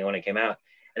 depending on when it came out.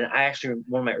 And I actually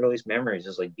one of my earliest memories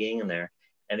is like being in there,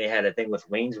 and they had a thing with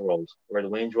Wayne's World where the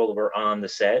Wayne's World were on the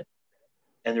set,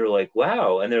 and they're like,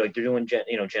 wow, and they're like they're doing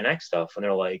Gen X stuff, and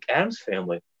they're like Addams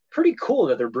Family, pretty cool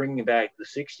that they're bringing back the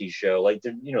 '60s show, like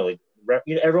they're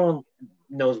everyone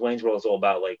knows Wayne's World is all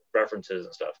about like references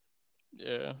and stuff.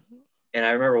 Yeah. And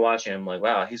I remember watching him like,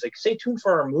 wow, he's like, stay tuned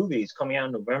for our movies coming out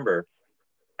in November.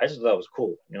 I just thought it was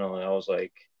cool, you know. I was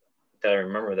like, that I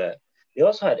remember that. They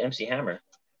also had MC Hammer.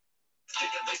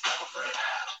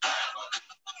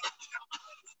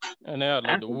 And they had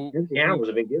like the Whoop. MC Hammer was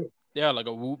a big deal. Yeah, like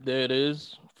a Whoop. There it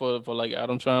is for like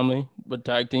Addams Family, but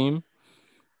tag team.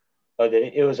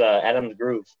 It was Adam's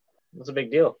Groove. It's a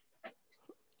big deal.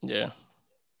 Yeah.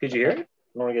 Could you hear it?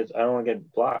 I don't want to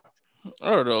get blocked. I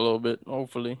heard it a little bit.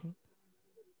 Hopefully,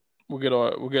 we'll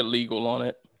get legal on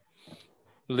it.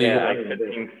 Legal. Yeah, like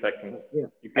 15 seconds. Yeah,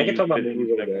 You I could can use talk about 15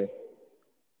 movies all seconds.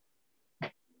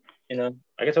 day. You know,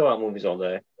 I can talk about movies all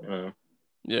day.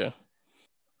 Yeah.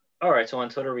 All right, so on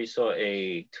Twitter we saw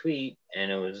a tweet,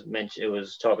 and it was mentioned. It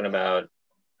was talking about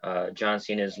John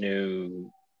Cena's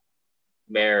new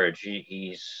marriage.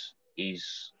 He's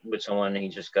with someone. He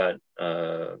just got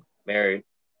married,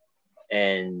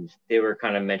 and they were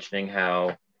kind of mentioning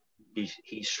how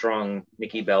he strung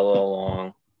Nikki Bella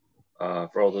along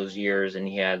for all those years, and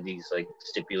he had these like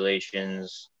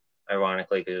stipulations.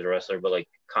 Ironically, because he was a wrestler, but like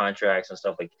contracts and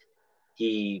stuff. Like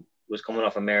he was coming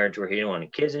off a marriage where he didn't want any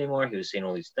kids anymore. He was saying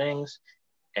all these things,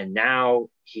 and now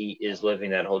he is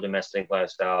living that whole domestic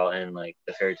lifestyle and like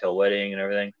the fairy tale wedding and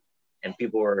everything. And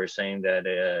people were saying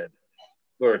that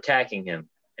were attacking him,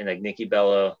 and like Nikki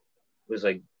Bella was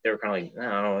like, they were kind of like,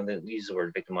 I don't know, use the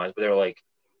word victimized, but they were like,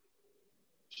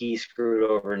 he screwed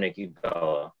over Nikki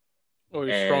Bella. Or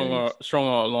he And strung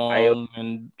her along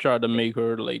and tried to make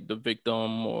her like the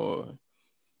victim,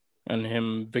 and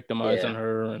him victimizing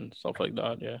her and stuff like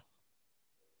that. Yeah.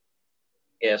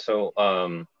 Yeah, so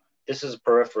this is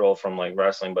peripheral from like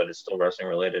wrestling, but it's still wrestling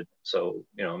related. So,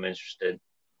 I'm interested.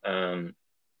 I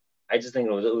just think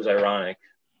it was ironic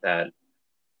that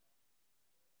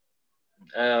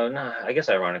nah, I guess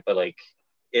ironic, but like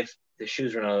if the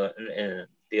shoes were in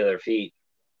the other feet,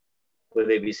 would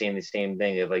they be saying the same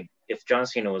thing? If John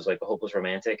Cena was like a hopeless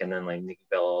romantic and then like Nikki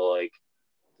Bella like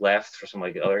left for some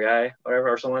like the other guy, whatever,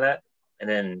 or something like that, and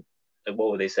then like what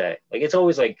would they say? Like it's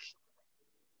always like,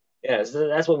 yeah, so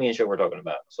that's what me and Show were talking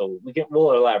about. So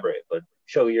we'll elaborate, but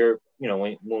Show,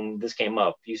 when this came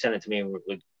up, you sent it to me.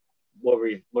 Like, what were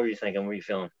you thinking? What were you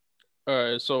feeling?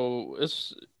 All right, so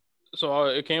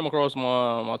it came across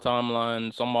my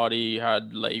timeline. Somebody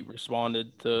had like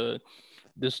responded to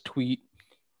this tweet.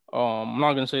 I'm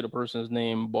not gonna say the person's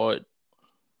name, but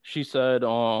she said,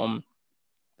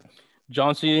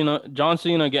 John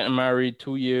Cena getting married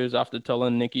 2 years after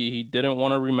telling Nikki he didn't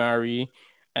want to remarry,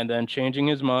 and then changing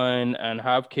his mind and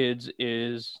have kids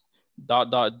is ...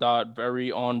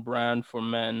 very on brand for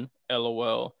men.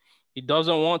 LOL. He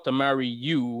doesn't want to marry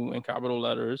you in capital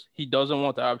letters. He doesn't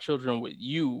want to have children with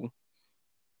you.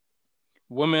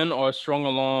 Women are strung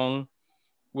along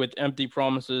with empty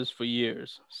promises for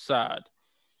years. Sad.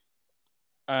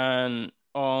 And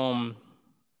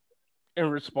in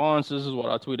response, this is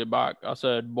what I tweeted back. I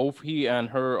said, both he and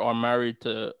her are married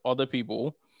to other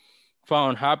people,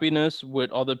 found happiness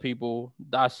with other people.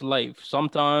 That's life.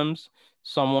 Sometimes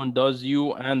someone does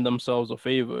you and themselves a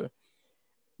favor.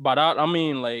 By that, I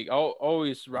mean, like, I'll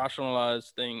always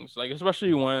rationalize things, like,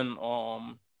 especially when,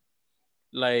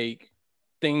 like,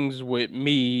 things with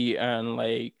me and,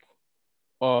 like,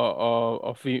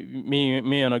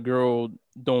 me and a girl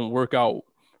don't work out,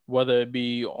 whether it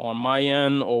be on my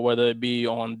end or whether it be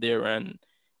on their end,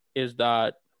 is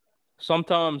that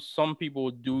sometimes some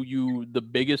people do you the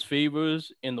biggest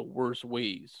favors in the worst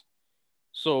ways.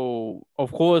 So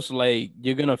of course, like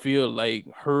you're gonna feel like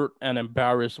hurt and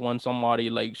embarrassed when somebody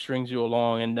like strings you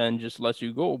along and then just lets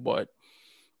you go. But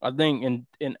I think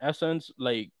in essence,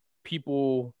 like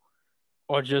people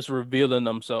are just revealing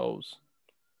themselves.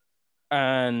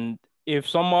 And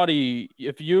if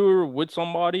you're with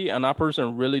somebody and that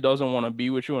person really doesn't want to be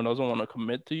with you and doesn't want to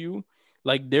commit to you,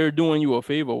 like they're doing you a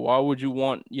favor. Why would you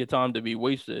want your time to be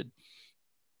wasted?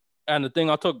 And the thing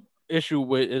I took issue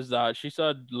with is that she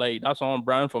said like that's on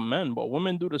brand for men, but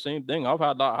women do the same thing. I've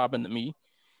had that happen to me.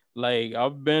 Like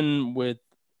I've been with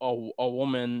a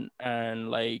woman and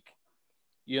like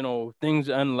things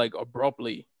end like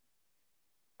abruptly,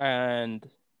 and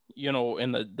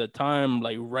in the time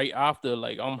like right after,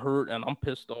 like I'm hurt and I'm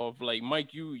pissed off. Like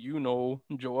Mike, Joel,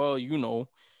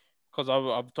 because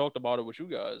I've talked about it with you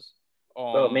guys.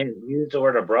 Well, man, you use the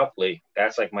word abruptly.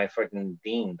 That's like my freaking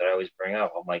theme that I always bring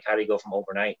up. I'm like, how do you go from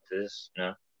overnight to this?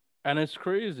 And it's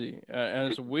crazy and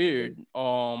it's weird.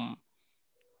 Cause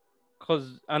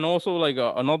and also like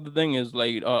another thing is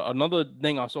like another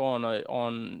thing I saw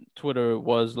on Twitter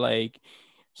was like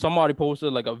somebody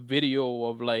posted like a video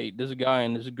of like this guy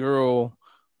and this girl,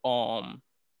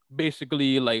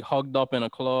 basically like hugged up in a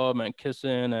club and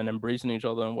kissing and embracing each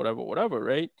other and whatever,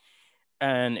 right?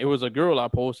 And it was a girl I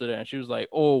posted it, and she was like,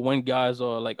 "Oh, when guys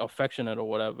are like affectionate or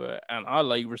whatever," and I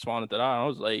like responded to that. I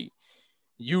was like,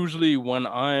 usually when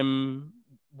I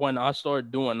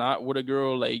start doing that with a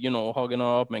girl, like hugging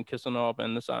her up and kissing her up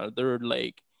and this and the third,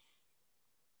 like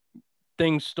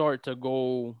things start to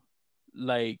go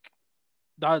like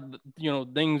that.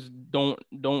 Things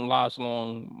don't last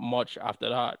long much after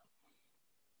that.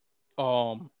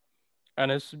 And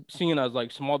it's seen as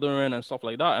like smothering and stuff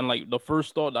like that. And like the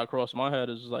first thought that crossed my head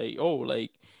is like, oh,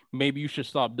 like maybe you should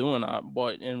stop doing that.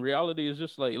 But in reality, it's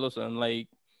just like, listen, like,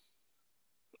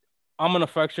 I'm an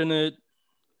affectionate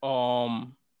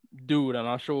dude, and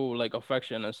I show like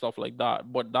affection and stuff like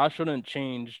that. But that shouldn't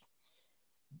change.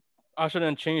 I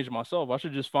shouldn't change myself. I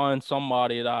should just find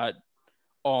somebody that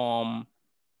um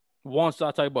wants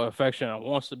that type of affection and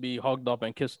wants to be hugged up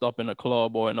and kissed up in a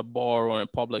club or in a bar or in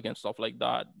public and stuff like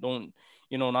that. Don't,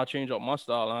 not change up my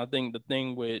style. And I think the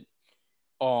thing with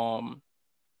um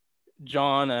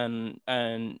John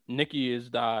and Nikki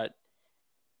is that,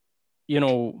 you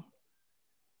know,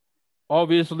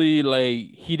 obviously,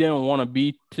 like, he didn't want to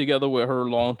be together with her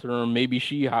long term. Maybe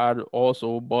she had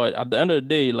also, but at the end of the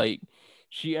day, like,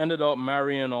 she ended up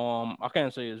marrying I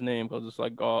can't say his name because it's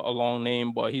like a long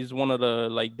name, but he's one of the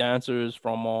like dancers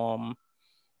from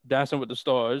Dancing with the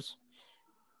Stars.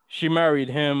 She married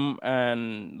him,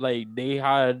 and like they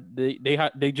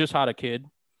just had a kid,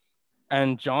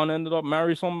 and John ended up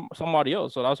marrying somebody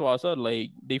else. So that's why I said, like,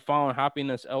 they found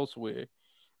happiness elsewhere.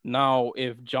 Now,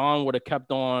 if John would have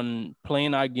kept on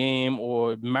playing that game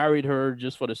or married her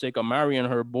just for the sake of marrying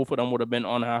her, both of them would have been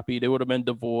unhappy. They would have been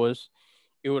divorced.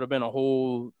 It would have been a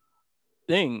whole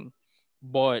thing.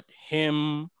 But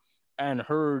him and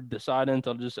her deciding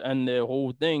to just end their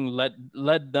whole thing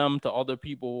led them to other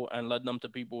people and led them to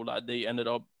people that they ended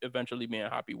up eventually being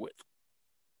happy with.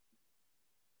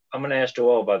 I'm gonna ask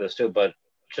Joel about this too, but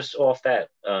just off that,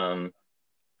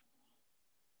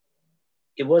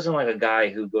 it wasn't like a guy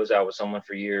who goes out with someone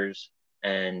for years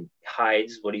and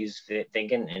hides what he's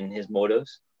thinking and his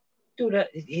motives. Dude,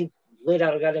 he laid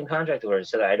out a goddamn contract to her and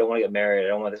said, I don't want to get married. I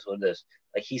don't want this or this.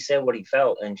 Like, he said what he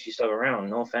felt, and she stuck around.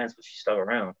 No offense, but she stuck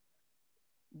around.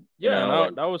 Yeah,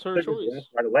 like, that was her choice.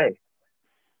 Right away.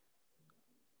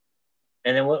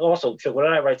 And then what did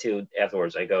I write to you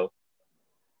afterwards? I go,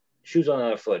 shoes on the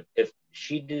other foot. If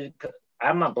she did,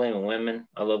 I'm not blaming women.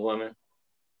 I love women.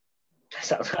 I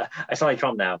sound like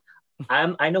Trump now.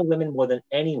 I know women more than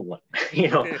anyone.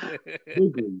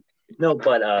 No,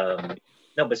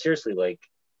 but seriously, like,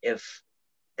 if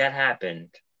that happened,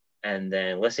 and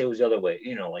then let's say it was the other way,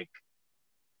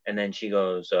 and then she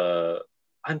goes,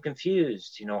 I'm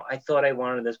confused. I thought I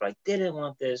wanted this, but I didn't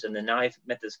want this, and then now I've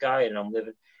met this guy, and I'm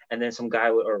living, and then some guy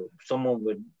or someone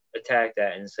would attack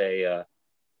that and say,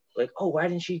 like, oh, why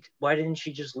didn't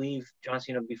she just leave John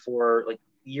Cena before, like,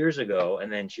 years ago?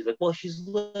 And then she's like, well, she's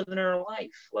living her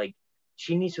life. Like,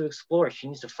 she needs to explore. She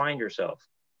needs to find herself.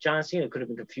 John Cena could have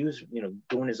been confused,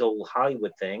 doing his old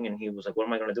Hollywood thing, and he was like, what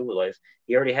am I going to do with life?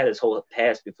 He already had his whole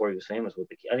past before he was famous with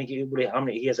the kid. I think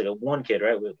he has like one kid,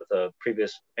 right, with a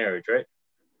previous marriage, right?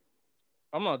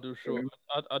 I'm not too sure.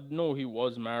 I know he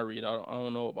was married. I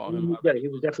don't know about him. Yeah, he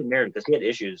was definitely married because he had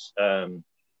issues.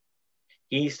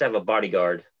 He used to have a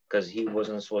bodyguard because he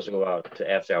wasn't supposed to go out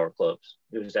to after hour clubs.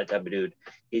 He was that type of dude.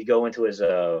 He'd go into his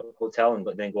hotel and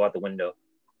then go out the window.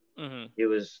 Mm-hmm. He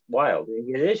was wild.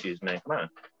 He had issues, man. Come on.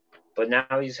 But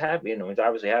now he's happy. He's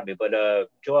obviously happy. But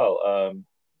Joel,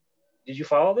 did you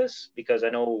follow this? Because I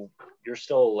know you're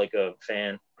still like a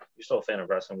fan. You're still a fan of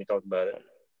wrestling. We talked about it.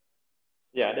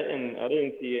 Yeah, I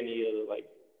didn't see any of like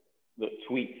the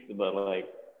tweets, but like,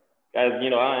 as I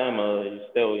am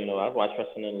still, I've watched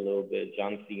wrestling a little bit.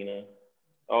 John Cena,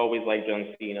 I always liked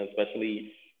John Cena,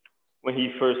 especially when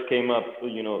he first came up,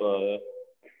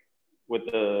 with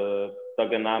the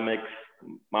Thuganomics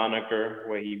moniker,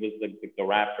 where he was the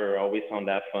rapper. I always found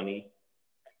that funny.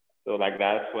 So like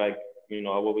that's like, I've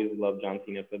always loved John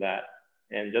Cena for that.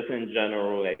 And just in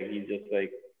general, like, he's just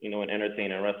like, an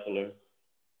entertaining wrestler.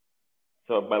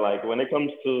 So, but like when it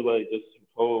comes to like just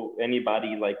whole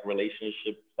anybody like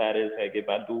relationship status, like if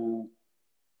I do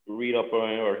read up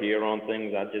on or hear on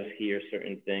things, I just hear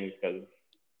certain things because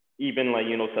even like,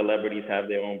 celebrities have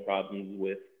their own problems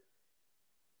with,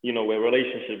 with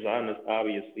relationships,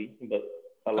 obviously, but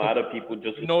a lot of people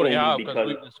just they have because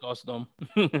we've discussed them.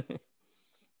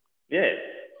 Yeah.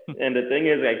 And the thing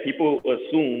is, like, people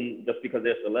assume just because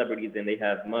they're celebrities and they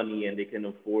have money and they can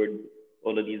afford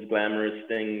all of these glamorous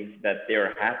things that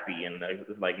they're happy. And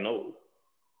it's like, no,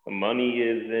 money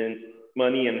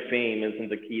and fame isn't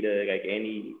the key to like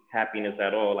any happiness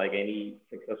at all, like any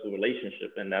successful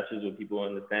relationship. And that's just what people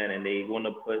understand. And they want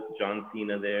to put John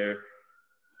Cena there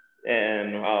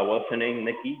and what's her name?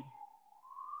 Nikki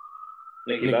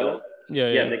Bella?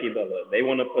 Yeah, Nikki Bella. They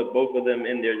want to put both of them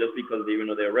in there just because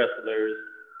they're wrestlers,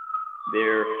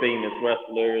 they're famous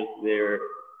wrestlers, they're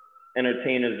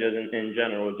entertainers just in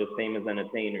general, just famous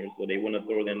entertainers. So they want to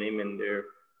throw their name in there,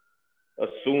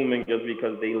 assuming just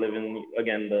because they live in,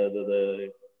 again,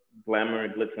 the glamour,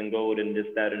 glitz and gold, and this,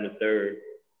 that, and the third,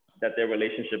 that their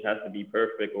relationship has to be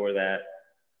perfect, or that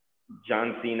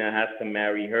John Cena has to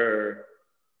marry her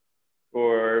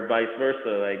or vice versa.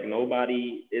 Like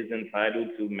nobody is entitled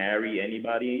to marry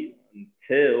anybody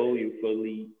until you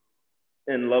fully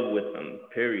in love with them.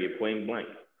 Period. Point blank.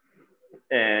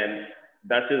 And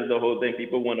that's just the whole thing.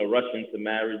 People want to rush into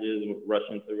marriages, rush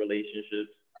into relationships,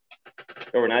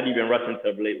 or not even rush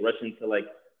into rush into like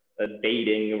a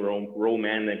dating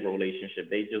romantic relationship.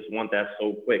 They just want that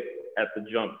so quick at the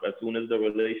jump. As soon as the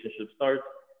relationship starts,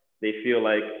 they feel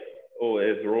like, oh,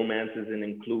 if romance isn't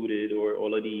included or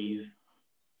all of these,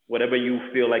 whatever you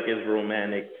feel like is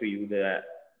romantic to you, that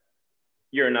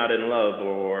you're not in love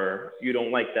or you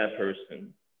don't like that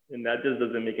person. And that just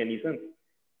doesn't make any sense.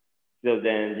 So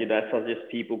then that's how just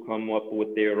people come up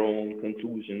with their own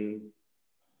conclusions.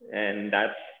 And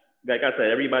that's, like I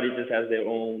said, everybody just has their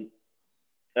own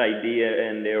idea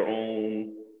and their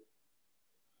own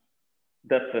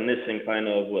definition kind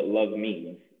of what love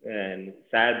means. And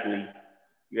sadly,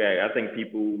 yeah, I think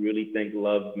people really think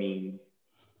love means,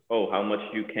 oh, how much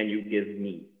can you give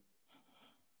me?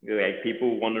 Like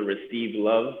people want to receive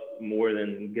love more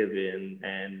than give in.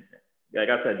 And like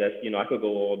I said, that's, I could go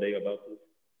all day about this.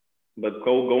 But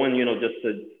going, just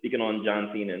to speaking on John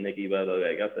Cena and Nikki Bella,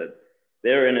 like I said,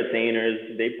 they're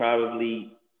entertainers. They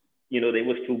probably, they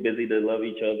was too busy to love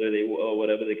each other. They or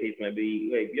whatever the case might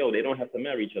be. Like, they don't have to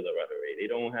marry each other right away. They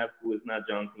don't have to. It's not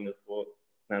John Cena's fault.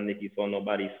 It's not Nikki's fault.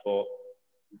 Nobody's fault.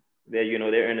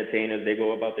 They're entertainers. They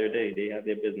go about their day. They have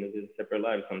their businesses, separate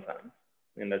lives sometimes,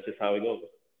 and that's just how it goes.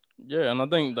 Yeah, and I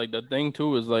think like the thing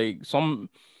too is like some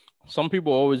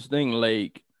people always think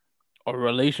like a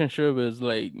relationship is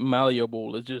like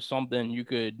malleable. It's just something you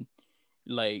could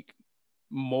like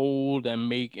mold and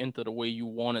make into the way you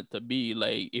want it to be.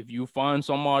 Like if you find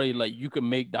somebody, like you can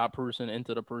make that person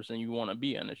into the person you want to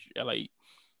be, and it's like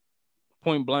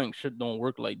point blank shit don't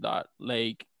work like that.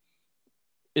 Like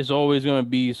it's always gonna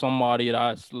be somebody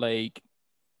that's like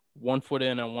 1 foot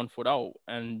in and 1 foot out,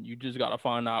 and you just gotta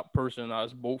find that person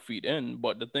that's both feet in.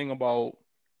 But the thing about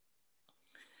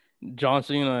John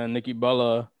Cena and Nikki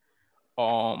Bella,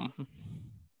 that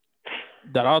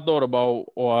I thought about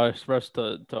or I expressed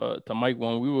to Mike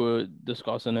when we were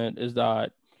discussing it is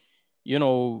that,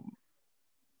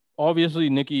 obviously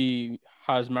Nikki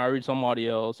has married somebody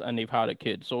else and they've had a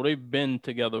kid. So they've been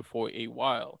together for a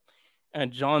while.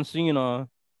 And John Cena,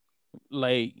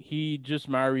 like he just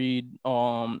married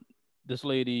this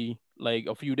lady like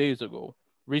a few days ago,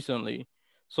 recently.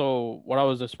 So what I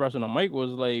was expressing to Mike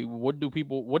was like, what did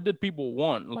people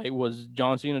want? Like, was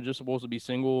John Cena just supposed to be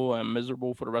single and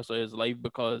miserable for the rest of his life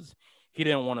because he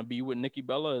didn't want to be with Nikki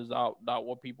Bella? Is that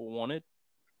what people wanted?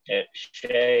 Yeah,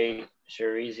 Shay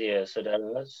Sharizia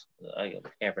Sedalas. I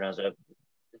can't pronounce it.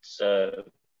 It's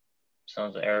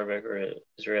sounds Arabic or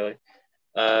Israeli.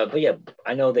 But yeah,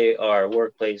 I know they were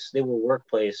workplace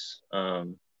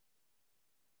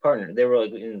partner. They were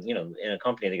like in a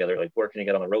company together, like working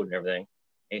together on the road and everything.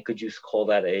 And could you call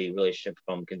that a relationship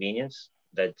from convenience?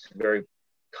 That's very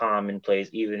commonplace,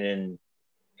 even in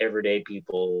everyday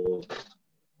people's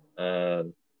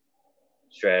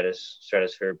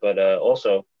stratosphere. But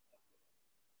also,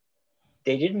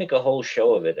 they did make a whole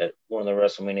show of it at one of the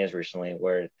WrestleManias recently,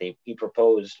 where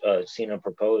Cena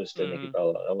proposed to Nikki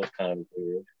Bella. That was kind of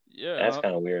weird. Yeah, that's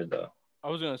kind of weird though. I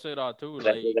was gonna say that too.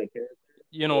 Like,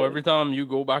 every time you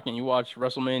go back and you watch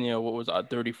WrestleMania, what was that,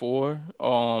 34?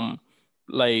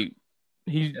 Like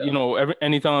he's,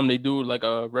 anytime they do like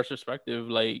a retrospective,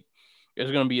 like it's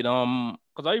gonna be them.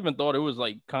 Because I even thought it was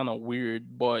like kind of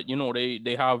weird, but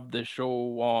they have the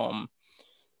show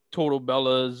Total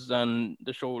Bellas and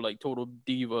the show like Total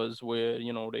Divas, where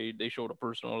they show the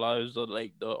personal lives of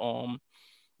like the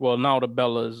well, now the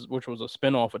Bellas, which was a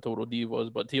spinoff of Total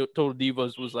Divas, but Total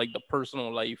Divas was like the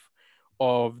personal life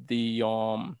of the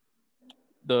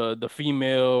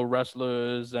female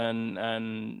wrestlers and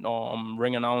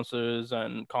ring announcers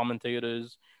and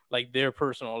commentators, like their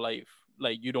personal life,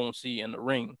 like you don't see in the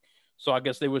ring. So I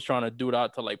guess they was trying to do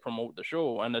that to like promote the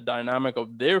show, and the dynamic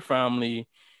of their family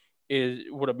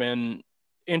would have been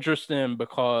interesting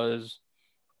because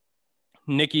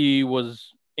Nikki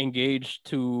was engaged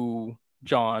to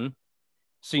John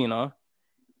Cena.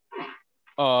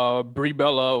 Brie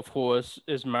Bella, of course,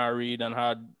 is married and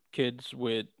had kids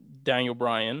with Daniel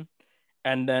Bryan.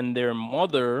 And then their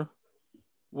mother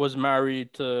was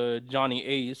married to Johnny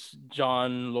Ace,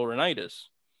 John Laurinaitis.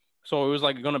 So it was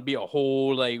like going to be a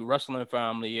whole like wrestling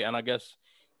family. And I guess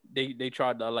they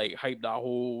tried to like hype that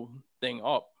whole thing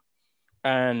up.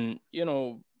 And,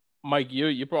 Mike,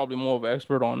 you're probably more of an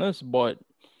expert on this, but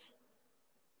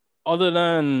other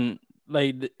than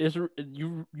like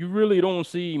you really don't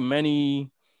see many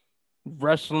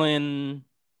wrestling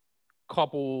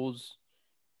couples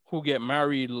who get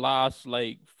married last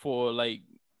like for like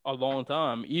a long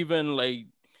time. Even like,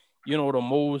 the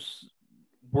most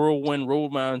whirlwind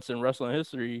romance in wrestling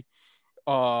history,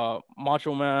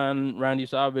 Macho Man, Randy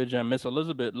Savage, and Miss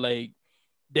Elizabeth, like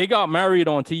they got married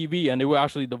on TV and they were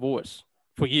actually divorced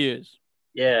for years.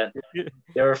 Yeah,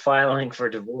 they were filing for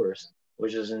divorce,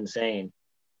 which is insane.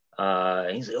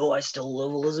 He's like, "Oh, I still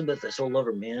love Elizabeth. I still love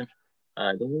her, man.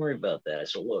 Don't worry about that. I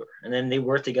still love her." And then they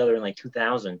worked together in like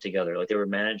 2000 together. Like they were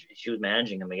managing. She was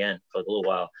managing him again for like a little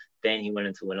while. Then he went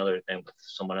into another thing with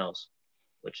someone else,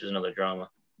 which is another drama.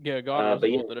 Yeah, God rest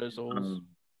But yeah, both of their souls.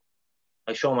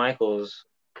 like Shawn Michaels,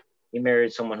 he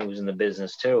married someone who was in the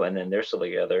business too, and then they're still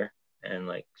together. And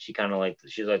like she's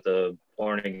like the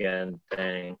born again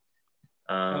thing.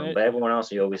 But everyone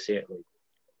else, you always see it. Like,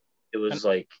 it was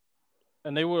like,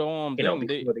 and they were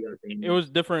it was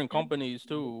different companies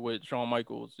too with Shawn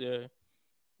Michaels. Yeah,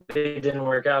 it didn't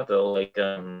work out though. Like,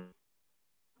 and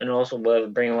also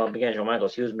bringing him up again, Shawn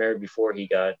Michaels. He was married before he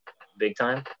got big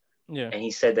time. Yeah, and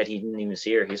he said that he didn't even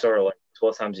see her. He saw her like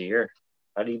 12 times a year.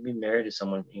 How do you be married to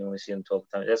someone you only see them 12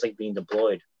 times? That's like being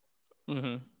deployed.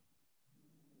 Mm-hmm.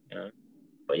 Yeah.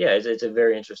 But yeah, it's a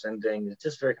very interesting thing. It's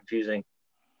just very confusing.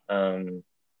 In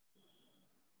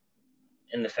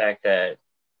the fact that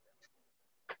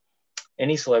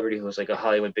any celebrity who's like a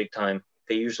Hollywood big time,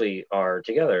 they usually are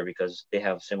together because they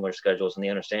have similar schedules and they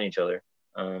understand each other.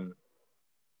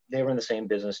 They were in the same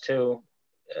business too.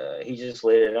 He just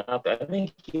laid it out there. I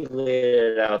think he laid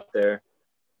it out there.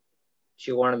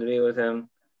 She wanted to be with him.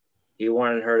 He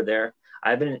wanted her there.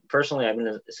 I've been in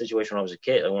a situation when I was a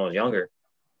kid, like when I was younger,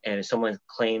 and someone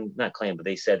not claimed, but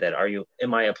they said that,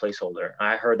 am I a placeholder?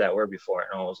 I heard that word before,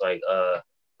 and I was like,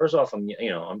 first off,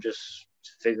 I'm just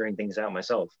figuring things out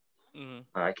myself.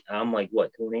 Mm-hmm. I'm like,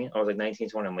 what, 20? I was like 19,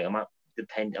 20. I'm like, I'm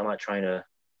not trying to,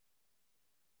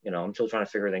 I'm still trying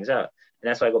to figure things out. And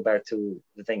that's why I go back to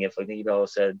the thing. If like Nikki Bella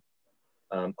said,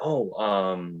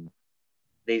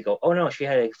 they go, oh no, she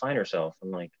had to find herself.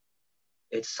 I'm like,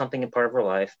 it's something in part of her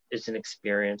life. It's an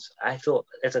experience. I feel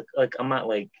it's I'm not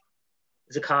like,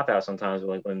 it's a cop out sometimes.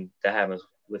 Like when that happens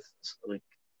with like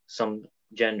some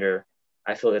gender,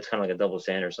 I feel it's kind of like a double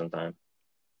standard sometimes.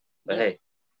 But hey,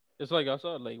 it's like I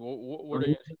said, like what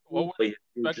would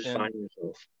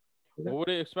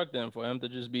they expect them for him to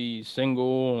just be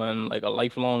single and like a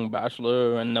lifelong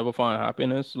bachelor and never find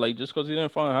happiness? Like just because he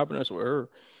didn't find happiness with her.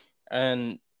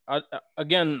 And I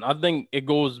think it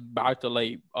goes back to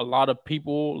like a lot of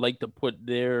people like to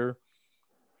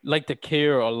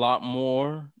care a lot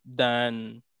more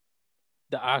than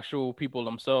the actual people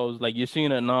themselves. Like you're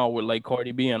seeing it now with like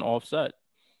Cardi B and Offset.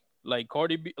 Like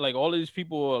Cardi B, like all these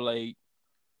people are like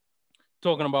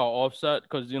talking about Offset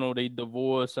because they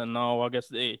divorced and now I guess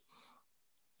they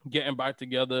getting back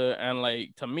together. And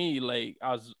like to me, like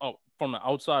as from the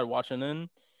outside watching in,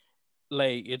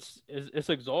 like it's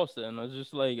exhausting. It's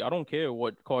just like I don't care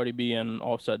what Cardi B and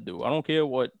Offset do. I don't care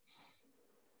what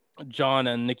John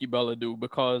and Nikki Bella do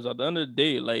because at the end of the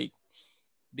day, like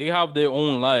they have their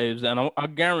own lives, and I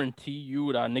guarantee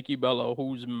you that Nikki Bella,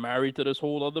 who's married to this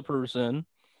whole other person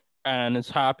and is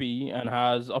happy and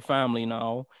has a family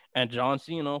now, and John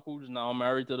Cena, who's now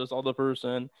married to this other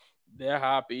person, they're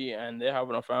happy and they're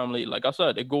having a family. Like I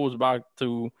said, it goes back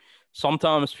to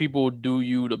sometimes people do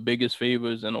you the biggest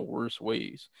favors in the worst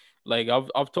ways. Like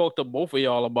I've talked to both of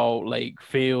y'all about like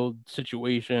failed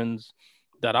situations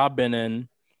that I've been in.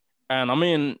 And I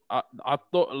mean, I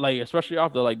thought like, especially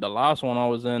after like the last one I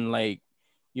was in, like,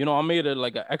 I made it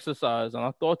like an exercise and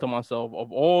I thought to myself,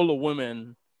 of all the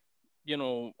women,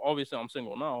 obviously I'm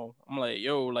single now. I'm like,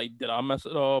 yo, like, did I mess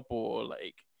it up or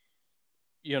like,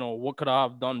 what could I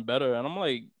have done better? And I'm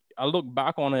like, I look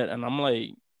back on it and I'm like,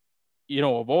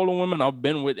 of all the women I've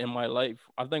been with in my life,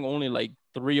 I think only like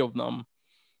 3 of them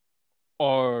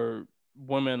are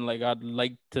women like I'd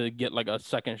like to get like a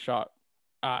second shot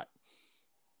at.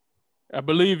 I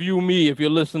believe you, me. If you're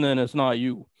listening, it's not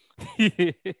you.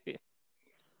 It's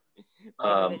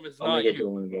not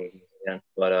you. Yeah,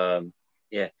 but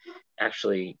yeah,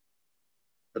 actually,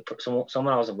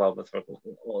 someone I was involved with for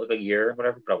like a year or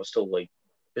whatever, but I was still like,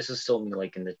 this is still me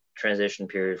like in the transition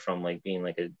period from like being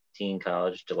like a teen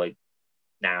college to like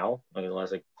now, like in the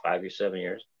last like 5 years, 7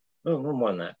 years, no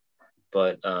more than that.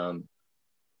 But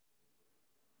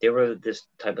they were this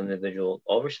type of individual.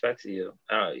 All respect to you,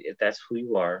 I don't know if that's who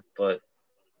you are, but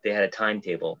they had a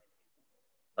timetable.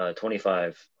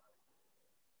 25,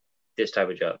 this type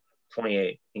of job.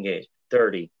 28, engaged.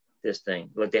 30, this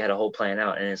thing. Like they had a whole plan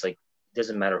out, and it's like it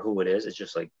doesn't matter who it is. It's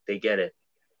just like they get it.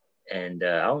 And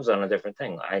I was on a different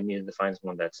thing. I needed to find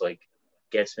someone that's like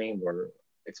gets me, where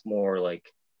it's more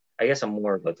like I guess I'm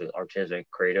more of like the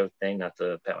artistic, creative thing, not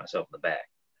to pat myself in the back,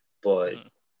 but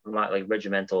I'm not like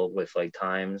regimental with like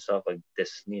time and stuff. Like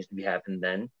this needs to be happened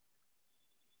then.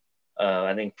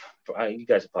 I think you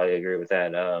guys probably agree with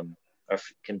that. Or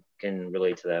can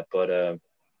relate to that, but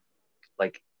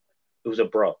like it was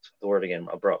abrupt. The word again,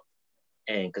 abrupt.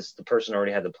 And because the person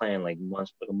already had the plan like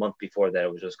a month before that,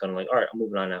 it was just kind of like, all right, I'm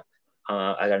moving on now.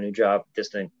 I got a new job, this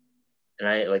thing, and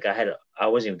I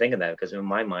wasn't even thinking that because in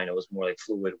my mind it was more like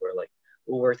fluid, where like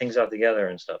we'll work things out together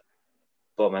and stuff.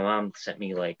 But my mom sent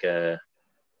me like an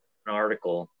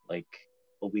article like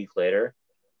a week later,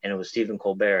 and it was Stephen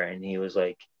Colbert, and he was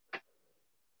like,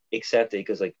 accept it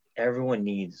because like everyone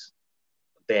needs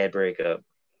a bad breakup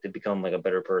to become like a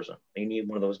better person. You need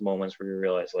one of those moments where you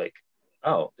realize like,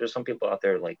 oh, there's some people out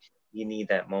there like you need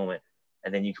that moment,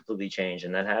 and then you completely change,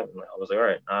 and that happened. I was like, all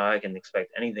right, now I can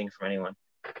expect anything from anyone.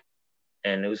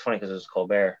 And it was funny because it was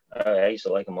Colbert. I used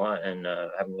to like him a lot, and I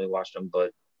haven't really watched him,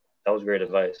 but that was great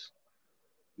advice.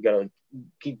 You gotta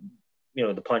keep,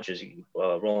 the punches,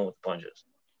 rolling with the punches.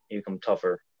 You become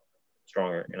tougher,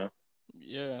 stronger.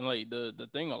 Yeah, and like the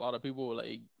thing a lot of people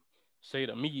like say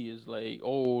to me is like,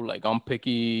 oh, like I'm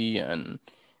picky, and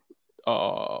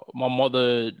my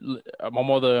mother and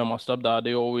my stepdad,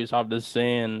 they always have this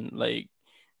saying like,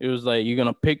 it was like you're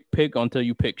gonna pick until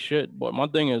you pick shit. But my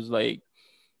thing is like,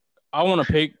 I want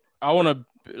to pick. I want to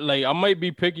like. I might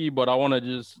be picky, but I want to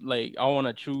just like. I want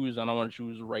to choose, and I want to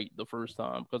choose right the first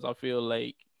time because I feel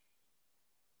like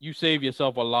you save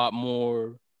yourself a lot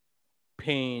more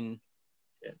pain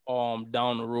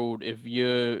down the road if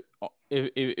you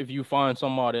find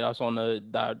somebody that's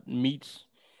that meets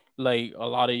like a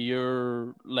lot of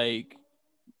your like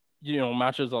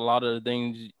matches a lot of the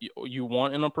things you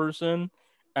want in a person,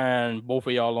 and both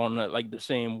of y'all on like the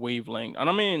same wavelength. And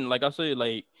I mean, like I say,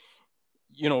 like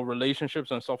relationships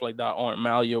and stuff like that aren't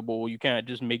malleable. You can't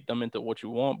just make them into what you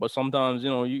want. But sometimes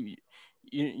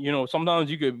sometimes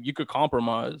you could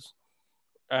compromise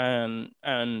and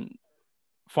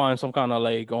find some kind of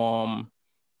like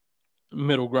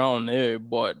middle ground there.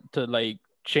 But to like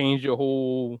change your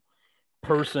whole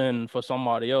person for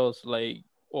somebody else, like,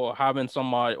 or having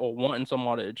somebody or wanting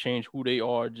somebody to change who they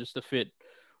are just to fit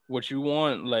what you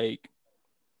want, like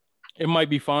it might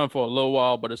be fine for a little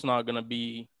while, but it's not gonna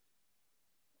be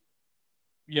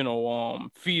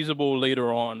feasible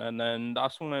later on. And then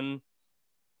that's when,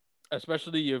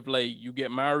 especially if like you get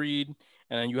married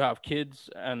and then you have kids,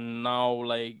 and now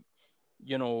like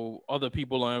other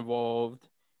people are involved,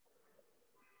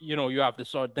 you have to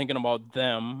start thinking about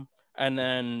them. And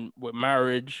then with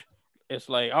marriage, it's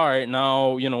like, all right,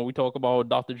 now we talk about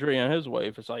Dr. Dre and his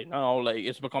wife. It's like now like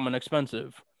it's becoming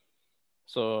expensive,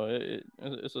 so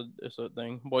it's a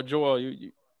thing. But Joel,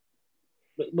 you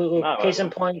case in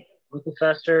point, Uncle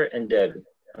Fester and Debbie.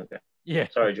 Okay. Yeah.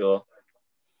 Sorry, Joel.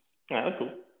 Nah, that's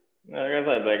cool. Like I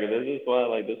said, like this is why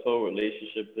like this whole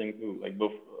relationship thing too. Like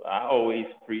I always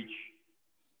preach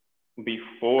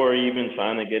before even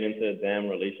trying to get into a damn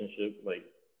relationship. Like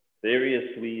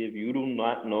seriously, if you do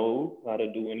not know how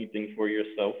to do anything for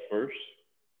yourself first,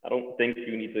 I don't think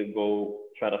you need to go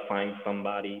try to find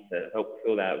somebody to help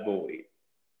fill that void.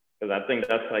 Because I think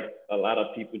that's like a lot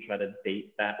of people try to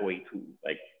date that way too.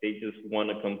 Like they just want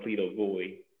to complete a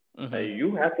void. Mm-hmm. Like,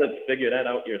 you have to figure that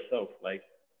out yourself. Like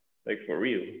for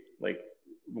real. Like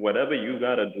whatever you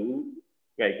gotta do.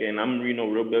 Like, and I'm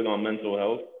real big on mental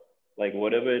health. Like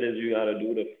whatever it is you gotta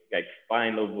do to like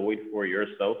find a void for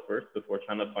yourself first before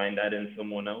trying to find that in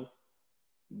someone else.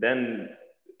 Then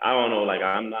I don't know. Like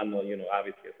I'm not no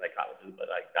obviously a psychologist, but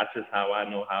like that's just how I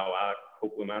know how I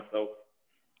cope with myself.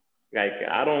 Like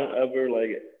I don't ever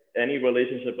like any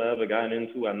relationship I ever got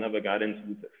into, I never got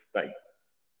into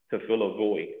to fill a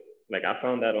void. Like I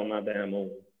found that on my damn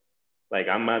own. Like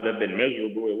I might have been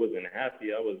miserable, it wasn't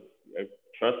happy. I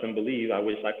trust and believe. I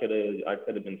wish I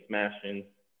could have been smashing.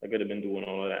 I could have been doing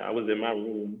all of that. I was in my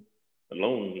room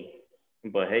lonely.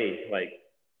 But hey, like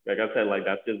I said, like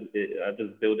that's just it. I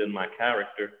just building my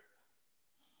character,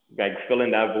 like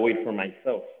filling that void for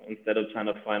myself instead of trying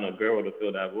to find a girl to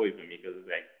fill that void for me. Because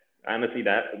like honestly,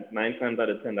 that 9 times out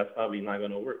of 10, that's probably not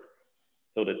gonna work.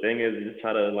 So the thing is, just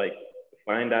try to like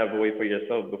find that void for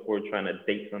yourself before trying to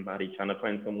date somebody, trying to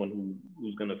find someone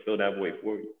who's gonna fill that void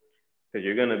for you. Because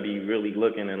you're gonna be really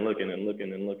looking and looking and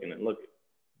looking and looking and looking.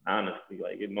 Honestly,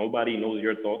 like if nobody knows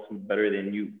your thoughts better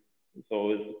than you. So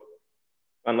it's,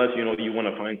 unless you want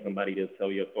to find somebody to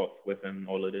tell your thoughts with and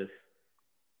all of this,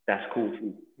 that's cool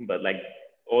too. But like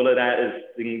all of that is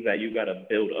things that you gotta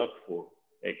build up for.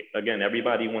 Like, again,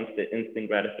 everybody wants the instant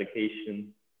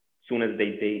gratification as soon as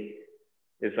they date.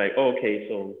 It's like, okay,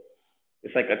 so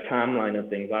it's like a timeline of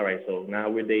things. All right, so now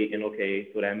we're dating. Okay,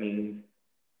 so that means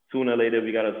sooner or later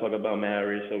we gotta talk about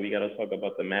marriage. So we gotta talk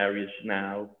about the marriage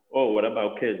now. Oh, what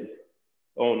about kids?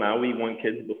 Oh, now we want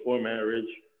kids before marriage.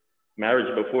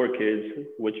 Marriage before kids.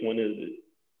 Which one is it?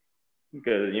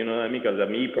 Because you know what I mean. Because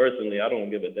me personally, I don't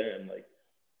give a damn. Like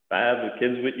if I have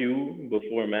kids with you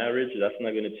before marriage, that's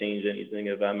not gonna change anything.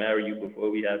 If I marry you before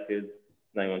we have kids,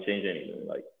 it's not gonna change anything.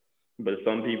 Like, but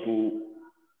some people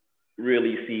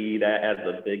really see that as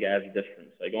a big ass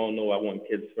difference. Like, oh no, I want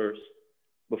kids first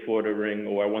before the ring,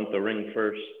 or I want the ring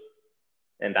first,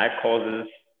 and that causes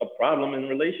a problem in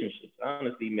relationships.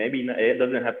 Honestly, maybe not, it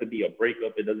doesn't have to be a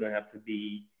breakup. It doesn't have to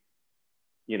be,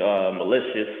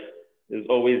 malicious. There's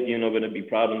always, going to be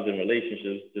problems in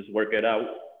relationships. Just work it out.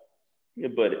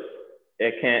 But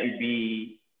it can't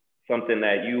be something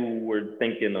that you were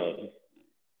thinking of.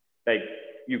 Like,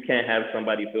 you can't have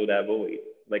somebody fill that void.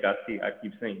 Like I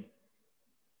keep saying.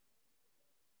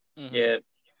 Mm-hmm. Yeah,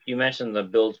 you mentioned the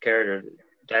build character.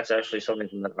 That's actually something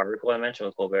from the article I mentioned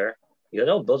with Colbert. He goes,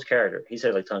 "Oh, builds character." He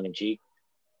said like tongue in cheek,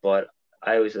 but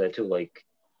I always say that too. Like,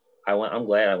 I'm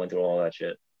glad I went through all that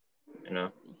shit.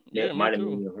 Yeah, it might have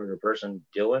been a harder person to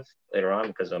deal with later on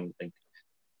because I'm like,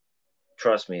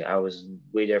 trust me, I was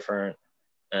way different,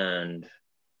 and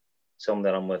someone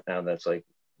that I'm with now that's like,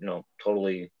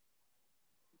 totally,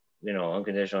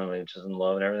 unconditional, like just in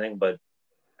love and everything. But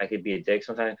I could be a dick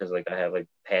sometimes because like I have like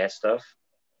past stuff,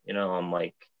 I'm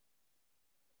like,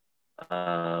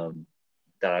 that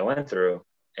I went through,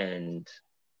 and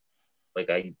like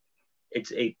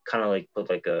it's a kind of like put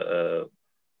like a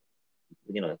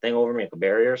thing over me, like a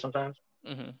barrier sometimes,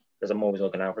 because I'm always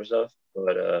looking out for stuff.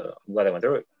 But I'm glad I went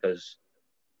through it because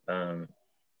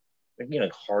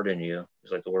like harden you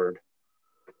is like the word.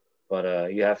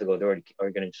 But you have to go through it, or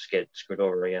you're gonna just get screwed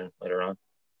over again later on.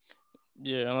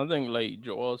 Yeah, and I think like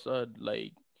Joel said,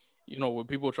 like, with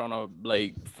people trying to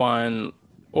like find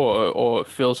or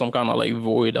fill some kind of like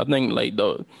void, I think like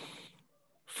the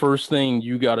first thing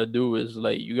you gotta do is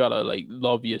like you gotta like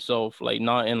love yourself, like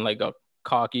not in like a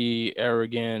cocky,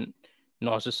 arrogant,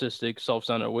 narcissistic,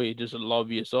 self-centered way. Just love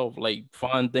yourself. Like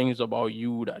find things about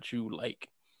you that you like.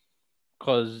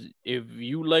 Cause if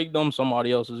you like them,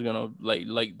 somebody else is gonna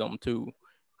like them too.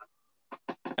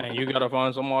 And you gotta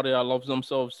find somebody that loves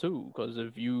themselves too. Cause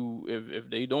if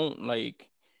they don't, like,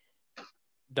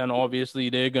 then obviously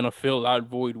they're gonna fill that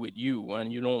void with you,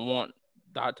 and you don't want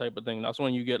that type of thing. That's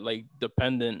when you get like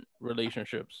dependent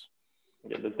relationships.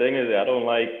 Yeah, the thing is, I don't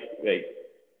like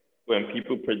when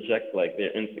people project like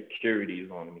their insecurities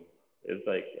on me. It's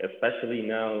like, especially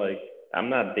now, like I'm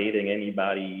not dating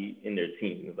anybody in their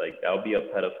teens. Like I'll be a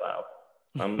pedophile.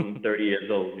 I'm 30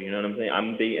 years old. You know what I'm saying?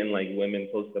 I'm dating like women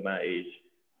close to my age.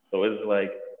 So it's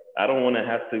like I don't want to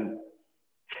have to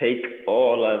take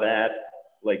all of that,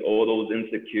 like all those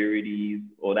insecurities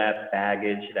or that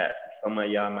baggage that some of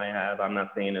y'all might have. I'm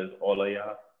not saying it's all of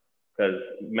y'all, because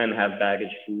men have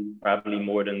baggage too, probably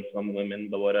more than some women,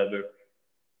 but whatever.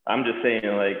 I'm just saying,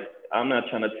 like, I'm not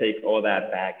trying to take all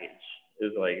that baggage.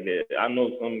 It's like, I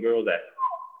know some girls that,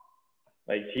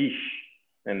 like, sheesh,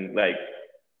 and like,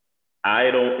 I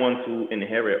don't want to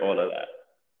inherit all of that.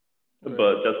 Right.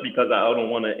 But just because I don't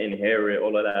want to inherit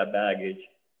all of that baggage,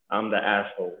 I'm the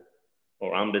asshole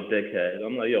or I'm the dickhead.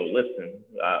 I'm like, yo, listen,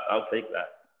 I'll take that.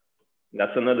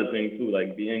 That's another thing too,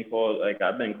 like being called, like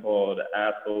I've been called an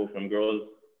asshole from girls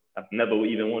I've never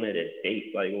even wanted to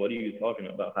date. Like, what are you talking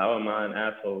about? How am I an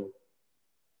asshole?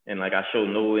 And like, I show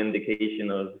no indication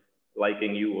of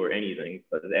liking you or anything.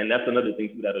 And that's another thing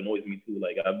too that annoys me too.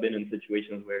 Like, I've been in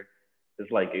situations where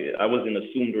it's like I was in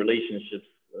assumed relationships.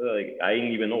 Like, I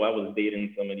didn't even know I was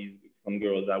dating some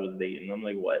girls I was dating. I'm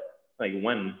like, what? Like,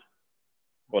 when?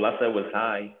 All I said was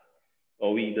hi.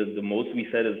 Or the most we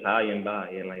said is hi and bye,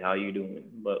 and like, how you doing?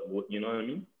 But you know what I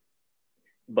mean?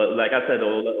 But like I said,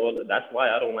 that's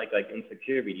why I don't like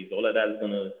insecurities. All of that is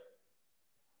gonna,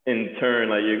 in turn,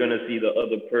 like you're gonna see the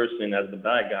other person as the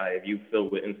bad guy if you fill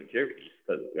with insecurities.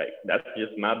 Because like that's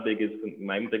just my biggest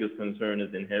concern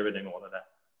is inheriting all of that.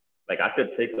 Like I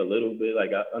could take a little bit,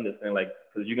 like I understand, like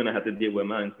because you're gonna have to deal with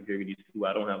my insecurities too.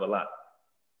 I don't have a lot,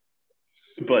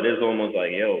 but it's almost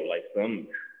like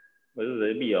like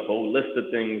it'd be a whole list of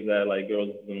things that like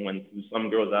girls went through. Some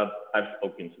girls I've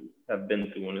spoken to have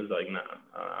been through, and it's like, nah,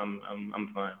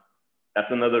 I'm fine.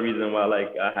 That's another reason why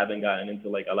like I haven't gotten into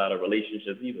like a lot of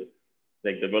relationships either.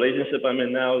 Like the relationship I'm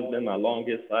in now has been my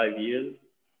longest 5 years,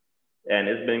 and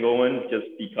it's been going just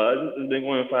because it's been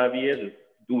going 5 years. It's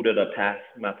due to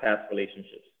my past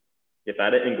relationships. If I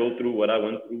didn't go through what I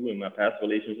went through in my past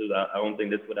relationships, I don't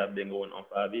think this would have been going on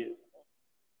 5 years.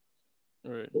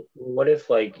 Right. What if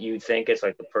like you think it's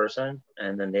like the person,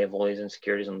 and then they have all these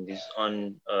insecurities and these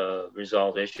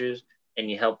unresolved issues, and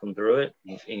you help them through it,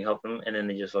 and you help them, and then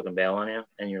they just fucking bail on you,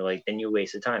 and you're like, then you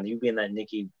wasted time. You be in that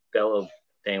Nikki Bella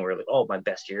thing where like, oh, my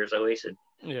best years I wasted,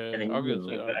 and Yeah, then I could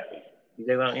see that. Exactly.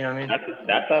 you know what I mean?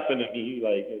 That's happened to me.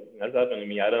 Like that's happened to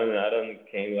me. I don't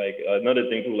came like another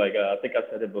thing too. Like I think I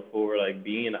said it before. Like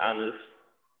being honest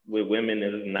with women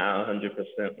is not 100%.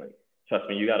 Like trust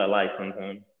me, you gotta lie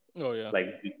sometimes. Oh yeah.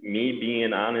 Like me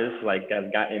being honest, like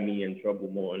has gotten me in trouble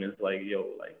more. And it's like, yo,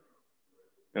 like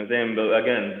you know what I'm saying. But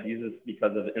again, these is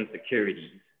because of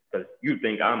insecurities. Because you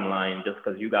think I'm lying just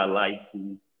because you got lied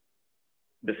to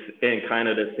in kind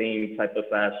of the same type of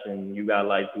fashion you got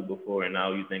lied to before, and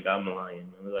now you think I'm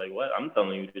lying. I was like, what? I'm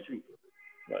telling you the truth.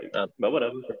 Like, Uh, but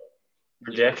whatever.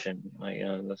 Projection, like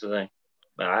that's the thing.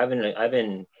 But I've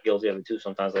been guilty of it too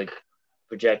sometimes, like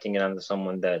projecting it onto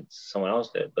someone that someone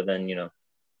else did, but then we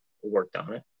worked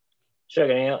on it. Sure,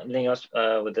 anything else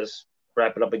with this?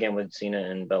 Wrap it up again with Cena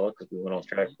and Bella because we went off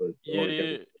track. But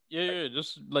Yeah, yeah.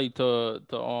 Just like to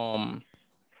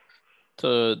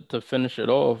finish it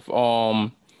off.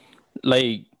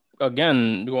 Like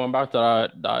again, going back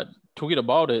to that tweet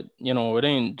about it. It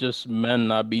ain't just men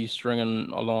that be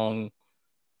stringing along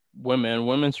women.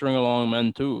 Women string along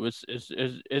men too.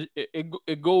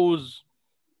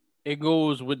 It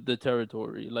goes with the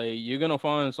territory. Like you're gonna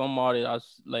find somebody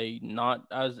that's like not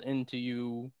as into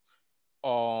you,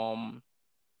 um,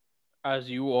 as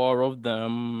you are of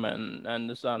them, and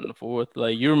this that, and the fourth.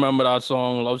 Like you remember that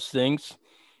song "Love Stinks."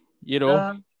 You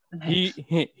know, he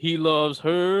thanks. he loves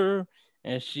her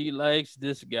and she likes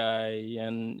this guy,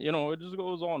 and it just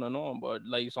goes on and on. But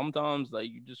like sometimes like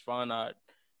you just find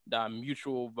that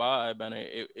mutual vibe, and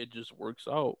it just works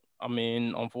out. I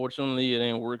mean, unfortunately, it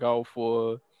didn't work out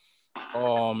for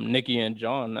Nikki and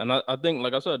John, and I think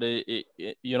like I said,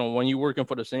 when you're working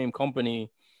for the same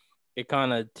company, it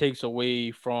kind of takes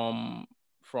away from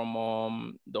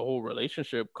the whole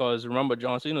relationship, because remember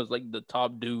John Cena's like the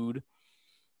top dude,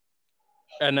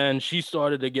 and then she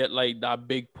started to get like that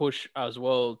big push as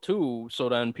well too. So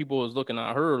then people was looking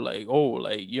at her like, oh,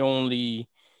 like you only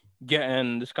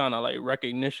getting this kind of like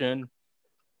recognition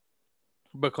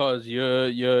because you're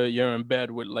in bed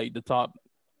with like the top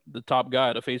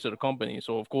guy, the face of the company.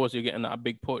 So of course you're getting that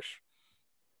big push.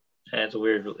 And it's a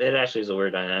weird. It actually is a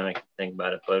weird dynamic to think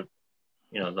about it, but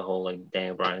the whole like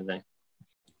Daniel Bryan thing.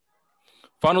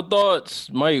 Final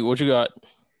thoughts, Mike. What you got?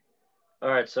 All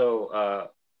right, so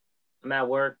I'm at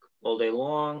work all day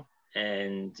long,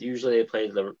 and usually they play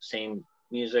the same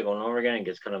music over and over again. It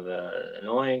gets kind of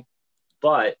annoying.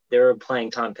 But they were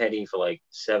playing Tom Petty for like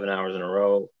 7 hours in a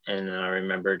row, and then I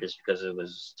remember just because it was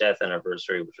his death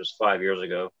anniversary, which was 5 years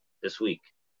ago this week.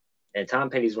 And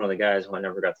Tom Petty's one of the guys who I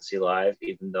never got to see live,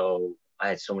 even though I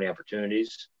had so many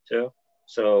opportunities to.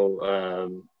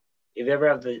 So if you ever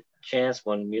have the chance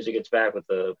when music gets back with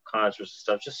the concerts and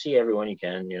stuff, just see everyone you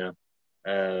can.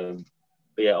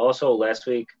 But yeah, also last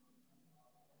week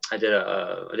I did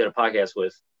a podcast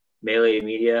with Melee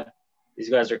Media. These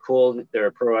guys are cool.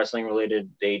 They're pro wrestling related.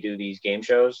 They do these game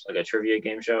shows, like a trivia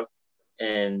game show,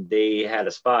 and they had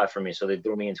a spot for me, so they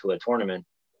threw me into a tournament.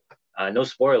 No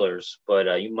spoilers,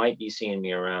 but you might be seeing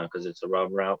me around because it's a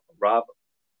Rob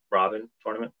Robin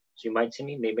tournament. So you might see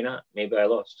me, maybe not. Maybe I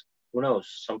lost. Who knows?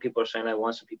 Some people are saying I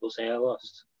won. Some people saying I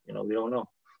lost. We don't know.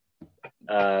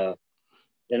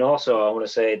 And also, I want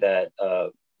to say that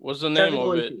What's the name of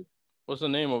technical it? issues. What's the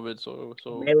name of it? So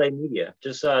Melee Media.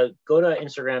 Just go to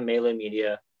Instagram, Melee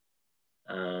Media.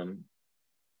 Um,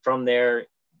 from there,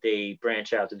 they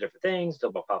branch out to different things, talk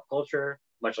about pop culture,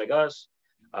 much like us.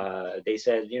 They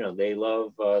said, they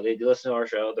love, they listen to our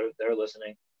show. They're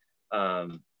listening.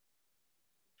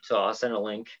 So I'll send a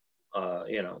link.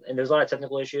 And there's a lot of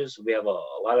technical issues. We have a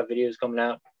lot of videos coming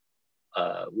out.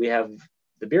 We have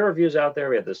the beer reviews out there.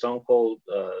 We have the Stone Cold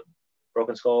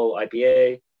Broken Skull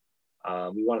IPA.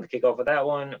 We wanted to kick off with that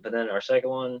one, but then our second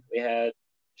one we had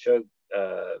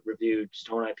reviewed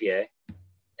Stone IPA,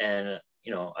 and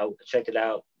I checked it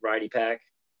out, variety pack.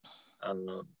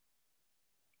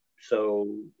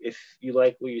 So if you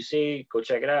like what you see, go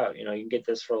check it out. You can get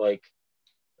this for like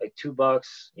 $2.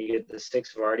 You get the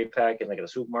 6 variety pack in like a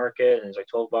supermarket, and it's like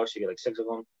 $12. You get like 6 of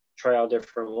them. Try out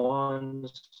different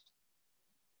ones.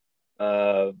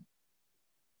 And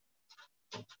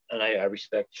I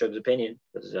respect Shug's opinion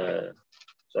because so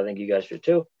I think you guys should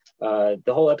too. The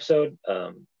whole episode,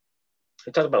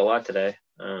 we talked about a lot today.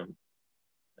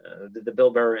 The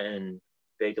Bill Burr and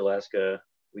Baked Alaska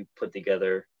we put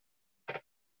together.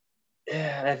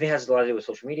 I think it has a lot to do with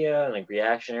social media and like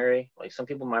reactionary. Like some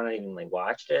people might not even like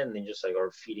watched it and they just like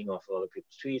are feeding off of other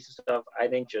people's tweets and stuff. I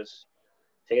think just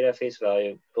take it at face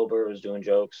value. Bill Burr was doing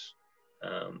jokes.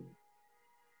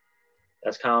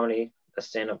 That's comedy. That's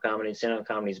stand-up comedy. Stand-up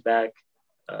comedy's back.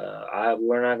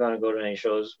 We're not going to go to any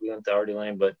shows. We went to Artie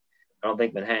Lane, but I don't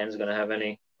think Manhattan's going to have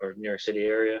any, or New York City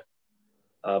area.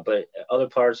 But other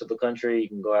parts of the country, you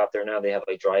can go out there now. They have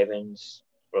like drive-ins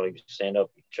where like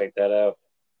stand-up. You can check that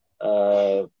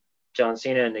out. John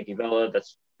Cena and Nikki Bella.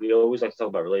 We always like to talk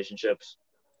about relationships.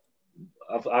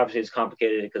 Obviously, it's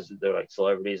complicated because they're like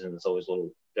celebrities and it's always a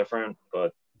little different.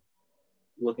 But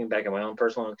looking back at my own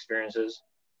personal experiences,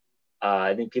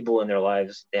 I think people in their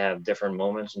lives, they have different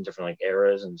moments and different like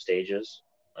eras and stages.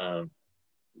 You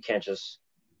can't just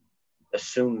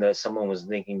assume that someone was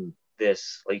thinking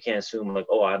this. Like you can't assume like,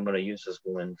 oh, I'm going to use this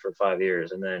woman for 5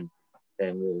 years and then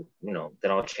we'll,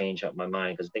 then I'll change up my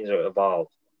mind because things are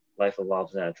evolved. Life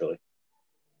evolves naturally.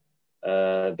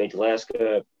 Baked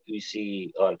Alaska, we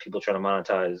see a lot of people trying to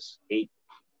monetize hate.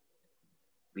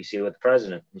 We see it with the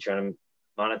president. He's trying to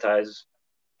monetize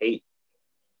hate,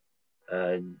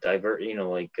 divert,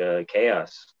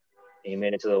 chaos. He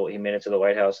made it to the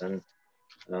White House, and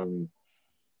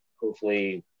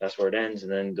hopefully that's where it ends.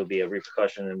 And then there'll be a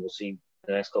repercussion, and we'll see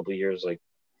the next couple of years, like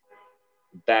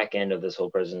back end of this whole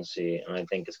presidency. And I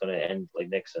think it's going to end like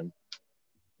Nixon.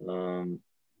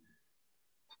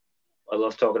 I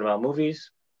love talking about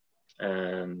movies.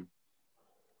 I'm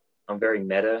very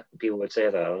meta. People would say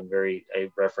that I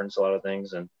reference a lot of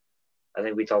things, and I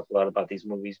think we talked a lot about these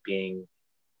movies being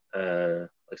like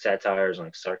satires and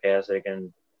like sarcastic,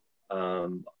 and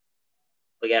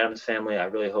like Addams Family. I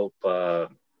really hope we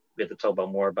have to talk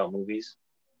more about movies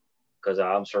because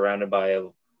I'm surrounded by a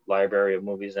library of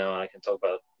movies now, and I can talk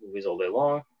about movies all day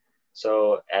long.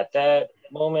 So at that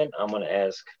moment, I'm going to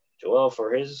ask Joel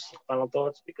for his final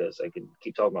thoughts because I can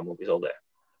keep talking about movies all day.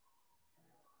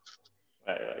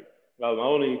 Right. Well, my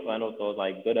only final thoughts,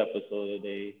 like, good episode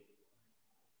today.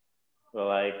 But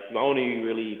like, my only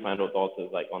really final thoughts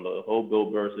is like on the whole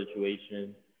Bill Burr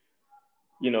situation.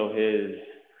 His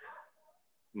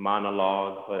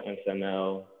monologue for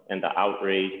SNL and the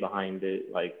outrage behind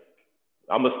it. Like,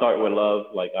 I'm gonna start with love.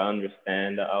 Like, I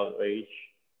understand the outrage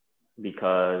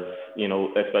because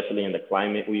especially in the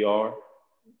climate we are.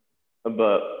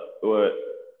 But what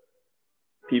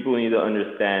people need to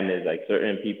understand is like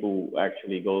certain people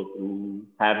actually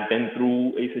have been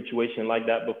through a situation like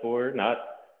that before, not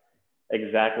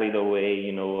exactly the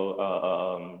way,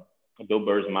 Bill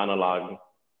Burr's monologue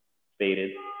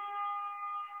stated,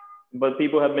 but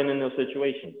people have been in those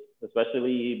situations,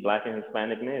 especially Black and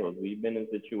Hispanic males. We've been in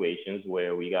situations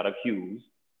where we got accused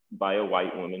by a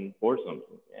white woman for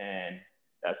something. And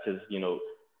that's just,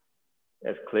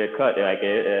 that's clear cut. Like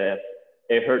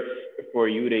it hurts for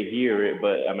you to hear it,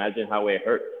 but imagine how it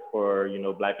hurts for,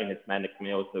 Black and Hispanic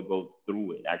males to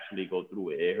actually go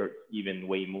through it. It hurts even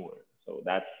way more. So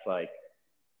that's like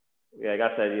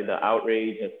I said, the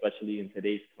outrage, especially in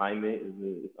today's climate,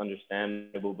 is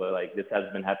understandable, but like this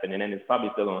has been happening and it's probably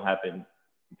still gonna happen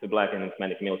to Black and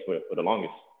Hispanic males for the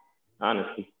longest,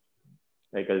 honestly.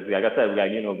 Because like I said,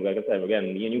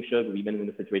 again, me and you, Suge, we've been in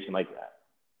a situation like that,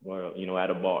 or at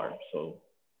a bar. So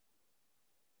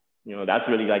that's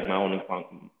really like my only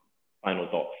final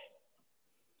thoughts.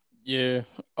 Yeah.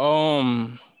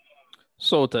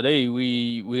 So today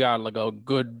we got like a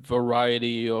good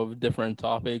variety of different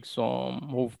topics.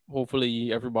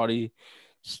 Hopefully everybody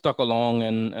stuck along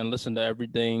and listened to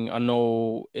everything. I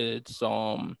know it's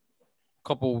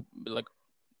couple like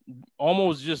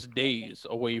almost just days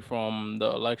away from the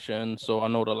election. So I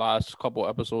know the last couple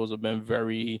episodes have been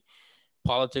very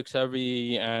politics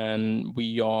heavy, and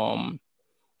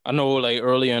I know like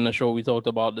earlier in the show we talked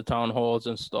about the town halls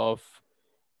and stuff.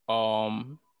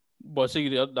 But see,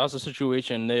 that's a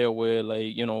situation there where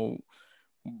like,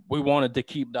 we wanted to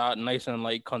keep that nice and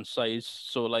like concise.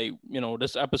 So like,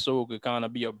 this episode could kind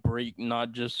of be a break,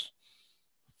 not just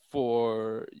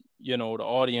for, the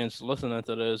audience listening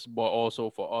to this, but also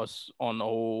for us on the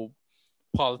whole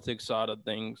politics side of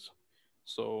things.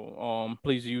 So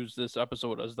please use this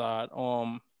episode as that.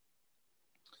 I'm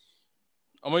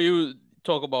gonna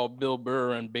talk about Bill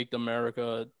Burr and Baked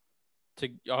America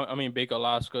Bake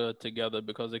Alaska together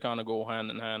because they kind of go hand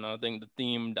in hand. I think the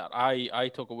theme that I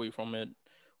took away from it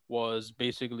was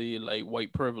basically like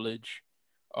white privilege,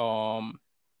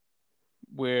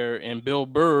 where in Bill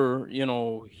Burr,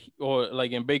 or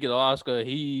like in Bake Alaska,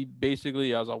 he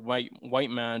basically as a white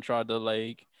man tried to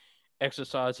like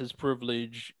exercise his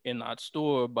privilege in that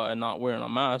store by not wearing a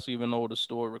mask, even though the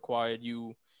store required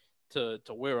you to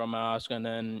wear a mask, and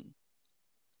then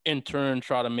in turn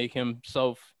try to make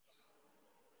himself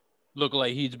look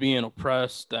like he's being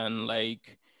oppressed and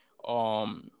like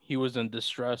he was in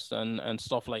distress and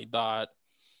stuff like that.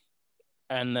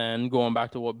 And then going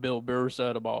back to what Bill Burr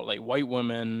said about like white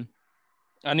women,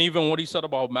 and even what he said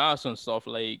about masks and stuff,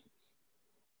 like,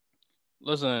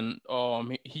 listen,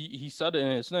 he said it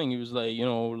in his thing. He was like,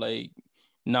 like,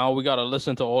 now we gotta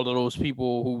listen to all of those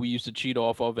people who we used to cheat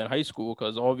off of in high school,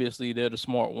 because obviously they're the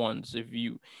smart ones. If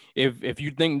you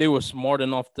think they were smart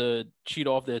enough to cheat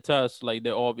off their tests, like,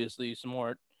 they're obviously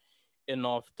smart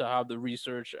enough to have the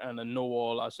research and the know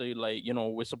all. I say, like,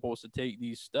 we're supposed to take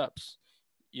these steps,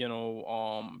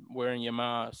 wearing your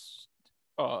mask,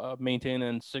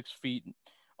 maintaining 6 feet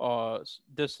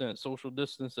distance, social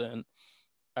distancing,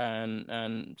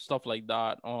 and stuff like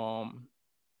that.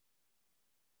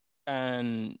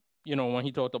 And when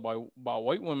he talked about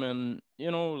white women,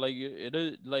 like, it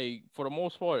is, like, for the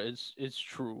most part, it's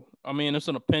true. I mean, it's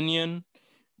an opinion,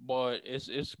 but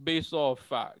it's based off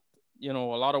fact. A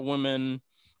lot of women,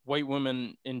 white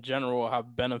women in general,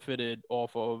 have benefited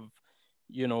off of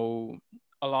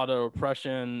a lot of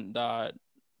oppression that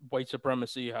white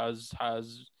supremacy has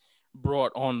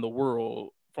brought on the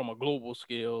world from a global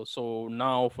scale. So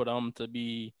now for them to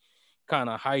be kind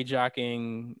of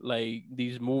hijacking like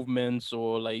these movements,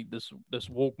 or like this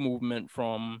woke movement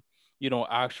from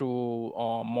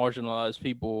actual marginalized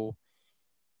people,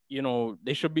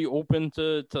 they should be open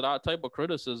to that type of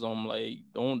criticism. Like,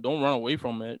 don't run away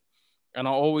from it. And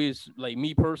I always, like,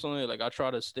 me personally, like, I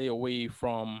try to stay away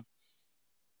from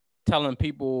telling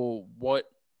people what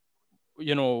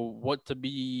to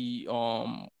be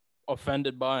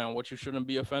offended by and what you shouldn't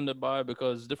be offended by,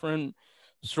 because different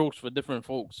strokes for different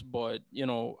folks. But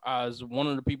as one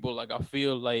of the people, like, I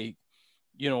feel like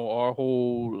our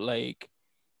whole, like,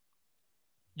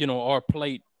 our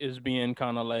plight is being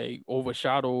kind of like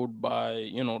overshadowed by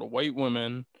the white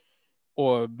women,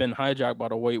 or been hijacked by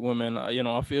the white women.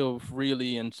 I feel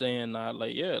freely in saying that,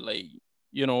 like, yeah, like,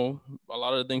 a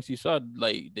lot of the things he said,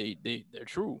 like, they're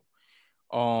true.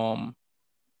 um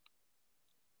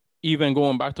Even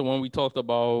going back to when we talked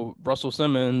about Russell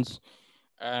Simmons,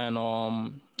 and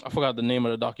I forgot the name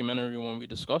of the documentary when we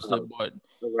discussed it, but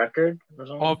The Record or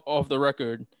something? off the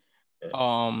record,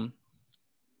 Yeah.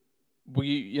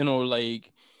 we,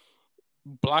 like,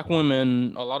 black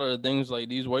women, a lot of the things like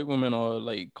these white women are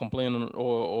like complaining,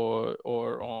 or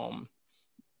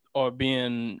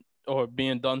being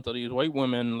done to these white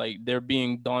women, like, they're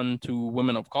being done to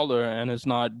women of color, and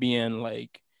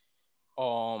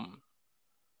um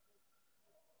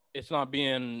it's not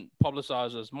being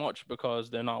publicized as much because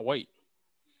they're not white.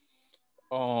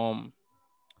 um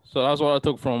So that's what I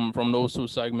took from those two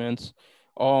segments.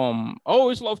 I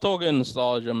always love talking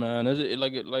nostalgia, man. Is it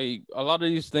like a lot of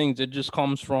these things? It just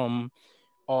comes from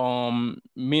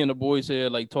me and the boys here,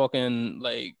 like, talking,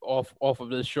 like, off of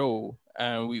this show,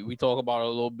 and we talk about it a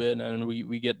little bit, and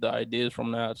we get the ideas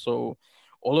from that. So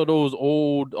all of those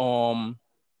old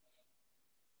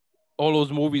all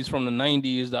those movies from the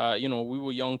 90s that we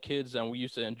were young kids and we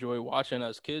used to enjoy watching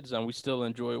as kids, and we still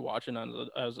enjoy watching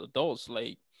as adults,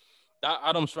 like that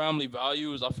Adam's Family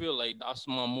Values. I feel like that's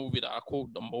my movie that I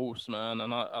quote the most, man,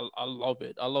 and I love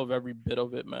it. I love every bit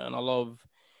of it, man. I love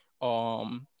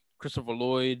Christopher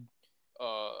Lloyd,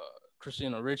 uh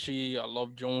Christina Ricci. I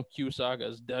love Joan Cusack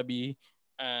as Debbie,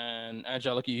 and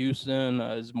Angelica Houston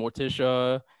as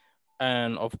Morticia,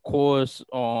 and of course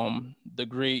the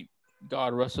great,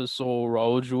 God rest his soul,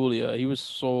 Raul Julia. He was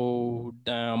so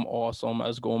damn awesome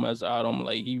as Gomez Adam.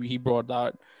 Like, he brought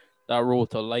that role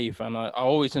to life, and I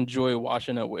always enjoy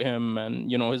watching it with him.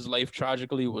 And his life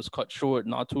tragically was cut short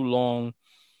not too long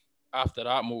after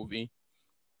that movie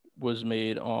was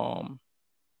made.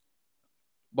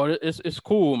 But it's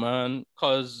cool, man,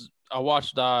 because I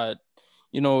watched that.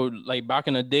 Like, back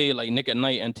in the day, like Nick at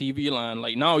Night and TV Land.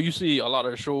 Like, now you see a lot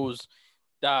of shows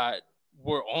that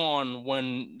were on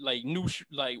when, like,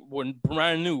 like, when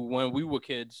brand new when we were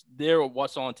kids. They're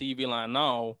what's on TV Land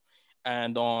now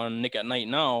and on Nick at Night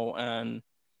now. And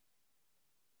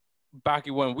back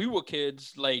when we were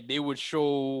kids, like, they would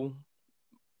show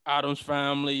Adam's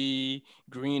Family,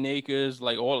 Green Acres,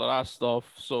 like, all of that stuff.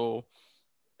 So,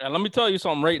 and let me tell you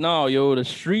something right now, yo, the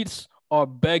streets are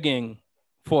begging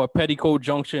for a Petticoat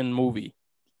Junction movie.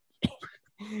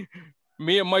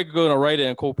 Me and Mike are gonna write it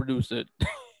and co-produce it.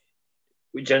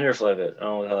 We gender flip it. I don't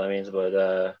know what the hell that means,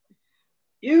 but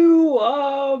you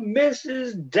are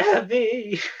Mrs.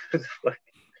 Debbie.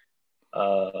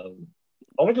 I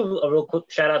want to do a real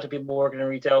quick shout out to people working in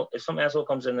retail. If some asshole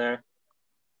comes in there,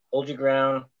 hold your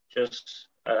ground. Just,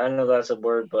 I know that's a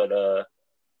word, but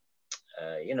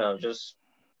just,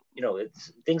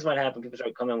 it's things might happen. People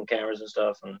start coming on cameras and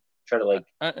stuff and try to like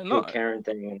do a Karen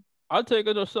thing. I'd take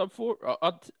it a step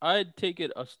I'd take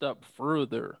it a step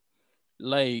further.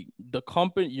 like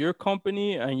your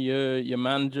company and your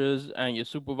managers and your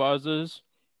supervisors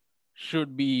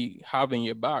should be having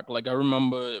your back. Like I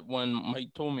remember when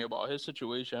Mike told me about his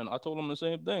situation, I told him the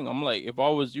same thing. I'm like, if I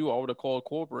was you, I would have called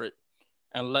corporate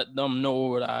and let them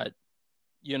know that,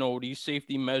 these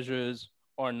safety measures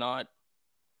are not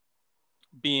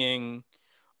being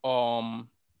um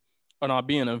are not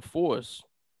being enforced.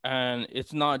 And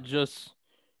it's not just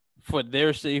for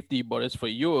their safety, but it's for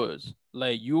yours.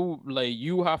 Like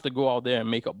you have to go out there and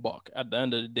make a buck at the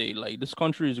end of the day. Like this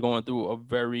country is going through a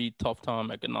very tough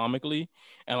time economically,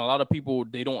 and a lot of people,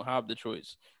 they don't have the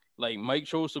choice. Like Mike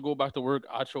chose to go back to work,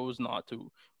 I chose not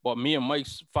to. But me and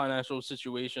Mike's financial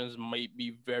situations might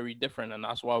be very different, and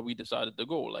that's why we decided to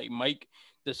go. Like Mike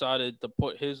decided to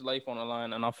put his life on the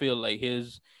line, and I feel like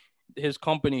his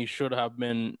company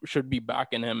should be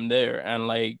backing him there. And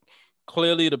like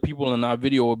clearly the people in that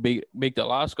video with Baked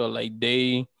Alaska, like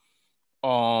they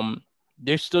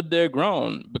stood their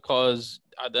ground, because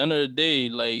at the end of the day,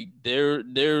 like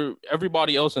they're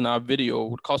everybody else in that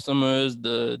video, customers,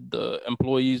 the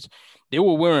employees, they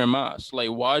were wearing masks. Like,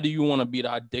 why do you want to be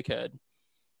that dickhead?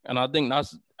 And I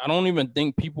don't even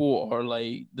think people are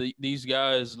like these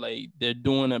guys, like they're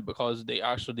doing it because they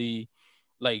actually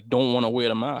like don't want to wear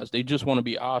the mask. They just want to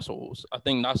be assholes. I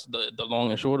think that's the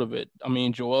long and short of it. I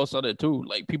mean, Joel said it too.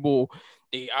 Like people,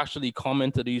 they actually come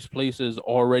into these places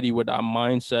already with that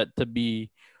mindset to be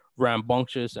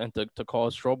rambunctious and to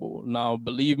cause trouble. Now,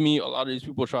 believe me, a lot of these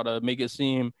people try to make it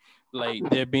seem like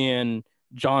they're being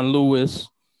John Lewis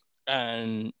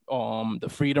and the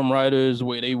Freedom Riders,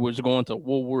 where they was going to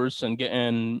Woolworths and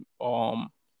getting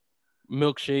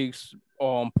milkshakes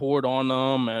poured on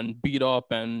them and beat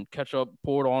up and ketchup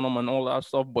poured on them and all that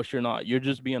stuff. But you're not. You're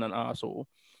just being an asshole.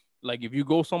 Like if you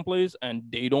go someplace and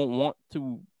you don't want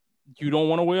to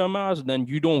wear a mask, then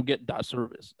you don't get that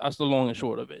service. That's the long and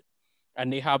short of it.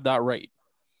 And they have that right.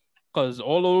 Because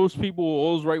all those people,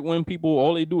 all those right-wing people,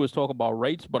 all they do is talk about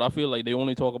rights, but I feel like they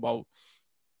only talk about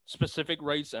specific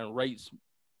rights and rights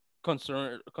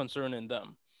concerning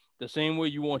them. The same way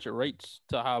you want your rights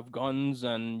to have guns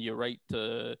and your right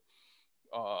to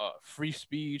free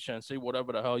speech and say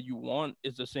whatever the hell you want,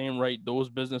 is the same right those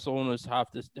business owners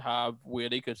have to have, where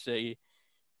they could say,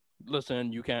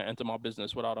 listen, you can't enter my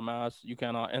business without a mask. You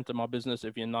cannot enter my business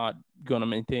if you're not going to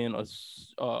maintain a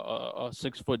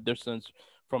 6 foot distance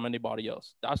from anybody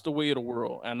else. That's the way of the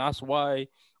world. And that's why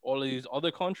all of these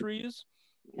other countries,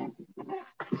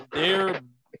 they're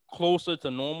closer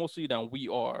to normalcy than we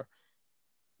are.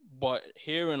 But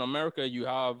here in America, you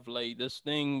have like this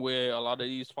thing where a lot of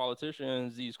these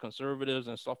politicians, these conservatives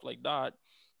and stuff like that,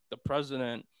 the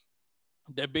president,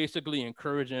 they're basically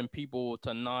encouraging people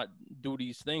to not do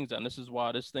these things. And this is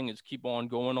why this thing is keep on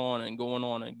going on and going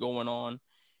on and going on.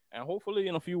 And hopefully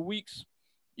in a few weeks,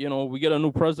 we get a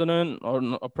new president,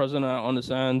 or a president that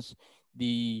understands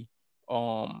the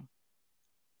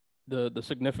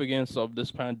significance of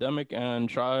this pandemic, and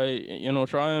try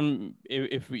and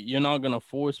if you're not gonna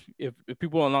force, if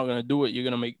people are not gonna do it, you're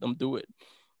gonna make them do it.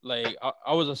 Like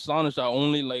I was astonished that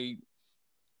only like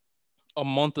a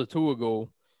month or two ago,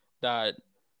 that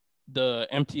the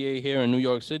MTA here in New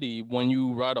York City, when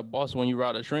you ride a bus, when you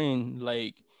ride a train,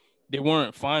 like they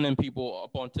weren't fining people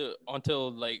up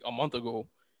until like a month ago.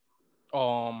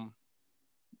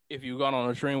 If you got on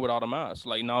a train without a mask,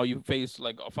 like now you face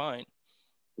like a fine.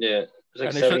 Yeah, it's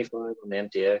like 75 on the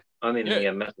MTA. I mean,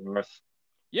 yeah, Metro North.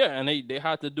 Yeah, and they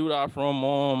had to do that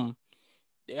from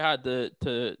they had they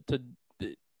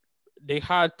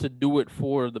had to do it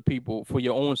for the people, for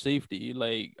your own safety.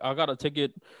 Like I got a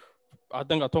ticket. I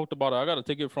think I talked about it. I got a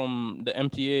ticket from the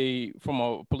MTA, from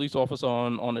a police officer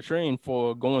on the train,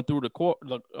 for going through the court,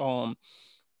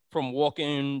 from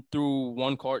walking through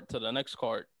one cart to the next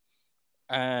cart.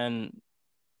 And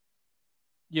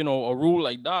a rule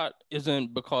like that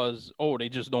isn't because, they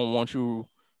just don't want you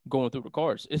going through the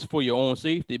cars. It's for your own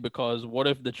safety, because what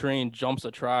if the train jumps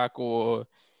a track, or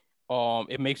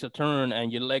it makes a turn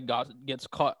and your leg gets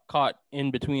caught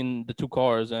in between the two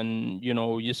cars, and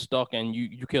you're stuck and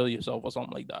you kill yourself or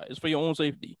something like that. It's for your own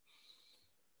safety.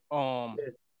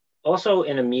 Also,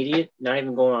 in immediate, not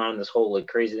even going on this whole like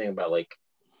crazy thing about like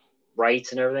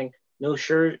rights and everything. No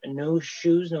shirt, no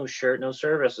shoes, no shirt, no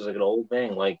service is like an old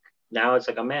thing. Like now it's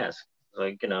like a mask.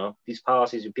 Like, these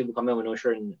policies, if people come in with no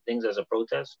shirt and things as a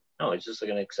protest, no, it's just like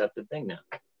an accepted thing now.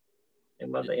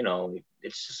 And but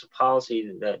it's just a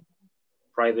policy that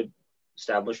private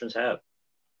establishments have.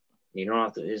 You don't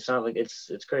have to. It's not like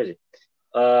it's crazy.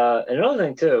 Another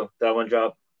thing too that I want to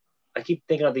drop. I keep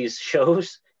thinking of these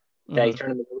shows that you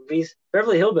turn into movies.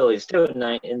 Beverly Hillbillies too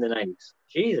in the 90s.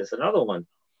 Jesus, another one.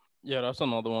 Yeah, that's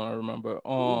another one I remember.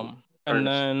 And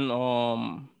then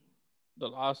the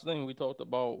last thing we talked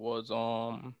about was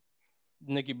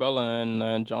Nikki Bella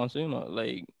and John Cena.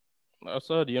 Like I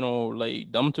said,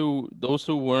 like those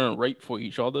two weren't right for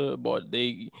each other, but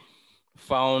they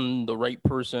found the right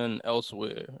person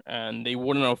elsewhere, and they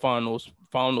wouldn't have found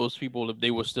those people if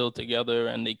they were still together,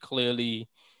 and they clearly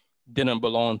didn't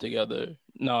belong together.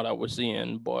 Now that we're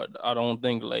seeing, but I don't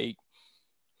think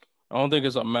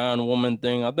it's a man woman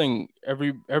thing. I think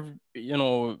every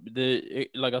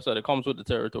like I said, it comes with the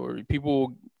territory.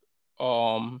 People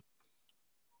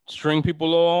string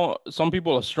people along. Some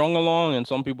people are strung along, and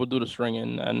some people do the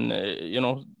stringing. And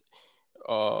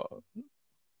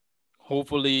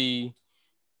hopefully,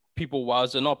 people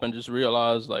wisen up and just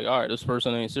realize, like, all right, this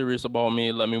person ain't serious about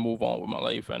me. Let me move on with my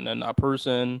life. And then that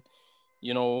person,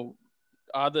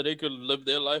 either they could live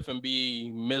their life and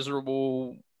be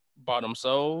miserable by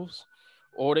themselves,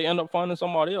 or they end up finding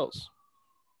somebody else.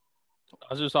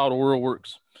 That's just how the world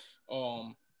works.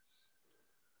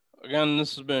 Again,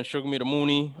 this has been Sugar Me the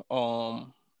Mooney.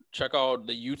 Check out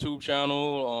the YouTube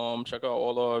channel. Check out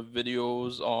all our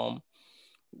videos.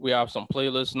 We have some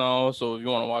playlists now, so if you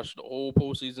want to watch the whole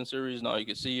postseason series, now you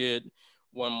can see it.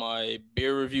 When my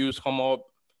beer reviews come up,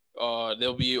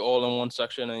 they'll be all in one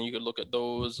section, and you can look at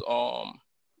those.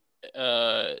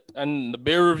 And the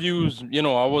beer reviews,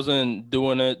 I wasn't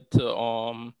doing it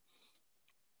to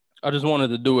I just wanted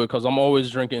to do it because I'm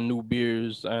always drinking new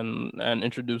beers and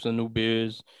introducing new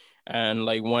beers. And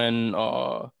like when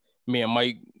me and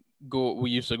Mike we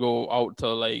used to go out to,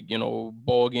 like,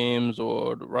 ball games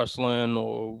or wrestling,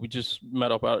 or we just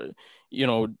met up at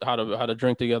how to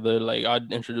drink together. Like,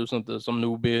 I'd introduce him to some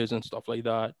new beers and stuff like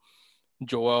that.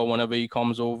 Joel, whenever he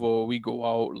comes over, we go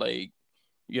out, like,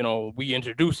 we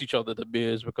introduce each other to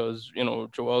beers because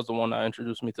Joel's the one that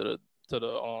introduced me to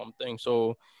the thing.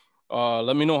 So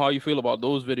let me know how you feel about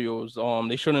those videos.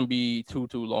 They shouldn't be too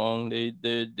long.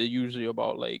 They're usually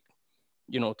about, like,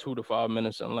 2 to 5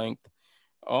 minutes in length.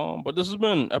 But this has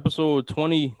been episode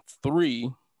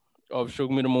 23 of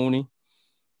Sugar Me the Mooney.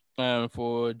 And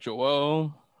for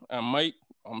Joel and Mike,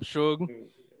 I'm Suge.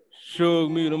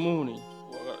 Suge Me the Mooney.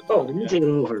 Oh, let me take it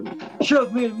over.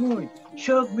 Suge Me the Mooney.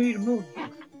 Suge Me the Mooney.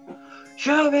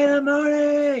 Suge Me the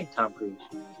Mooney. Tom Cruise.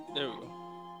 There we go.